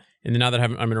blah blah. And then now that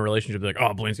I'm in a relationship, they're like,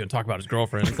 oh, Blaine's gonna talk about his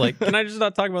girlfriend. It's like, can I just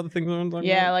not talk about the things I'm talking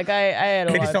Yeah, about? like I had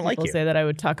a They lot just of don't like people you. say that I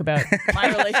would talk about my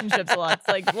relationships a lot. It's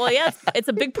like, well, yeah, it's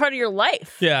a big part of your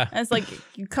life. Yeah. And it's like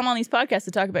you come on these podcasts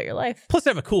to talk about your life. Plus,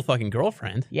 I have a cool fucking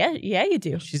girlfriend. Yeah, you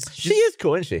do. She is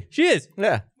cool, isn't she? She is.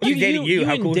 Yeah. She's dating you.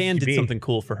 How and cool should Dan she did be? something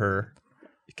cool for her.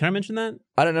 Can I mention that?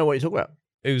 I don't know what you're talking about.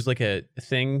 It was like a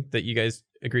thing that you guys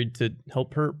agreed to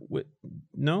help her with.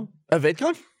 No? A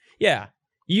VidCon? Yeah.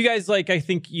 You guys, like, I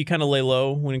think you kind of lay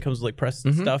low when it comes to like press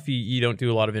and Mhm. stuff. You don't do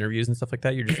a lot of interviews and stuff like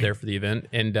that. You're just there for the event.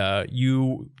 And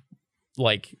you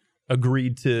like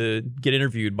agreed to get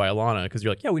interviewed by Alana because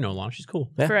you're like, yeah, we know Alana. She's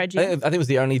cool. Yeah. For I IG. think it was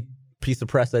the only piece of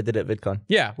press I did at VidCon.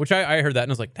 Yeah. Which I heard that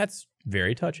and I was like, that's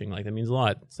very touching. Like, that means a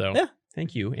lot. So Yeah.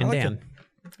 thank you. And I liked Dan.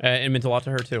 It meant a lot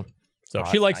to her too. So Oh,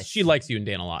 she that's likes nice. she likes you and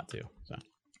Dan a lot too. So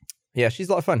Yeah, she's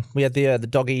a lot of fun. We had the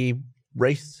doggy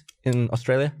race in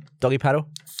Australia, doggy paddle.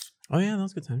 oh yeah, that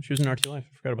was a good time. She was in RT Life.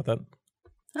 I forgot about that.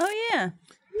 Oh yeah.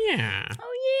 Yeah.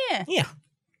 Oh yeah. Yeah.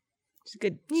 She's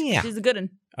good. Yeah. She's a good one.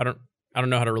 I don't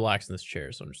know how to relax in this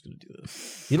chair, so I'm just gonna do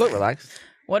this. You look relaxed.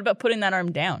 What about putting that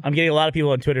arm down? I'm getting a lot of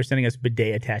people on Twitter sending us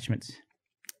bidet attachments.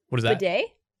 What is that? Bidet?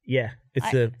 Yeah, it's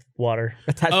I- the water.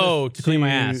 Attachments Oh, to clean my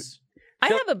ass. I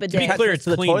have a To be bidet. clear, it's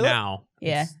to the clean toilet? now.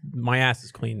 Yeah. My ass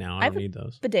is clean now. I I've- don't need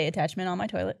those. Bidet attachment on my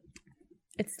toilet.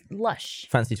 It's lush.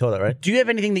 Fancy toilet, right? Do you have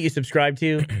anything that you subscribe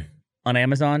to on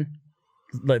Amazon?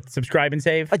 Let's subscribe and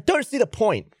save. I don't see the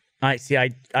point. I see. I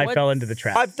What's- fell into the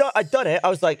trap. I've done it. I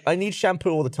was like, I need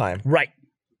shampoo all the time. Right.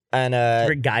 And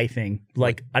It's a guy thing.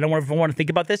 Like, I don't want to think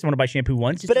about this. I want to buy shampoo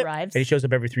once. Just But it- arrives. And it shows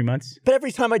up every 3 months. but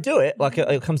every time I do it, like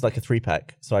it comes like a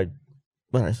 3-pack. So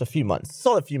well, it's a few months,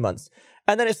 solid few months.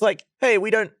 And then it's like, hey,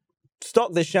 we don't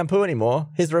stock this shampoo anymore.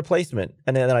 Here's a replacement.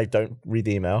 And then I don't read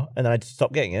the email, and then I just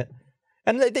stop getting it.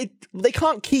 And they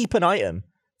can't keep an item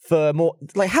for more.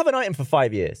 Like, have an item for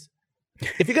 5 years.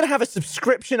 If you're gonna have a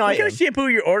subscription What item, kind of shampoo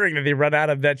you're ordering that they run out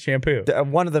of that shampoo?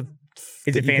 one of the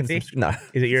Is that it you can fancy? no, Is it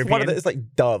it's one European? of the, it's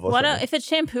like Dove or Why something. don't, if it's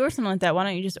shampoo or something like that, why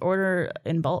don't you just order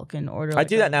in bulk and order? I Like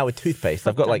do that now with toothpaste.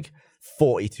 I've got like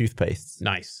 40 toothpastes.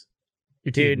 Nice.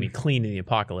 You're Dude. keeping me clean in the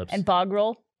apocalypse. And bog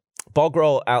roll. Bog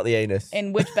roll out the anus.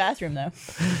 In which bathroom though?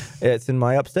 It's in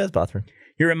my upstairs bathroom.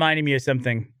 You're reminding me of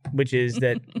something, which is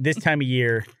that this time of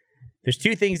year, there's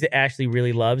two things that Ashley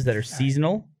really loves that are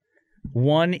seasonal.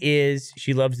 One is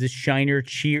she loves this Shiner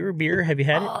Cheer beer. Have you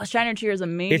had it? Oh, Shiner Cheer is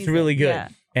amazing. It's really good. Yeah.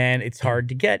 And it's hard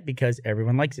to get because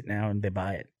everyone likes it now and they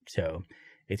buy it. So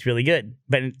it's really good.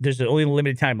 But there's only a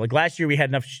limited time. Like last year, we had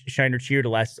enough Shiner Cheer to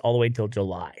last all the way until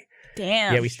July.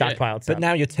 Damn. Yeah, we stockpiled some. But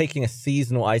now you're taking a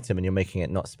seasonal item and you're making it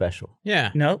not special.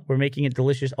 yeah. No, we're making it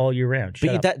delicious all year round.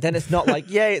 Shut up. Then it's not like,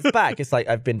 yay, it's back. It's like,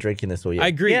 I've been drinking this all year. I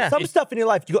agree. Yeah. Some stuff in your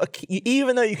life, you got to,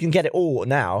 even though you can get it all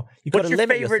now, you got What's to your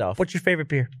limit favorite? yourself. What's your favorite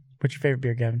beer? What's your favorite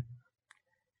beer, Gavin?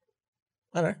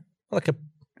 I don't know, like a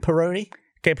Peroni.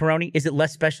 Okay, Peroni. Is it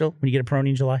less special when you get a Peroni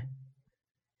in July?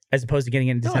 as opposed to getting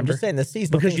it in No, December? I'm just saying the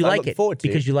seasonal because things you I like look it. forward to.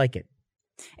 Because you like it.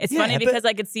 It's Yeah, funny but- because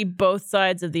I could see both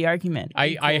sides of the argument.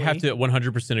 I have to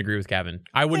 100% agree with Gavin.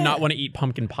 I would not want to eat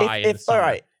pumpkin pie in the all summer.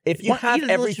 right, if you Why- have you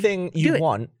just everything do you it.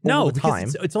 want No, all the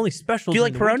because time, it's only special. Do you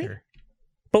during like the Peroni? winter.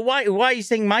 But why are you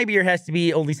saying my beer has to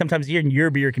be only sometimes a year and your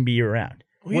beer can be year round?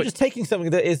 you're just taking something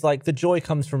that is like the joy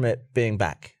comes from it being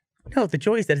back. No, the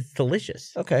joy is that it's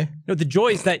delicious. Okay. No, the joy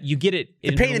is that you get it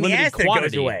in The pain a in the limited ass that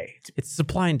quantity. goes away. It's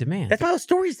supply and demand. That's my whole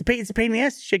story. It's a pain in the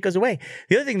ass. Shit goes away.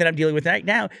 The other thing that I'm dealing with right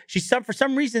now, for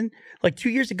some reason, like 2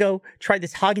 years ago, tried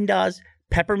this Haagen-Dazs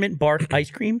peppermint bark ice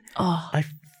cream. Oh,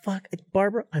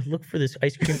 Barbara, I look for this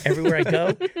ice cream everywhere I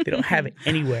go. They don't have it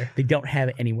anywhere. It you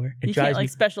can't drives me. like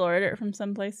special order it from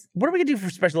someplace. What are we gonna do for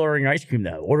special ordering ice cream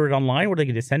though? Order it online? What are they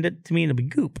gonna send it to me and it'll be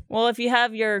goop? Well, if you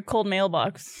have your cold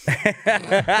mailbox,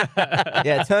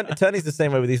 Yeah, Turney's the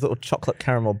same way with these little chocolate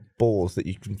caramel balls that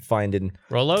you can find in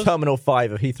Rolos? Terminal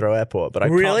 5 of Heathrow Airport, but I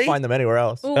Really? can't find them anywhere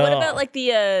else. ooh, what about like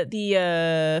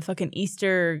the fucking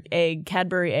Easter egg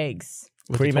Cadbury eggs,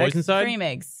 With Cream the toys eggs? inside? cream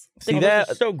eggs? See, those they're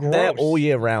are so gross. They're all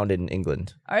year round in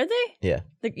England. Are they? Yeah.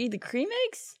 The cream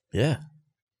eggs? Yeah.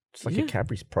 It's like Yeah. a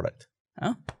Cadbury's product.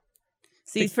 Oh.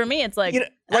 See, for me, it's like, You know,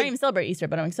 I don't even celebrate Easter,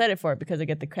 but I'm excited for it because I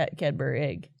get the Cadbury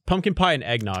egg. Pumpkin pie and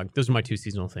eggnog. Those are my two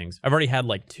seasonal things. I've already had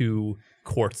like 2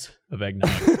 quarts of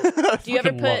eggnog. Do you ever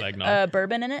fucking love put eggnog.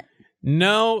 bourbon in it?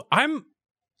 No, I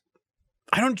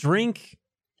don't drink.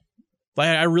 Like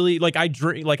I really like I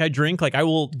drink like I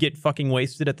will get fucking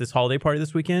wasted at this holiday party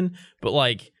this weekend, but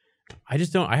like I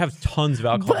just don't. I have tons of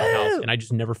alcohol in the house, and I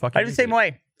just never fucking. I'm the same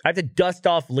way. I have to dust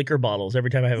off liquor bottles every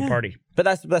time I have a party. But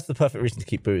that's the perfect reason to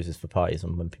keep booze is for parties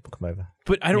and when people come over.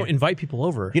 But I don't invite people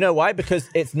over. You know why? Because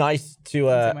it's nice to...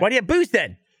 Why do you have booze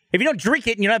then? If you don't drink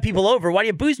it and you don't have people over, why do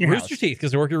you have booze in your Rooster house? Teeth,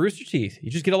 because I work at Rooster Teeth. You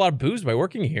just get a lot of booze by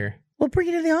working here. Well, bring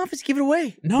it to the office, give it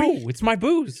away. No, it's my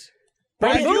booze.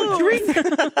 Why Bring do you it.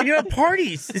 drink? And you have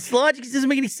parties. This logic doesn't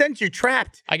make any sense. You're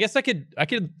trapped. I guess I'll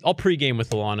pregame with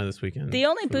Alana this weekend. The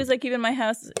only booze I keep in my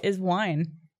house is wine.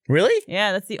 Really?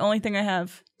 Yeah, that's the only thing I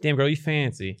have. Damn girl, you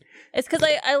fancy. It's because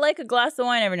I like a glass of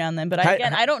wine every now and then, but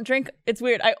I don't drink. It's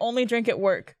weird. I only drink at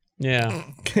work. Yeah.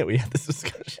 we had this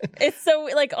discussion. It's so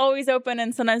like always open,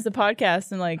 and sometimes the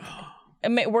podcast and like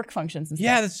work functions and stuff.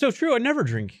 Yeah, that's so true. I never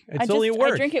drink. It's I only at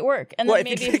work. I drink at work, and Well, then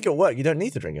if maybe you drink at work, you don't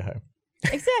need to drink at home.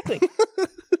 exactly.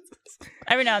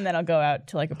 Every now and then I'll go out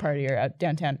to like a party or out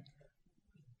downtown.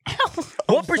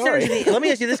 What percentage let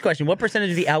me ask you this question. What percentage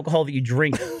of the alcohol that you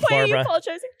drink, Why are you Barbara,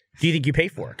 apologizing? do you think you pay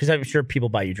for? Because I'm sure people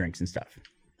buy you drinks and stuff.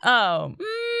 Oh,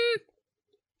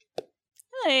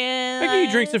 I give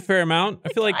you drinks a fair amount. I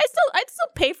feel like I'd still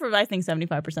pay for I think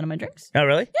 75% of my drinks. Oh,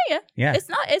 really? Yeah. Yeah. It's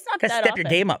not Gotta that step often. your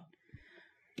game up.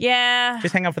 Yeah.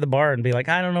 Just hang out for the bar and be like,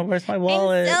 I don't know, where's my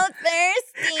wallet?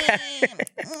 thirsty.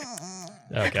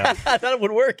 oh god. I thought it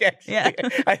would work, actually. Yeah.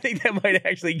 I think that might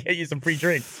actually get you some free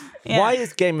drinks. Yeah. Why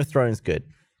is Game of Thrones good?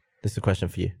 This is a question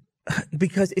for you.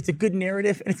 Because it's a good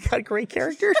narrative and it's got great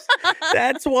characters.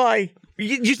 That's why.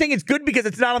 You're saying it's good because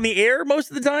it's not on the air most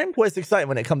of the time? Well, it's exciting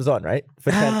when it comes on, right? For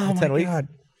 10 weeks. God.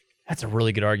 That's a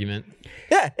really good argument.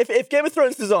 Yeah, if Game of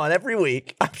Thrones is on every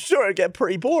week, I'm sure it'd get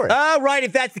pretty boring. Oh, right.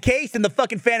 If that's the case, then the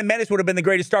fucking Phantom Menace would have been the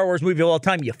greatest Star Wars movie of all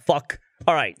time, you fuck.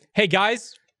 All right. Hey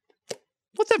guys,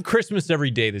 let's have Christmas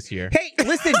every day this year. Hey,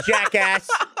 listen, jackass.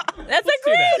 That's a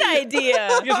do that. great idea.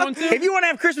 You guys want to? If you want to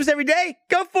have Christmas every day,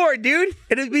 go for it, dude.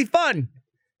 It'll be fun.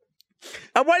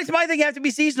 Why does my thing have to be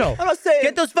seasonal? I'm not saying...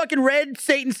 Get those fucking red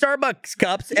Satan Starbucks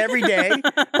cups every day.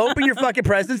 Open your fucking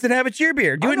presents and have a cheer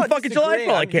beer. Do I'm it in not fucking July disagreeing.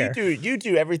 for all I care. You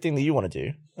do everything that you want to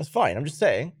do. That's fine. I'm just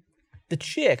saying the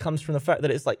cheer comes from the fact that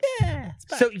it's like, yeah, it's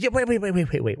back. So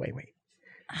wait.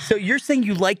 So you're saying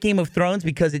you like Game of Thrones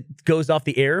because it goes off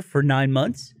the air for 9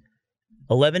 months,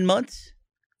 11 months?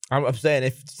 I'm saying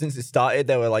if since it started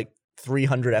there were like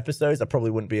 300 episodes, I probably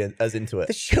wouldn't be as into The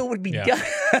it. show would be Yeah.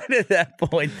 done at that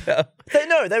point, though.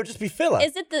 They would just be filler.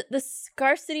 Is it the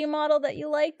scarcity model that you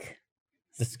like?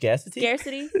 The scarcity?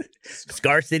 Scarcity?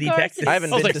 Scar City, Scar Texas. City. I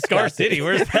haven't I was been like to Scar Scarcity. City.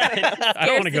 Where's that? I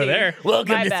don't want to go there.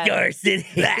 Welcome My to bad. Scar City.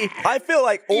 I feel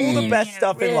like all the best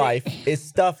stuff in life is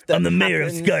stuff that I'm the mayor of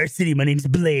happens- Scar City. My name's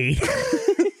Blade.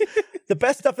 The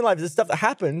best stuff in life is the stuff that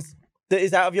happens that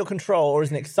is out of your control or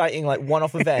is an exciting like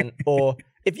one-off event. Or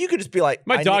if you could just be like,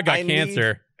 My dog got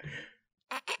cancer.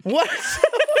 What?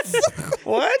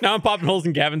 What? Now I'm popping holes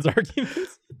in Gavin's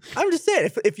arguments. I'm just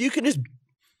saying, if you can just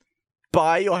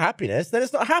buy your happiness, then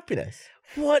it's not happiness.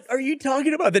 What are you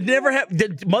talking about?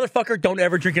 Motherfucker, don't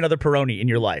ever drink another Peroni in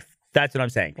your life. That's what I'm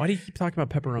saying. Why do you keep talking about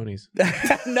pepperonis?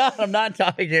 No, I'm not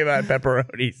talking about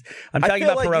pepperonis. I'm I talking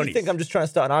feel about like Peronis. you think I'm just trying to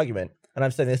start an argument. and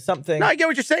I'm saying there's something. No, I get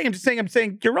what you're saying. I'm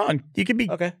saying you're wrong. You can be,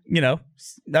 Okay. I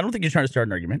don't think you're trying to start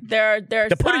an argument. There are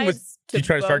The pudding was sides to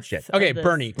try to start both shit. of Okay, this.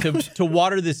 Burnie, to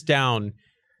water this down,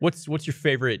 what's your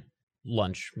favorite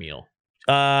lunch meal?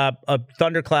 A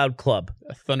Thundercloud Club.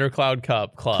 A Thundercloud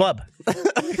Club. Club.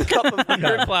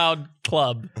 Thundercloud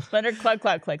Club. Thunder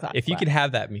Club. If you could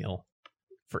have that meal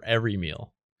for every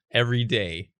meal, every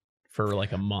day for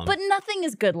like a month. But nothing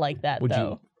is good like that, Would you-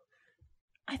 though.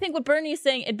 I think what Bernie is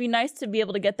saying, it'd be nice to be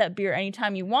able to get that beer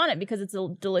anytime you want it because it's a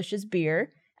delicious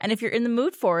beer. And if you're in the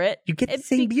mood for it, You get the it'd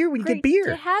same be beer when you get great beer.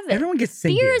 to have it. Everyone gets the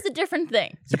same beer beer. is a different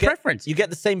thing. It's a preference. You get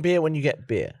the same beer when you get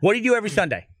beer. What do you do every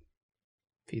Sunday?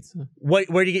 Pizza. Where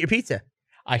do you get your pizza?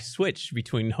 I switch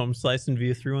between Home Slice and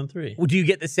Via 313. Do you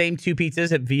get the same 2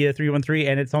 pizzas at Via 313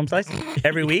 and it's Home Slice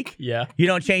every week? Yeah. You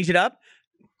don't change it up?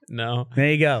 No.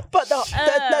 There you go. But that's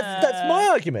my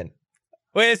argument.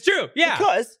 Wait, it's true. Yeah.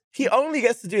 Because he only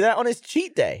gets to do that on his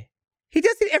cheat day. He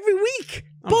does it every week.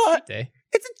 On a but- cheat day.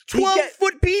 It's a He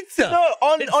 12-foot pizza. No,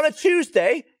 on a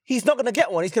Tuesday, he's not going to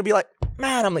get one. He's going to be like,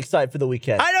 man, I'm excited for the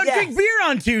weekend. I don't Yes. drink beer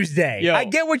on Tuesday. Yo. I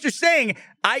get what you're saying.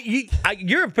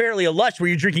 You're apparently a lush where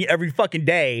you're drinking every fucking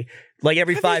day, like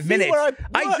every Have you 5 seen minutes. where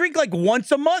I what? drink like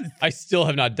once a month. I still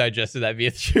have not digested that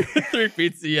Via 3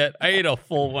 pizza yet. I ate a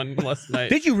full one last night.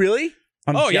 Did you really?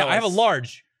 I'm Yeah, I have a jealous.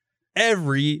 large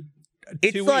every 2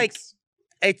 It's like weeks.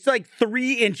 It's like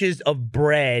 3 inches of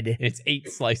bread. And it's 8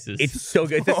 slices. It's so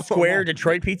good. It's a square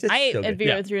Detroit pizza. It's I ate so at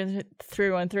good. Via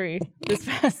 313 this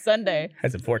past Sunday.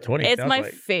 That's a 420. It's sounds my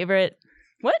like. favorite.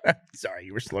 What? Sorry,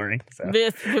 you were slurring. So. Via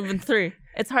 313.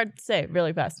 It's hard to say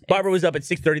really fast. Barbara was up at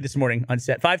 6:30 this morning on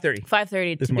set. 5:30.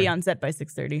 5:30 This to morning. be on set by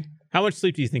 6:30. How much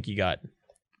sleep do you think you got?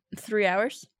 3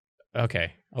 hours.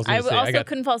 Okay. I was I gonna say, also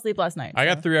couldn't fall asleep last night. I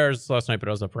so. got 3 hours last night, but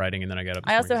I was up writing, and then I got up.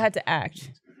 I also had to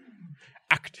act.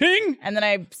 acting. And then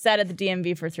I sat at the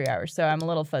DMV for 3 hours, so I'm a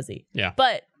little fuzzy. Yeah.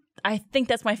 But I think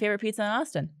that's my favorite pizza in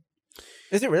Austin.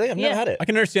 Is it really? I've Yeah. never had it. I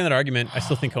can understand that argument. I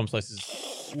still think Home Slice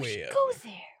is way up. Go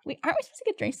there. Aren't we supposed to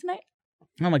get drinks tonight?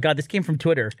 Oh my God, this came from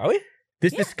Twitter. Are we?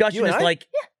 This Yeah. discussion You and is I? like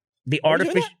the Are we doing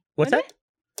artificial. that? What's that?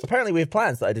 Apparently, we have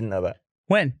plans that I didn't know about.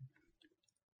 When?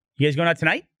 You guys going out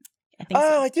tonight? I think Oh,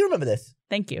 so. I do remember this.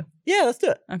 Thank you. Yeah, let's do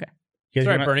it. You guys It's all going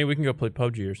right, out? Bernie. We can go play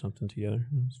PUBG or something together.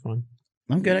 It's fun.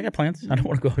 I'm good. I got plans. I don't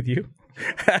want to go with you.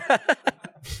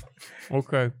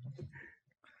 Okay.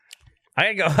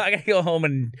 I gotta go home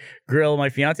and grill my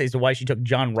fiance as to why she took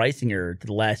John Reisinger to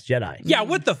The Last Jedi. Yeah.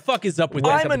 What the fuck is up with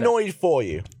that? I'm annoyed for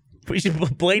you. We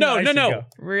should blame. No.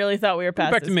 Really thought we were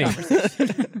past Back to this me.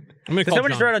 conversation. I'm gonna So call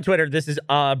someone just John. wrote on Twitter. This is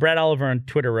Brad Oliver on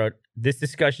Twitter wrote this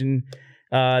discussion.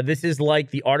 This is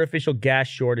like the artificial gas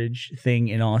shortage thing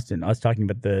in Austin. I was talking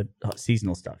about the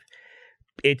seasonal stuff.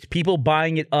 It's people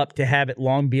buying it up to have it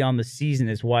long beyond the season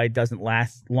is why it doesn't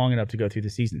last long enough to go through the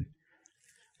season.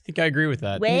 I think I agree with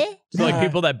that. Where? So like No.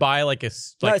 people that buy like a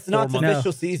No, like it's an 4 months.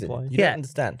 artificial season. supply. You Yeah. don't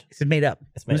understand. It's made up.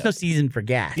 It's made There's no up. season for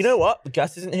gas. You know what? The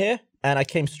gas isn't here, and I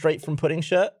came straight from Pudding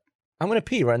Shirt. I'm going to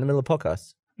pee right in the middle of the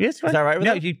podcast. Yes, Is that right with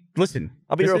No, you? you listen.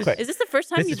 I'll be This real is- quick. Is this the first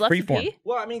time This you've is left to freeform. pee?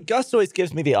 Well, I mean, Gus always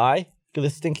gives me the eye, the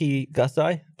stinky Gus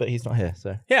eye, but he's not here,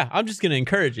 so. Yeah, I'm just gonna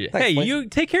encourage you. Thanks, Hey, Blaine. you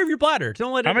take care of your bladder.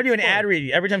 Don't let it. I'm gonna do an explode. ad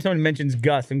read. Every time someone mentions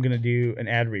Gus, I'm gonna do an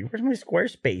ad read. Where's my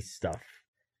Squarespace stuff?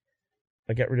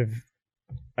 I got rid of.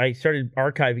 I started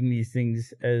archiving these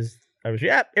things as I was.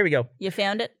 Yeah, here we go. You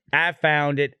found it? I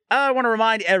found it. I want to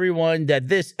remind everyone that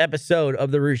this episode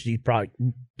of the Rooster Teeth product.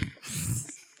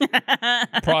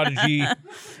 Prodigy. How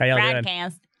y'all doing?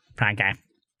 Broadcast. Podcast.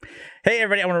 Hey,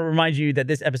 everybody, I want to remind you that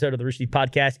this episode of the Rooster Teeth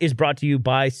Podcast is brought to you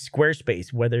by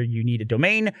Squarespace. Whether you need a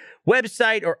domain,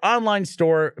 website, or online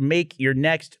store, make your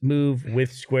next move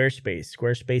with Squarespace.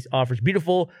 Squarespace offers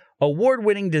beautiful,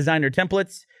 award-winning designer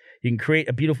templates. You can create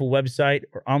a beautiful website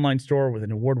or online store with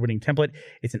an award-winning template.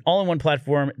 It's an all-in-one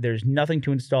platform. There's nothing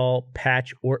to install,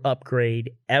 patch, or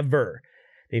upgrade ever.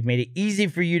 They've made it easy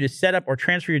for you to set up or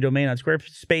transfer your domain on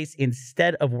Squarespace.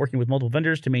 Instead of working with multiple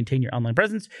vendors to maintain your online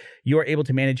presence, you are able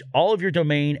to manage all of your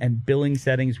domain and billing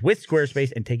settings with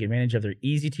Squarespace and take advantage of their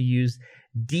easy-to-use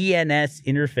DNS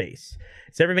interface.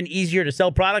 It's never been easier to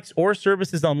sell products or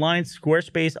services online.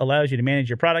 Squarespace allows you to manage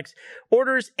your products,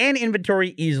 orders, and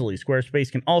inventory easily.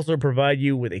 Squarespace can also provide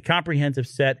you with a comprehensive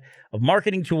set of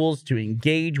marketing tools to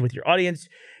engage with your audience,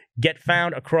 get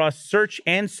found across search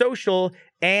and social,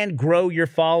 and grow your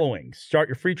following. Start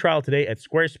your free trial today at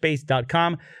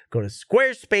squarespace.com. Go to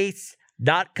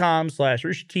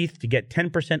squarespace.com/roosterteeth to get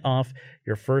 10% off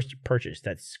your first purchase.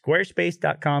 That's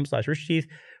squarespace.com/roosterteeth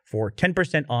for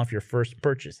 10% off your first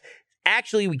purchase.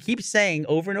 Actually, we keep saying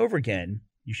over and over again,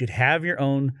 you should have your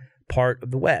own part of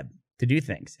the web to do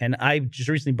things. And I just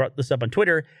recently brought this up on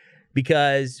Twitter.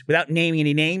 because without naming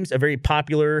any names, a very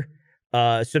popular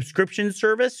subscription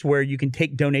service where you can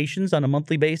take donations on a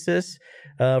monthly basis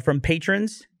from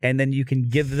patrons, and then you can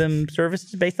give them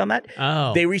services based on that.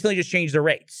 Oh. They recently just changed their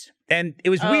rates. And it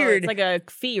was weird. It's like a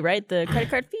fee, right? The credit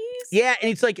card fees? Yeah, and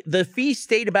it's like the fee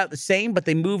stayed about the same, but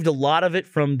they moved a lot of it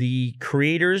from the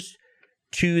creators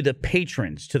to the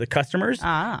patrons, to the customers.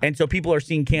 And so people are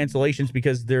seeing cancellations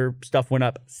because their stuff went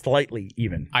up slightly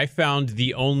even. I found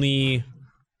the only...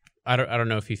 I don't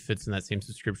know if he fits in that same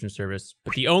subscription service,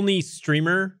 but the only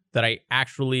streamer that I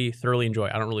actually thoroughly enjoy,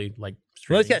 I don't really like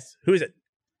streaming. Well, let's guess. Who is it?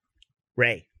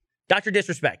 Ray. Dr.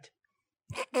 Disrespect.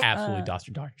 Absolutely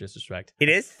Dr. Disrespect. It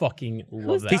is? Fucking love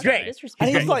Who's that He's guy. great. Disrespect?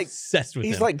 And he's like Obsessed with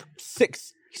he's him. like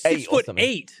 6'8" or something.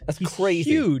 6'8". That's He's crazy.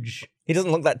 huge. He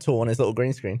doesn't look that tall on his little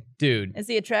green screen. Dude. Is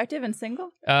he attractive and single?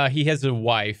 He has a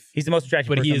wife, He's the most attractive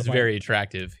but person he on is the planet. very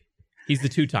attractive. He's the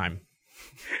two-time.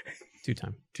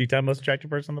 Two-time most attractive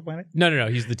person on the planet? No.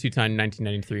 He's the two-time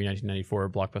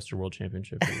 1993-1994 Blockbuster World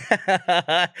Championship.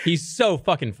 He's so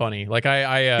fucking funny. Like He's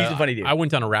a funny dude. I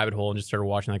went down a rabbit hole and just started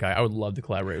watching that guy. I would love to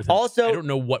collaborate with him. Also- I don't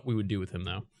know what we would do with him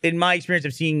though. In my experience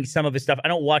of seeing some of his stuff, I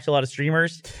don't watch a lot of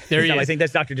streamers. There he So I is. think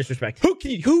that's Dr. Disrespect.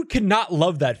 Who cannot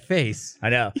love that face? I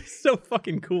know. He's so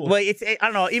fucking cool. Well, I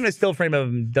don't know. Even a still frame of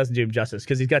him doesn't do him justice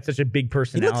because he's got such a big He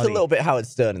personality. looks a little bit Howard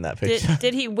Stern in that picture.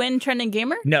 Did he win Trending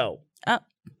Gamer? No. Oh.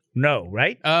 No,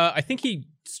 right? I think he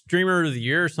streamer of the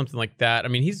year or something like that. I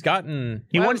mean, he's gotten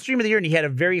He won Stream of the Year, and he had a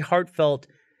very heartfelt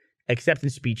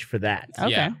acceptance speech for that.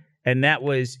 Okay. Yeah. And that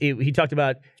was, he talked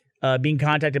about being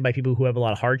contacted by people who have a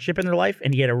lot of hardship in their life,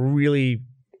 and he had a really,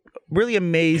 really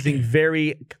amazing,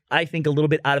 very, I think, a little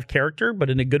bit out of character, but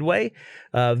in a good way,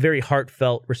 very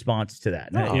heartfelt response to that.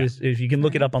 Oh. It was, if you can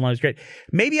look it up online, it's great.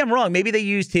 Maybe I'm wrong. Maybe they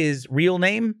used his real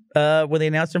name when they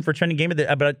announced him for Trending Gamer,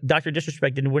 but Dr.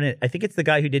 Disrespect didn't win it. I think it's the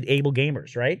guy who did Able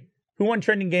Gamers, right? Who won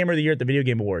Trending Gamer of the Year at the Video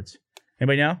Game Awards?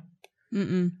 Anybody know?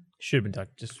 should have been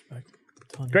Dr. Disrespect.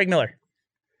 Greg Miller.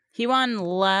 He won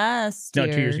last No,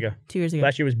 year. 2 years ago. 2 years ago.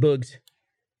 Last year was Bugs.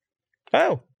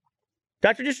 Oh.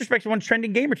 Dr. Disrespect won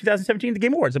Trending Gamer 2017 at the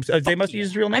Game Awards. They must use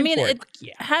his real name I mean, for it.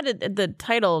 it had the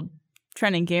title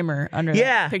Trending Gamer under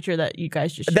Yeah. the picture that you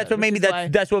guys just showed. That's what made me.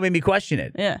 That's what made me question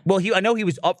it. Yeah. Well, I know he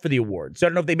was up for the award, so I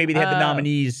don't know if they had the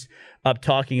nominees up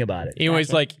talking about it. Anyways,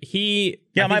 Gotcha. like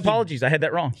Yeah, I my think he- apologies. I had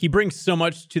that wrong. He brings so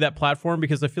much to that platform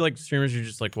because I feel like streamers are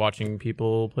just like watching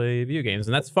people play video games,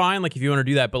 and that's fine. Like if you want to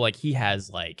do that, but like he has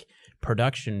like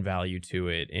production value to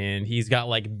it, and he's got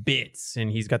like bits, and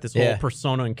he's got this whole Yeah.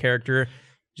 persona and character.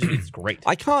 It's great.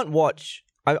 I can't watch.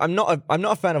 I'm not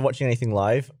a fan of watching anything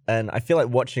live, and I feel like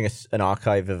watching an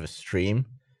archive of a stream,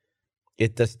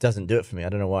 it just doesn't do it for me. I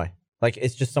don't know why. Like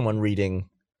it's just someone reading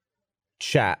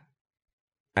chat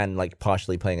and like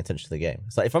partially paying attention to the game.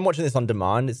 It's like if I'm watching this on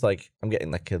demand, it's like I'm getting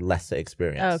like a lesser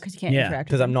experience. Oh, because you can't Yeah. interact.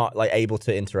 because with I'm not like able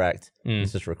to interact. Mm.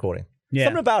 It's just recording. Yeah.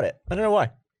 Something about it. I don't know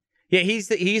why. Yeah, he's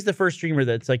the first streamer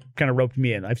that's like kind of roped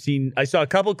me in. I saw a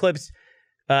couple clips.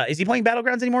 Is he playing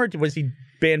Battlegrounds anymore? Or was he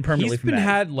banned permanently He's from been that?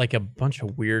 had like a bunch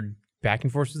of weird back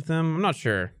and forths with them. I'm not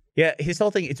sure. Yeah, his whole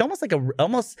thing. It's almost like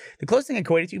the closest thing I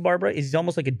equate it to, Barbara, is he's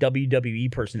almost like a WWE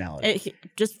personality.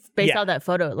 Just based Yeah. out that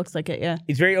photo, it looks like it. Yeah.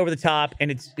 It's very over the top, and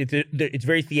it's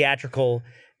very theatrical.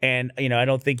 And I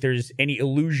don't think there's any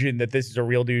illusion that this is a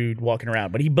real dude walking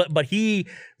around. But he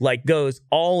like goes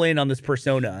all in on this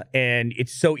persona, and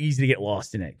it's so easy to get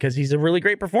lost in it because he's a really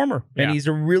great performer and Yeah. he's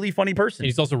a really funny person. And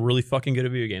he's also really fucking good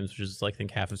at video games, which is like I think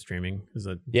half of streaming is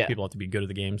that Yeah. people have to be good at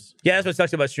the games. Yeah, that's what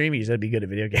sucks about streaming. You got to be good at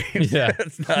video games. Yeah.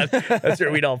 that's where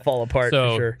we'd all fall apart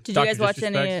So- for sure. Did Dr. you guys watch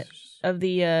any Disrespect? of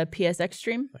the PSX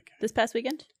stream this past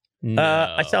weekend? No.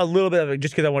 I saw a little bit of it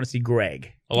just because I want to see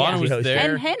Greg. Alana Yeah. was She there.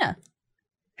 And Hannah.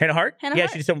 Hannah Hart? Hannah yeah,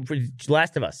 Hart. she did something for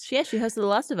Last of Us. She hosted The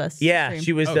Last of Us. Yeah, stream,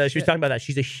 she was Oh, she was shit. talking about that.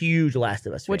 She's a huge Last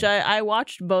of Us fan. which I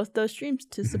watched both those streams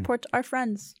to support our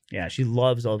friends. Yeah, she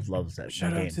loves that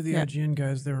Shout game. out to the Yeah. IGN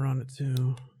guys; they were on it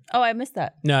too. Oh, I missed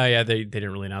that. No, yeah, they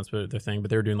didn't really announce their thing, but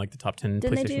they were doing like the top 10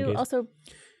 Didn't they PlayStation do games. also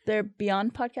their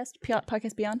Beyond podcast?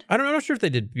 Podcast Beyond? I'm not sure if they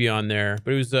did Beyond there,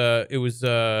 but it was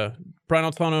Brian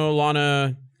Altano,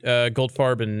 Lana,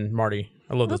 Goldfarb, and Marty.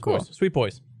 I love those cool. boys, sweet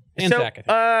boys, and So, Zach.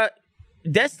 I think.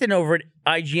 Destin over at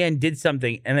IGN did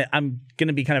something, and I'm going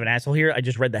to be kind of an asshole here. I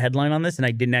just read the headline on this, and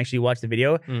I didn't actually watch the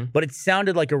video, but it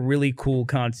sounded like a really cool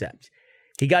concept.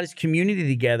 He got his community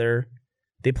together.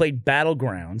 They played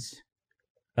Battlegrounds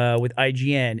with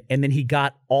IGN, and then he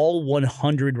got all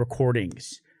 100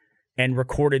 recordings and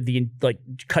recorded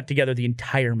cut together the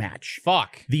entire match.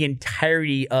 Fuck. The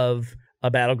entirety of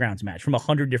a Battlegrounds match from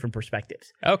 100 different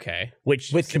perspectives, Okay.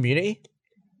 which With community?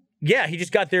 Yeah, he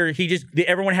just got there.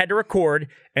 Everyone had to record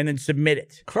and then submit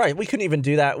it. Christ, we couldn't even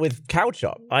do that with Cow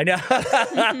Chop. I know.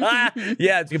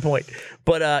 Yeah, it's a good point.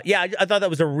 But yeah, I thought that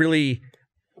was a really.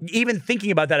 Even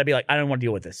thinking about that, I'd be like, I don't want to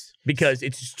deal with this because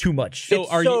it's just too much. So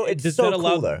does so that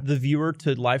allow cool, though. the viewer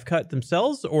to live cut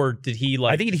themselves, or did he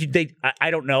like? I think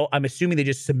I don't know. I'm assuming they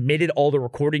just submitted all the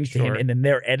recordings to him, and then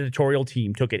their editorial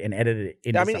team took it and edited it.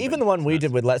 Into something. Even the one we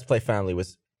did with Let's Play Family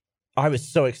I was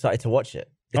so excited to watch it.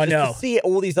 I know. To see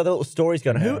all these other little stories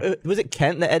going. Who was it?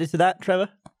 Kent that edited that, Trevor?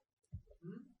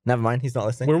 Never mind, he's not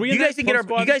listening. Were we? You guys can get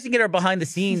our behind the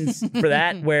scenes for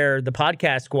that, where the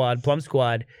podcast squad, Plum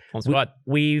Squad,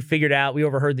 we figured out. We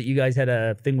overheard that you guys had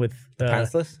a thing with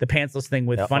Pantsless? the pantsless thing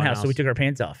with Funhouse, so we took our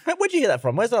pants off. Where'd you hear that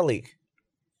from? Where's our leak?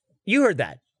 You heard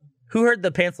that? Who heard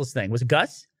the pantsless thing? Was it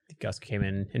Gus? Gus came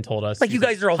in and told us. Like you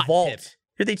guys are a hot vault. tip.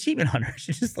 You're the achievement hunters.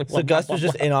 You're just like, So Gus was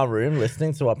just in our room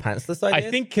listening to our pantsless ideas?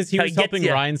 I think because he How was he gets helping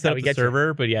ya. Ryan set How up he the gets ya.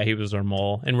 server, but yeah, he was our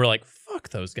mole, and we're like, fuck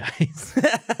those guys.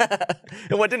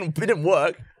 It didn't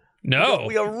work. No,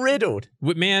 We got riddled.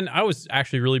 man, I was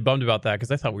actually really bummed about that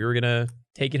because I thought we were gonna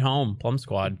take it home, Plum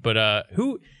Squad. But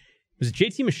who was it?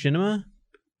 JT Machinima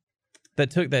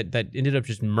that ended up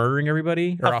just murdering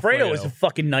everybody. Or Alfredo was a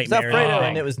fucking It's nightmare. Alfredo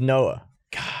and it was Noah.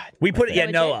 God. We put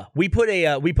Legit? Noah. We put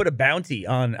a bounty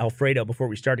on Alfredo before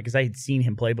we started because I had seen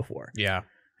him play before. Yeah.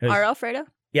 It was- Our Alfredo?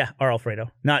 Yeah, our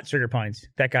Alfredo, not Sugar Pines.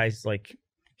 That guy's like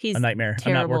He's a nightmare.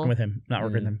 terrible. I'm not working with him. Not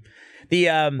working with him.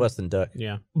 The Worse than Dirk.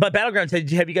 Yeah. but Battlegrounds.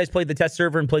 Have you guys played the test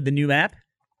server and played the new map,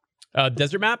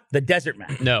 Desert map? the desert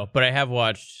map? No, but I have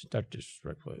watched Dr.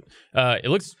 Disrespect play it. It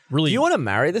looks really. Do you want to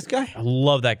marry this guy? I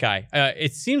love that guy.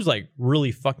 It seems like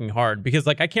really fucking hard because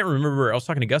like I can't remember. I was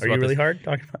talking to Gus Are about you really this. hard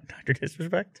talking about Dr.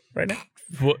 Disrespect right now?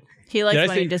 What? He likes Did I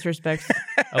when he say- disrespects.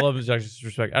 I love his Dr.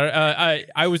 Disrespect.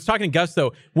 I was talking to Gus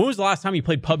though. When was the last time you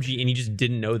played PUBG and you just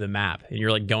didn't know the map and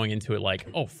you're like going into it like,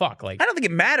 oh fuck, like I don't think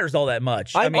it matters all that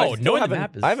much. I mean, oh, knowing the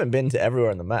map is. I haven't been to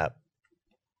everywhere on the map.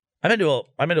 I've been to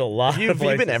a lot. Have you of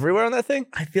been places. everywhere on that thing?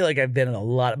 I feel like I've been in a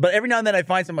lot, but every now and then I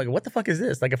find something like, what the fuck is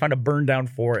this? Like I find a burned down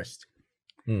forest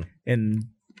in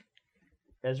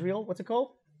Israel. What's it called?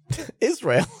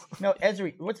 Israel. No,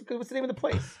 Ezri. What's the name of the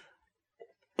place?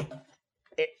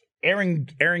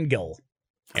 Erangel.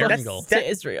 Erangel. To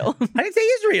Israel. I didn't say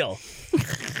Israel.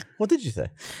 What did you say?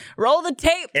 Roll the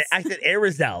tapes. I said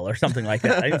Arizal or something like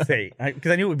that. I didn't say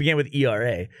because I knew it began with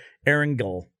ERA.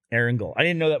 Erangel. I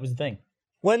didn't know that was a thing.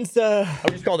 When's I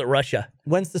just called it Russia.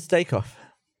 the steak off?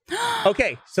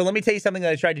 Okay, so let me tell you something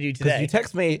that I tried to do Because today. you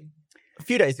texted me a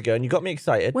few days ago and you got me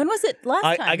excited. When was it last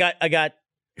time? I got.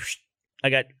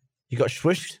 You got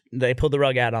swooshed. They pulled the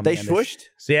rug out on They me. on this. swooshed.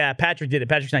 So yeah, Patrick did it.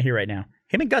 Patrick's not here right now.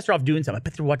 Him and Gus are off doing something. I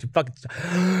bet they're watching fucking.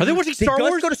 Are they watching Did Star Gus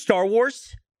Wars? go to Star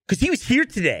Wars? Because he was here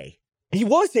today. He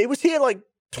was here like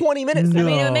 20 minutes ago. I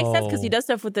mean, it would make sense because he does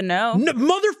stuff with the no. No,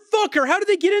 motherfucker! How did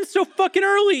they get in so fucking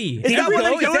early? Is that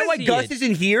why See Gus it.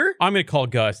 isn't here? I'm gonna call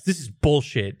Gus. This is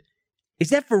bullshit, Is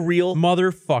that for real?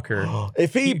 motherfucker.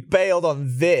 If he bailed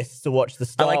on this to watch the I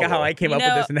Star like how Wars. I came You up with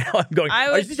know, this, and now I'm going.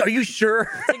 I would- Are you sure?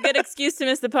 It's a good excuse to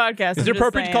miss the podcast. Is it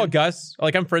appropriate to call Gus?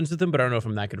 Like I'm friends with him, but I don't know if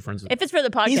I'm that good of friends with him. If it's for the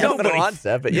podcast. He's not going to Nobody's-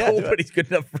 answer, but yeah. do it. Nobody's good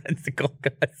enough friends to call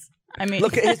Gus. I mean,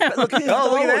 Look at his Oh, look Star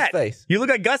at Wars that! face. You look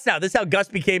like Gus now. This is how Gus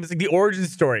became. It's like the origin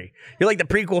story. You're like the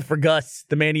prequel for Gus,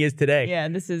 the man he is today. yeah,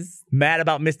 this is. Mad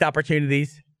about missed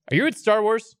opportunities. Are you at Star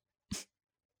Wars?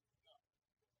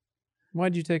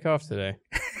 Why'd you take off today?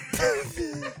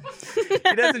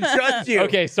 He doesn't trust you.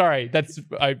 Okay, sorry. That's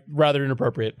rather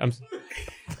inappropriate.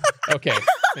 Okay.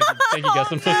 Thank you,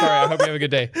 Gus. I'm so sorry. I hope you have a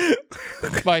good day.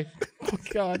 Bye. Oh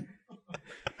God.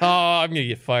 Oh, I'm gonna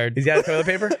get fired. He's got toilet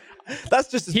paper. That's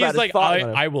just as He bad was as like, farting on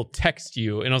him. I will text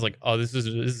you, and I was like, oh, this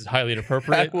is highly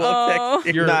inappropriate. Oh.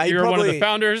 Text. You're Nah, he one of probably- the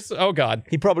founders. Oh God.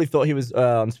 He probably thought he was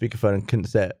on speakerphone and couldn't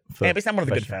say it. for Yeah, but he's not one of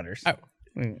the good professional.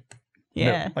 founders. Oh.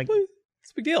 Yeah. Like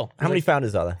It's a big deal. How many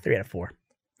founders are there? 3 out of 4.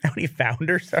 How many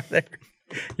founders are there?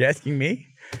 You asking me?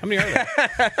 How many are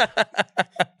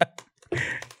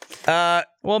there?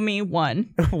 Well, me,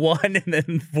 one. 1 and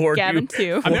then 4. Gavin, new.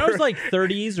 two. I mean, I was like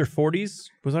 30s or 40s.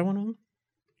 Was I one of them?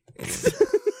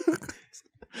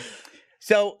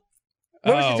 So,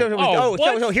 what was Oh. your, Oh,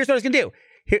 what? so here's what I was gonna do.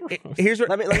 Here's what.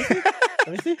 Let me see. Let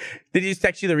me see. Did he just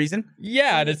text you the reason?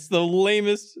 Yeah, and it's the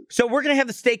lamest. So we're gonna have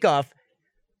the steak off.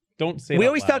 Don't say. We it out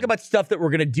always loud. talk about stuff that we're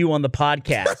gonna do on the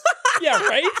podcast. Yeah,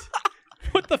 right.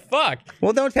 What the fuck?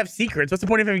 Well, don't have secrets. What's the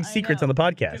point of having secrets on the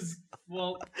podcast?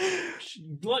 Well,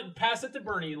 pass it to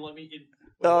Burnie and let me.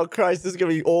 Oh, Christ. This is going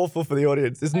to be awful for the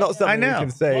audience. It's not something we know. can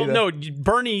say. Well, either. no,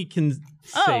 Burnie can.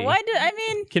 Say. Oh, why did I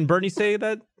mean? Can Burnie say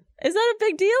that? Is that a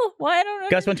big deal? Why I don't know.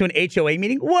 Gus went to an HOA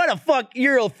meeting. What a fuck!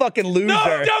 You're a fucking loser. No,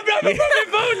 put my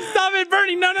phone. Stop it,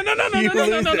 Bernie. No.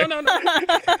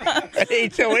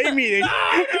 An HOA meeting.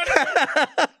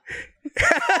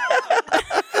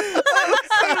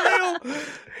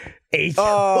 He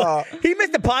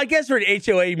missed the podcast for an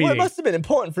HOA meeting. Well, it must have been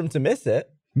important for him to miss it.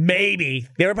 Maybe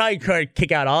they were probably trying to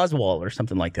kick out Oswald or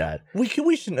something like that. We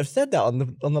shouldn't have said that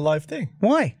on the live thing.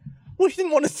 Why? We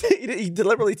didn't want to say it. He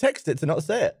deliberately texted it to not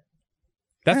say it.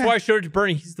 That's why I showed it to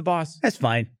Bernie. He's the boss. That's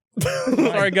fine.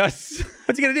 Sorry, Gus.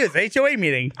 What's he gonna do? It's an HOA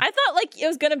meeting. I thought like it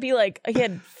was gonna be like he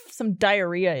had some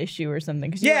diarrhea issue or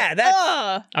something. Yeah, that's.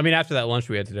 I mean, after that lunch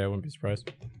we had today, I wouldn't be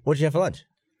surprised. What did you have for lunch?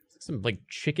 Some like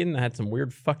chicken that had some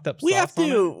weird fucked up We sauce have on it.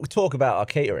 to talk about our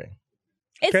catering.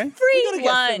 It's Okay. free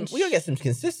lunch. We gotta get some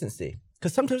consistency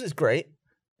because sometimes it's great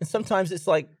and sometimes it's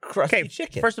like crusty Okay.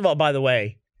 chicken. First of all, by the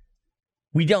way,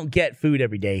 we don't get food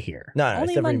every day here. no, Only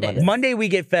it's every Mondays. Monday. Monday we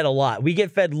get fed a lot. We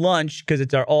get fed lunch because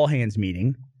it's our all hands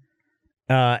meeting,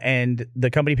 and the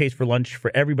company pays for lunch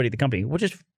for everybody at the company, which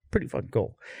is pretty fucking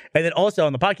cool. And then also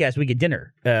on the podcast we get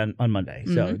dinner on Monday,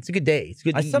 so it's a good day. It's a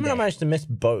good. I eating somehow day. managed to miss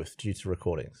both due to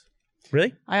recordings.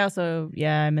 Really? I also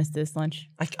I missed this lunch.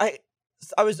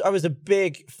 I was a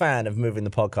big fan of moving the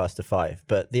podcast to 5,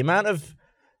 but the amount of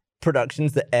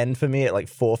productions that end for me at like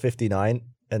 4:59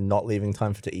 and not leaving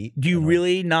time to eat. Do you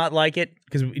really not like it?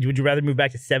 Because would you rather move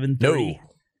back to 7:30?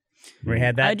 We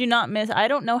had that. I do not miss. I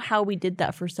don't know how we did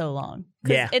that for so long.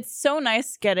 'Cause Yeah. it's so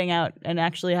nice getting out and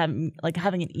actually having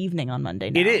an evening on Monday.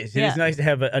 Now. It is. It is nice to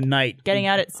have a night. Getting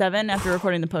out at 7 after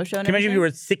recording the post show. Can you imagine if you were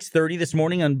at 6:30 this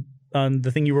morning on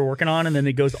the thing you were working on, and then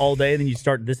it goes all day, and then you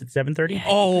start this at 7:30?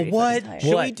 Oh, what?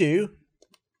 Should we do?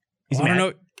 He's I don't mad.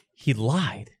 know. He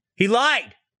lied. He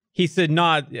lied. He said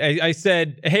not. I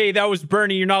said, hey, that was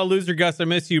Bernie. You're not a loser, Gus. I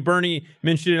miss you. Bernie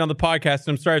mentioned it on the podcast.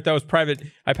 I'm sorry if that was private.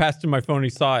 I passed him my phone. And he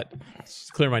saw it.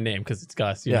 Just clear my name because it's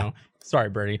Gus. You know. Sorry,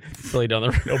 Bernie. Really down the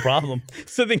road. No problem.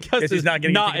 So then Gus Guess is he's not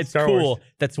getting not. tickets It's to Star cool. Wars.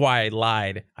 That's why I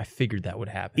lied. I figured that would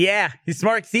happen. Yeah, he's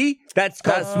smart. See, that's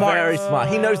called smart. Very smart.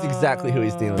 He knows exactly who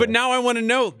he's dealing But with. now I want to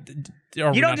know.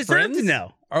 Are we You don't not deserve friends? to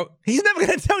know. He's never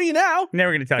going to tell you now.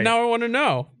 Never gonna tell you. Now I want to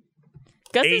know.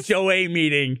 Gus, is, HOA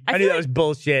meeting. I knew feel that was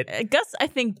bullshit. Gus, I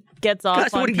think gets off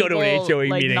Gus on wouldn't people go to an HOA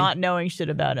like meeting. not knowing shit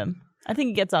about him. I think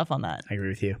he gets off on that. I agree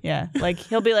with you. Yeah, like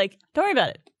he'll be like, "Don't worry about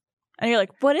it," and you're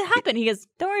like, "What happened?" He goes,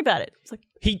 "Don't worry about it." It's like,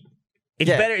 It's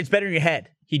better. It's better in your head.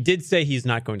 He did say he's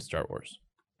not going to Star Wars.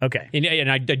 Okay.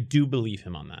 And I do believe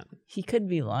him on that. he could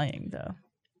be lying though.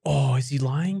 Oh, is he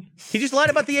lying? He just lied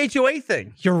about the HOA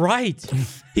thing. You're right.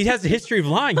 He has a history of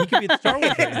lying. He could be at Star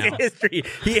Wars right now. History.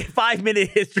 He had 5-minute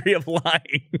history of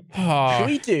lying. Should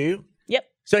we do? Yep.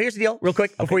 So here's the deal, real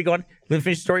quick, before we go on. Let me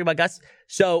finish the story about Gus.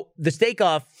 So the steak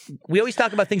off, we always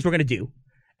talk about things we're going to do,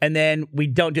 and then we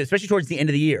don't do it, especially towards the end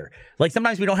of the year. Like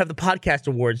sometimes we don't have the podcast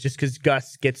awards just because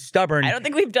Gus gets stubborn. I don't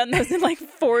think we've done those in like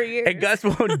 4 years. And Gus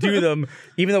won't do them,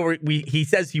 even though he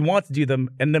says he wants to do them.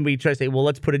 And then we try to say, well,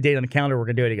 let's put a date on the calendar. We're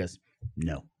going to do it. He goes,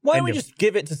 no. Why don't And we just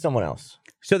give it to someone else?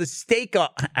 So the steak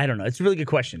off, I don't know. It's a really good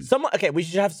question. We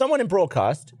should have someone in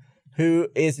broadcast who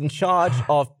is in charge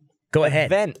of Go ahead.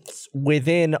 events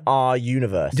within our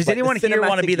universe. Does like the anyone here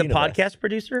want to cinematic be the universe. podcast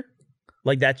producer?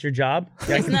 Like that's your job?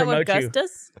 Yeah, I Isn't can that what promote Gus you.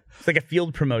 does? It's like a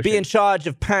field promotion. Be in charge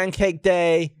of Pancake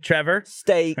Day, Trevor?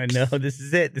 steak. I know, this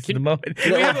is it. This is the moment.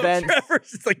 we have events?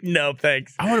 Trevor's just like, no,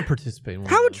 thanks. I want to participate in one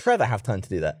How of would those. Trevor have time to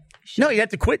do that? No, you have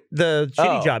to quit the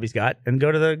shitty Oh. job he's got and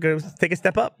go take a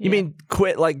step up. You mean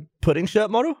quit like pudding shirt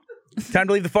model? Time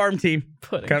to leave the farm team.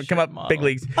 Pudding Come up shirt big model.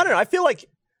 leagues. I don't know. I feel like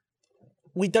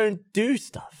we don't do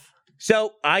stuff.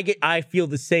 So I feel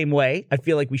the same way. I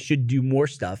feel like we should do more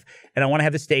stuff, and I want to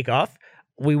have the steak off.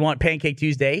 We want Pancake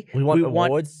Tuesday. We want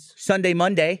awards. Sunday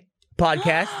Monday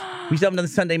podcast. We still haven't done the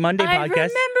Sunday Monday I podcast.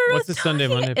 remember. What's us the Sunday,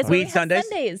 talking- Monday It's podcast? when we Wheat have Sundays?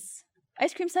 Sundays.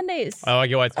 Ice cream Sundays. Oh, I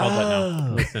get why it's called that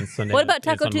Oh. now. Since Sunday, What about it's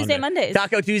Taco on Tuesday Monday. Mondays?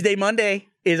 Taco Tuesday Monday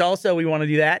is also we want to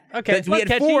do that. Okay, Because we had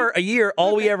catchy. 4 a year.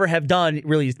 All we ever have done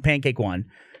really is the pancake one.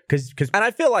 Because And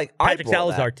I feel like Patrick I brought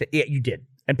Salazar. that. Yeah, you did.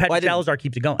 And Patrick Well, I didn't- Salazar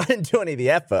keeps it going. I didn't do any of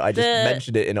the effort. I just The-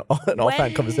 mentioned it in an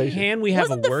offhand conversation. Can we have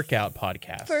Wasn't a the workout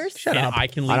podcast? first- Shut and up. I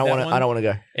can leave I don't that want to. one. I don't want to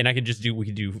go. And I could just do. We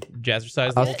could do jazzercise.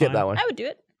 I'll the whole skip time. that one. I would do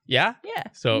it. Yeah. Yeah.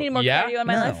 So I need more yeah. cardio in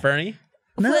my No. life. Bernie.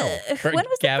 No. When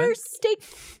was Gavin? the first steak?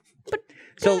 But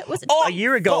So was it a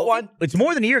year ago, got one. it's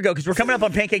more than a year ago because we're coming up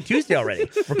on Pancake Tuesday already.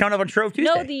 We're coming up on Trove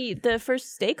Tuesday. no, the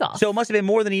first steak off. So it must have been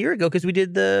more than a year ago because we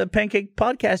did the Pancake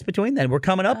podcast between then. We're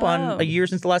coming up Oh. on a year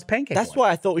since the last Pancake. That's one.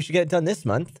 why I thought we should get it done this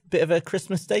month. Bit of a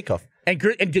Christmas steak off. And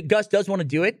Gus does want to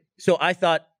do it. So I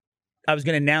thought I was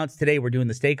going to announce today we're doing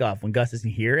the steak off when Gus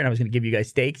isn't here, and I was going to give you guys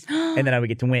steaks, and then I would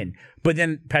get to win. But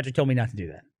then Patrick told me not to do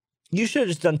that. You should have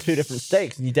just done 2 different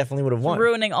steaks, and you definitely would have won.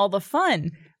 Ruining all the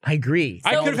fun. I agree.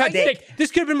 I could have had steak. This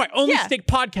could have been my only steak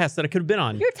podcast that I could have been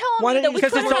on. You're telling Why me don't that you- we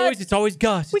Because could have it's always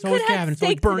Gus, it's always could've had Gavin, it's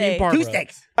always steak Burnie today. and Barbara. 2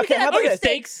 steaks. Okay, how about this?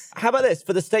 steaks. How about this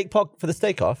for the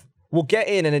steak off? We'll get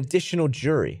in an additional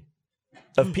jury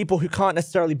of people who can't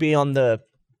necessarily be on the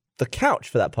couch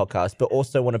for that podcast, but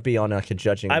also want to be on like a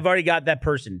judging. I've already got that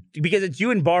person because it's you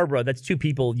and Barbara. That's 2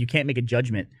 people. You can't make a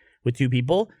judgment with 2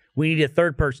 people. We need a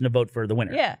 3rd person to vote for the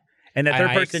winner. Yeah. And that 3rd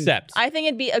I person. accept. I think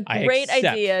it'd be a I great accept.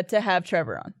 idea to have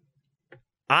Trevor on.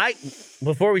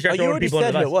 Before we start you throwing already people said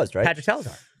under the who bus, it was, right? Patrick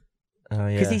Salazar. Oh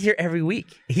yeah. Because he's here every week.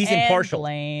 He's And impartial.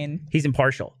 Blaine. He's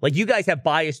impartial. Like you guys have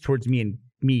bias towards me and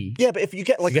me. Yeah, but if you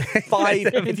get like 5,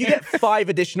 if you get 5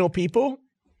 additional people,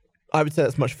 I would say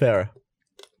that's much fairer.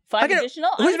 5 additional?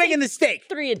 I Who's think making the steak?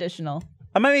 3 additional.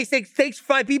 Am I making steaks for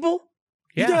 5 people?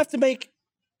 You don't have to make.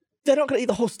 They're not going to eat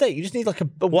the whole steak. You just need like a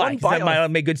Why? one 'Cause bite. am I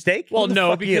make good steak? Well, Who the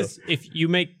no, fuck you? because if you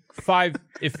make 5,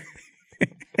 if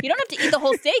You don't have to eat the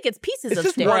whole steak. It's pieces It's of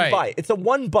just steak. one Right. bite. It's a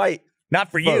 1 bite. Not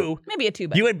for you. Maybe a 2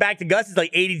 bite. You went back to Gus's like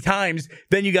 80 times,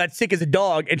 then you got sick as a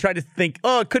dog and tried to think,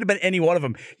 oh, it could have been any one of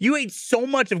them. You ate so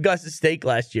much of Gus's steak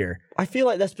last year. I feel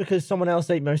like that's because someone else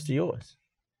ate most of yours.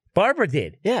 Barbara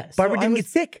did. Yeah, so Barbara didn't get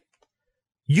sick.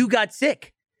 You got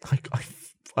sick.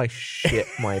 I shit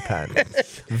my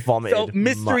pants. Vomited. So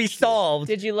mystery much. solved.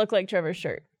 Did you look like Trevor's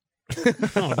shirt?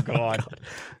 oh god,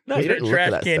 No, Is you there don't a look at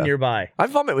trash that can stuff. nearby? I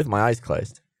vomit with my eyes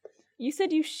closed. You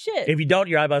said you shit. If you don't,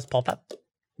 your eyeballs pop up.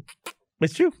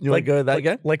 It's true. You want to go with that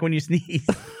again? Like when you sneeze.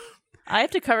 I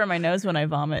have to cover my nose when I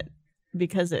vomit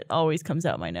because it always comes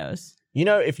out my nose. You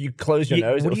know, if you close your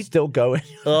nose, what it'll do you- still go in.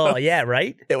 Oh, yeah,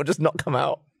 right? It will just not come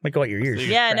out. Like go out your ears.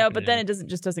 Yeah, I know, cracking but it then in. it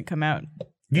just doesn't come out.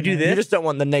 You do You this? just don't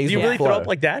want the nasal Do you really flow. throw up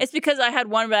like that? It's because I had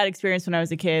one bad experience when I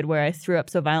was a kid where I threw up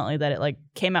so violently that it like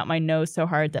came out my nose so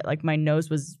hard that like my nose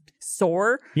was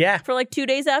sore Yeah. for like 2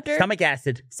 days after. Stomach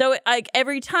acid. So like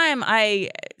every time I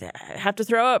have to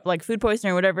throw up, like food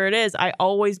poisoning or whatever it is, I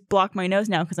always block my nose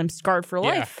now because I'm scarred for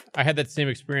yeah. life. I had that same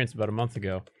experience about a month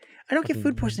ago. I don't get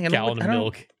food poisoning. I don't Gallon look- of I don't-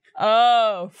 milk.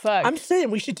 Oh fuck! I'm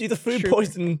saying we should do the food True.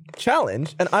 poison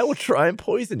challenge, and I will try and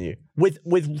poison you with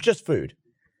just food.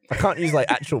 I can't use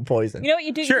like actual poison. You know what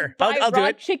you do? Sure, You just buy I'll do raw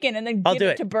it. chicken and then I'll give do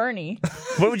it it. to Burnie.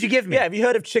 What would you give me? Yeah, have you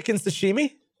heard of chicken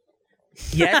sashimi?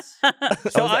 Yes.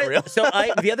 So is that real?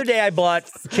 the other day I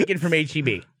bought chicken from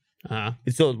HEB. Uh-huh.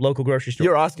 It's a local grocery store.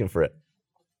 You're asking for it.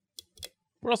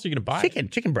 What else are you gonna buy?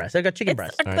 chicken breast. I got chicken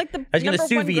breast. It's like the I was gonna number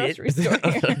sous one vide it. grocery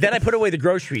store here. Then I put away the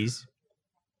groceries,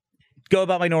 go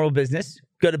about my normal business,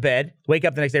 go to bed, wake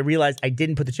up the next day, realize I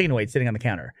didn't put the chicken away. It's sitting on the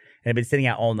counter and it'd been sitting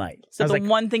out all night. So I was the like,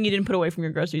 one thing you didn't put away from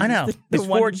your groceries. I know. Is the There's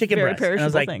 4 one chicken very breasts. And I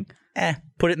was perishable like, thing.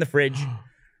 put it in the fridge.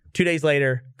 2 days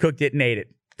later, cooked it and ate it.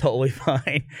 Totally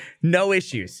fine. No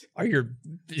issues. Are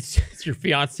is your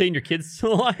fiance and your kids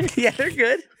still alive? Yeah, they're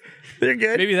good. They're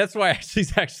good. Maybe that's why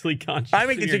she's actually conscious. I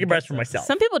make the of your chicken breast for guts. myself.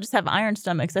 Some people just have iron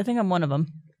stomachs. I think I'm one of them.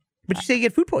 But you say you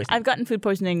get food poisoning. I've gotten food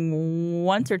poisoning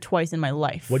once or twice in my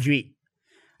life. What'd you eat?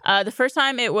 The first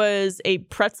time it was a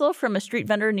pretzel from a street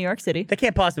vendor in New York City. That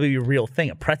can't possibly be a real thing.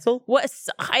 A pretzel?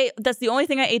 That's the only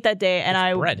thing I ate that day, and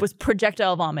I bread. was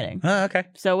projectile vomiting. Oh, okay.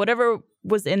 So whatever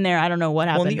was in there, I don't know what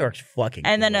happened. Well, New York's fucking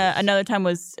And then gross. another time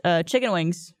was chicken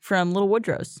wings from Little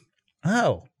Woodrow's.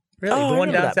 Oh, really? Oh, the I one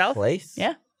remember down that south? place.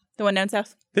 Yeah, the one down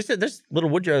south. There's Little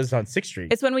Woodrow's on 6th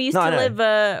Street. It's when we used No, I to know.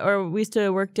 live, or we used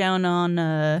to work down on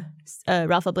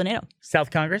Ralph Ablanado.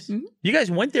 South Congress? Mm-hmm. You guys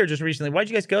went there just recently. Why'd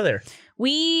you guys go there?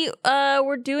 We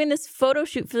were doing this photo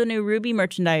shoot for the new Ruby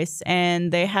merchandise,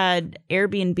 and they had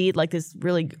Airbnb like this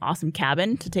really awesome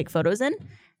cabin to take photos in,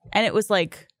 and it was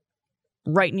like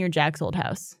right near Jack's old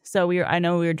house. So I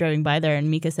know we were driving by there,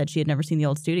 and Mika said she had never seen the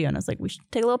old studio, and I was like, we should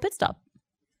take a little pit stop.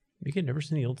 You could never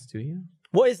seen the old studio.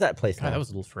 What is that place God, now? that was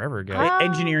a little forever ago. Ah.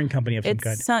 Engineering company of some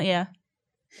kind. Yeah.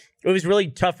 It was really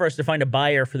tough for us to find a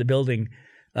buyer for the building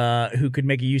who could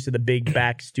make use of the big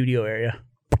back studio area.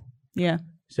 Yeah.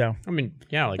 So I mean,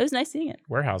 yeah, like It was nice seeing it.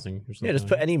 warehousing or something. Yeah, just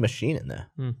put any machine in there.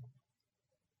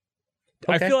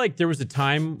 I Okay. feel like there was a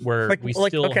time where Like- we like,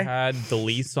 still okay. had the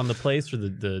lease on the place or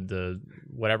the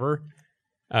whatever.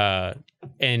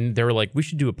 And they were like, we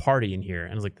should do a party in here.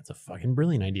 And I was like, that's a fucking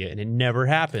brilliant idea. And it never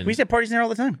happened. we used to have parties in there all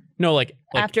the time. no, like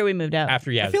After we moved out.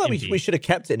 after, yeah. I feel it like was we empty. should have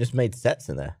kept it and just made sets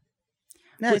in there.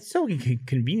 No, it's so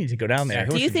convenient to go down there.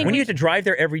 Do you think when we- you have to drive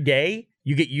there every day,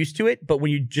 you get used to it. But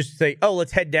when you just say, "Oh,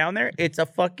 let's head down there," it's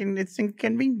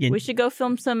inconvenient. We should go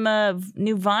film some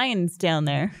new Vines down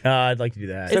there. I'd like to do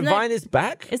that. So Isn't that- Vine is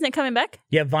back? Isn't it coming back?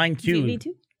 Yeah, Vine 2. VV2?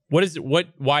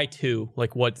 Why 2?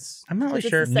 Like, what's I'm not really Is it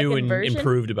sure. the new second and version?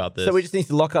 improved about this? So we just need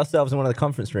to lock ourselves in one of the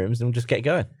conference rooms and just get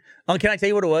going. Oh, can I tell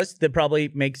you what it was that probably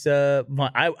makes Vine?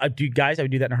 I would do that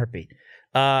in a heartbeat.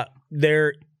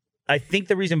 I think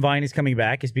the reason Vine is coming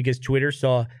back is because Twitter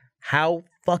saw how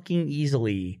fucking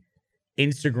easily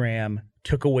Instagram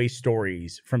took away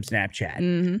stories from Snapchat.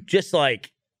 Mm-hmm. Just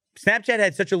like Snapchat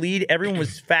had such a lead, everyone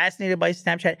was fascinated by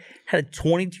Snapchat. Had a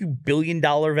 $22 billion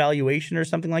valuation or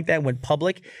something like that. Went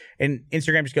public, and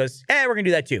Instagram just goes, we're gonna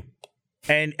do that too.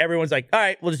 And everyone's like, all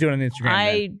right, we'll just do it on Instagram.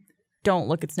 I don't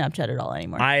look at Snapchat at all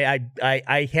anymore.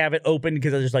 I have it open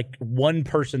because there's like one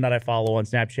person that I follow on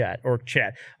Snapchat or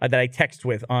chat that I text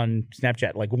with on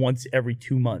Snapchat like once every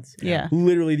 2 months. Yeah.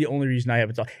 Literally the only reason I have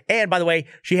it. And by the way,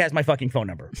 she has my fucking phone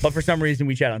number, but for some reason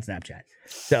we chat on Snapchat.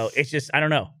 So it's just, I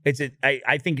don't know.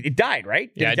 I think it died,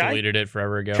 right? Did yeah, it I die? deleted it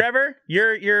forever ago. Trevor,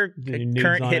 you're Any nudes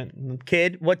current on hip it?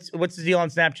 kid. What's the deal on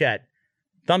Snapchat?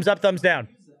 Thumbs up, thumbs down.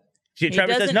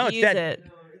 Trevor says no, it's use dead.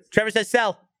 it. Trevor says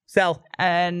sell.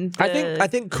 And I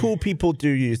think cool people do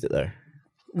use it though.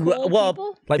 cool well,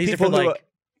 people? Like These are people for, who like- are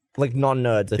like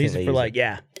non-nerds. I think These they are for use like,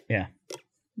 it. yeah.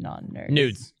 Non-nerds.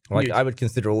 Nudes. Like nudes. I would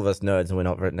consider all of us nerds, and we're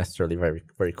not necessarily very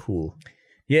very cool.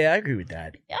 Yeah, I agree with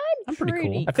that. I'm pretty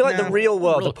cool. I feel like No. the real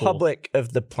world, Real the cool. public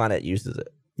of the planet uses it.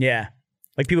 Yeah.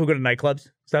 Like people who go to nightclubs,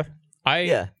 stuff.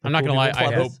 Yeah, I'm not the gonna lie. cool I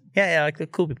people hope Yeah, like the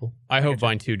cool people.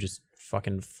 Vine 2 just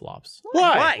fucking flops.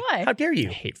 Why? Why? How dare I you?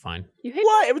 hate Vine. You hate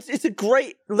Why? It's a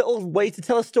great little way to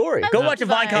tell a story. Go watch a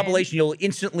Vine Vine. compilation. You'll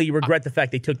instantly regret the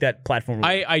fact they took that platform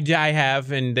away. I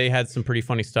have, and they had some pretty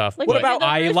funny stuff. Like but what about- the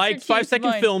I Rooster liked Teeth 5-second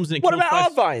Vine. films, and it What killed about our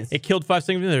five, Vines? It killed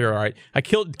 5-second. They're all right. I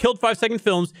killed 5-second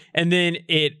films, and then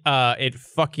it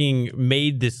fucking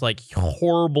made this like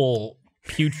horrible,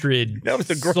 putrid that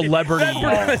was a great celebrity.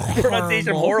 That pronunciation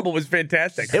of horrible was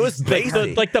fantastic. It was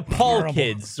basic. Like the Paul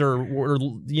kids, or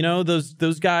you know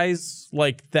those guys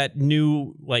like that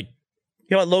new like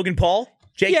You know what, Logan Paul?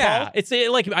 Jake yeah, Paul? it's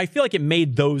like I feel like it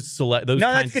made those that's kinds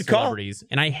a of good call. celebrities,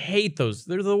 and I hate those.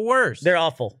 They're the worst. They're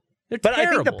awful. They're But I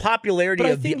terrible. think the popularity But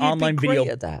I of the think you'd online be video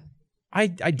great at that. I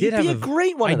did You'd have be a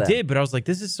great one I of them. did, but I was like,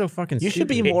 this is so fucking. You should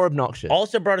be stupid. more obnoxious.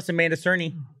 also brought us Amanda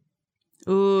Cerny.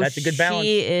 Ooh, That's a good balance.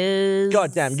 She is.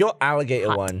 God damn, your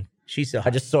alligator one. She's so I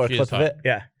hot. just saw a She clip is of hot. it.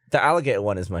 Yeah. The alligator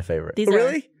one is my favorite. These are-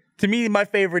 Really? To me, my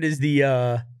favorite is the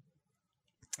oh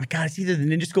God, it's either the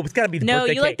Ninja Scoop. It's got to be the No,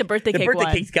 birthday you cake. like the birthday cake birthday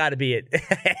one. cake's got to be it.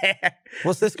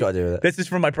 What's this got to do with it? This is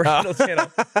from my personal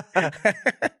channel.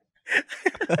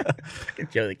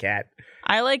 Joe the cat.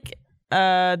 I like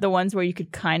the ones where you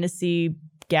could kind of see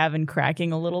Gavin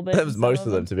cracking a little bit. That was in some most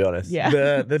of them, to be honest. Yeah.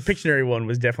 The Pictionary one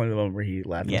was definitely the one where he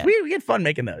laughed. Yeah. We had fun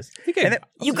making those. And, then,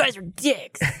 You guys are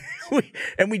dicks.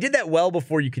 we did that well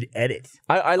before you could edit.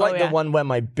 I like yeah. the one where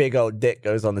my big old dick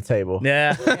goes on the table.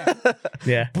 Yeah.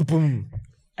 Yeah.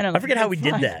 I don't I forget how we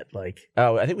did fine. that. Like,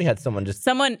 Oh, I think we had someone just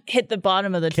Someone hit the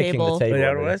bottom of the kicking table. the table. is that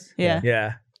what it over. was? Yeah.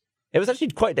 Yeah. It was actually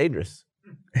quite dangerous.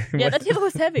 Yeah, that table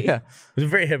was heavy. Yeah. It was a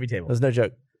very heavy It table. was no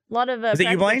joke. A lot of Was it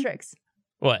you, practical Blaine? tricks.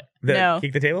 What? No.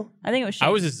 Kick the table? I think it was. I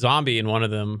was a zombie in one of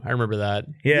them. I remember that.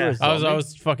 Yeah. You I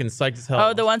was fucking psyched as hell.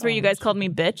 Oh, the ones where you guys called me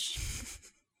bitch.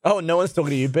 Oh, no one's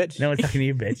talking to you, bitch. No one's talking to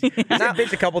you, bitch. You said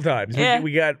bitch a couple times. Yeah.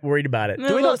 We got worried about it. No.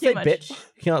 Do we a little not say too much. bitch?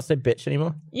 You cannot say bitch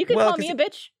anymore. You can Well, call me a 'cause-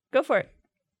 bitch. Go for it.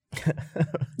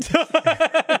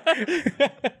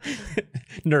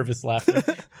 Nervous laughter.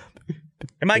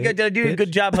 Am I good? Did I do a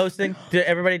good job hosting? Did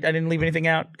everybody? I didn't leave anything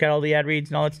out. Got all the ad reads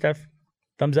and all that stuff.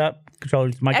 Thumbs up.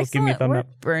 Controllers. Michael's giving me a Excellent thumb work,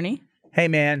 up. Bernie. Hey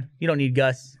man, you don't need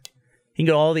Gus. He can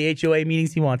go to all the HOA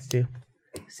meetings he wants to.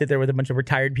 Sit there with a bunch of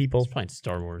retired people. Playing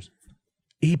Star Wars.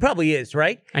 He probably is,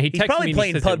 right? He He's texted probably me and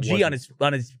playing he says it PUBG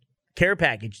on his care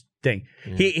package thing.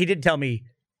 He did tell me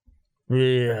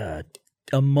a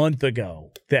month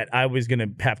ago that I was gonna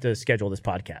have to schedule this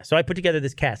podcast. So I put together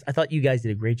this cast. I thought you guys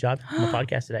did a great job on the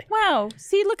podcast today. Wow.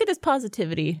 See, look at this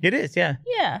positivity. It is, yeah.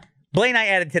 Yeah. Blaine I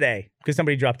added today because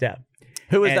somebody dropped out.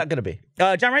 Who is And- that going to be?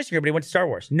 John Reisinger, but he went to Star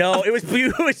Wars. No, it was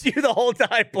you. It was you the whole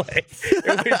time, Blaine. It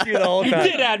was you the whole You time.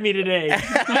 did add me today.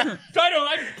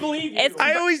 I believe you. It's,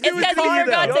 I always do it's it because to you you, though.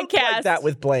 forgot to Don't like cast. that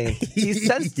with Blaine. He's a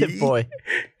sensitive boy.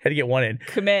 Had to get one in.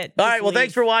 Commit. All Just right. Well, leave.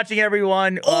 thanks for watching,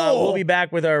 everyone. We'll be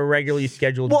back with our regularly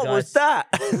scheduled What Gus was that?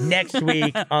 next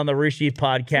week on the Rishi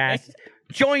podcast.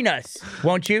 Join us,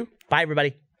 won't you? Bye,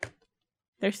 everybody.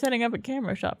 They're setting up a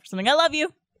camera shot for something. I love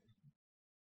you.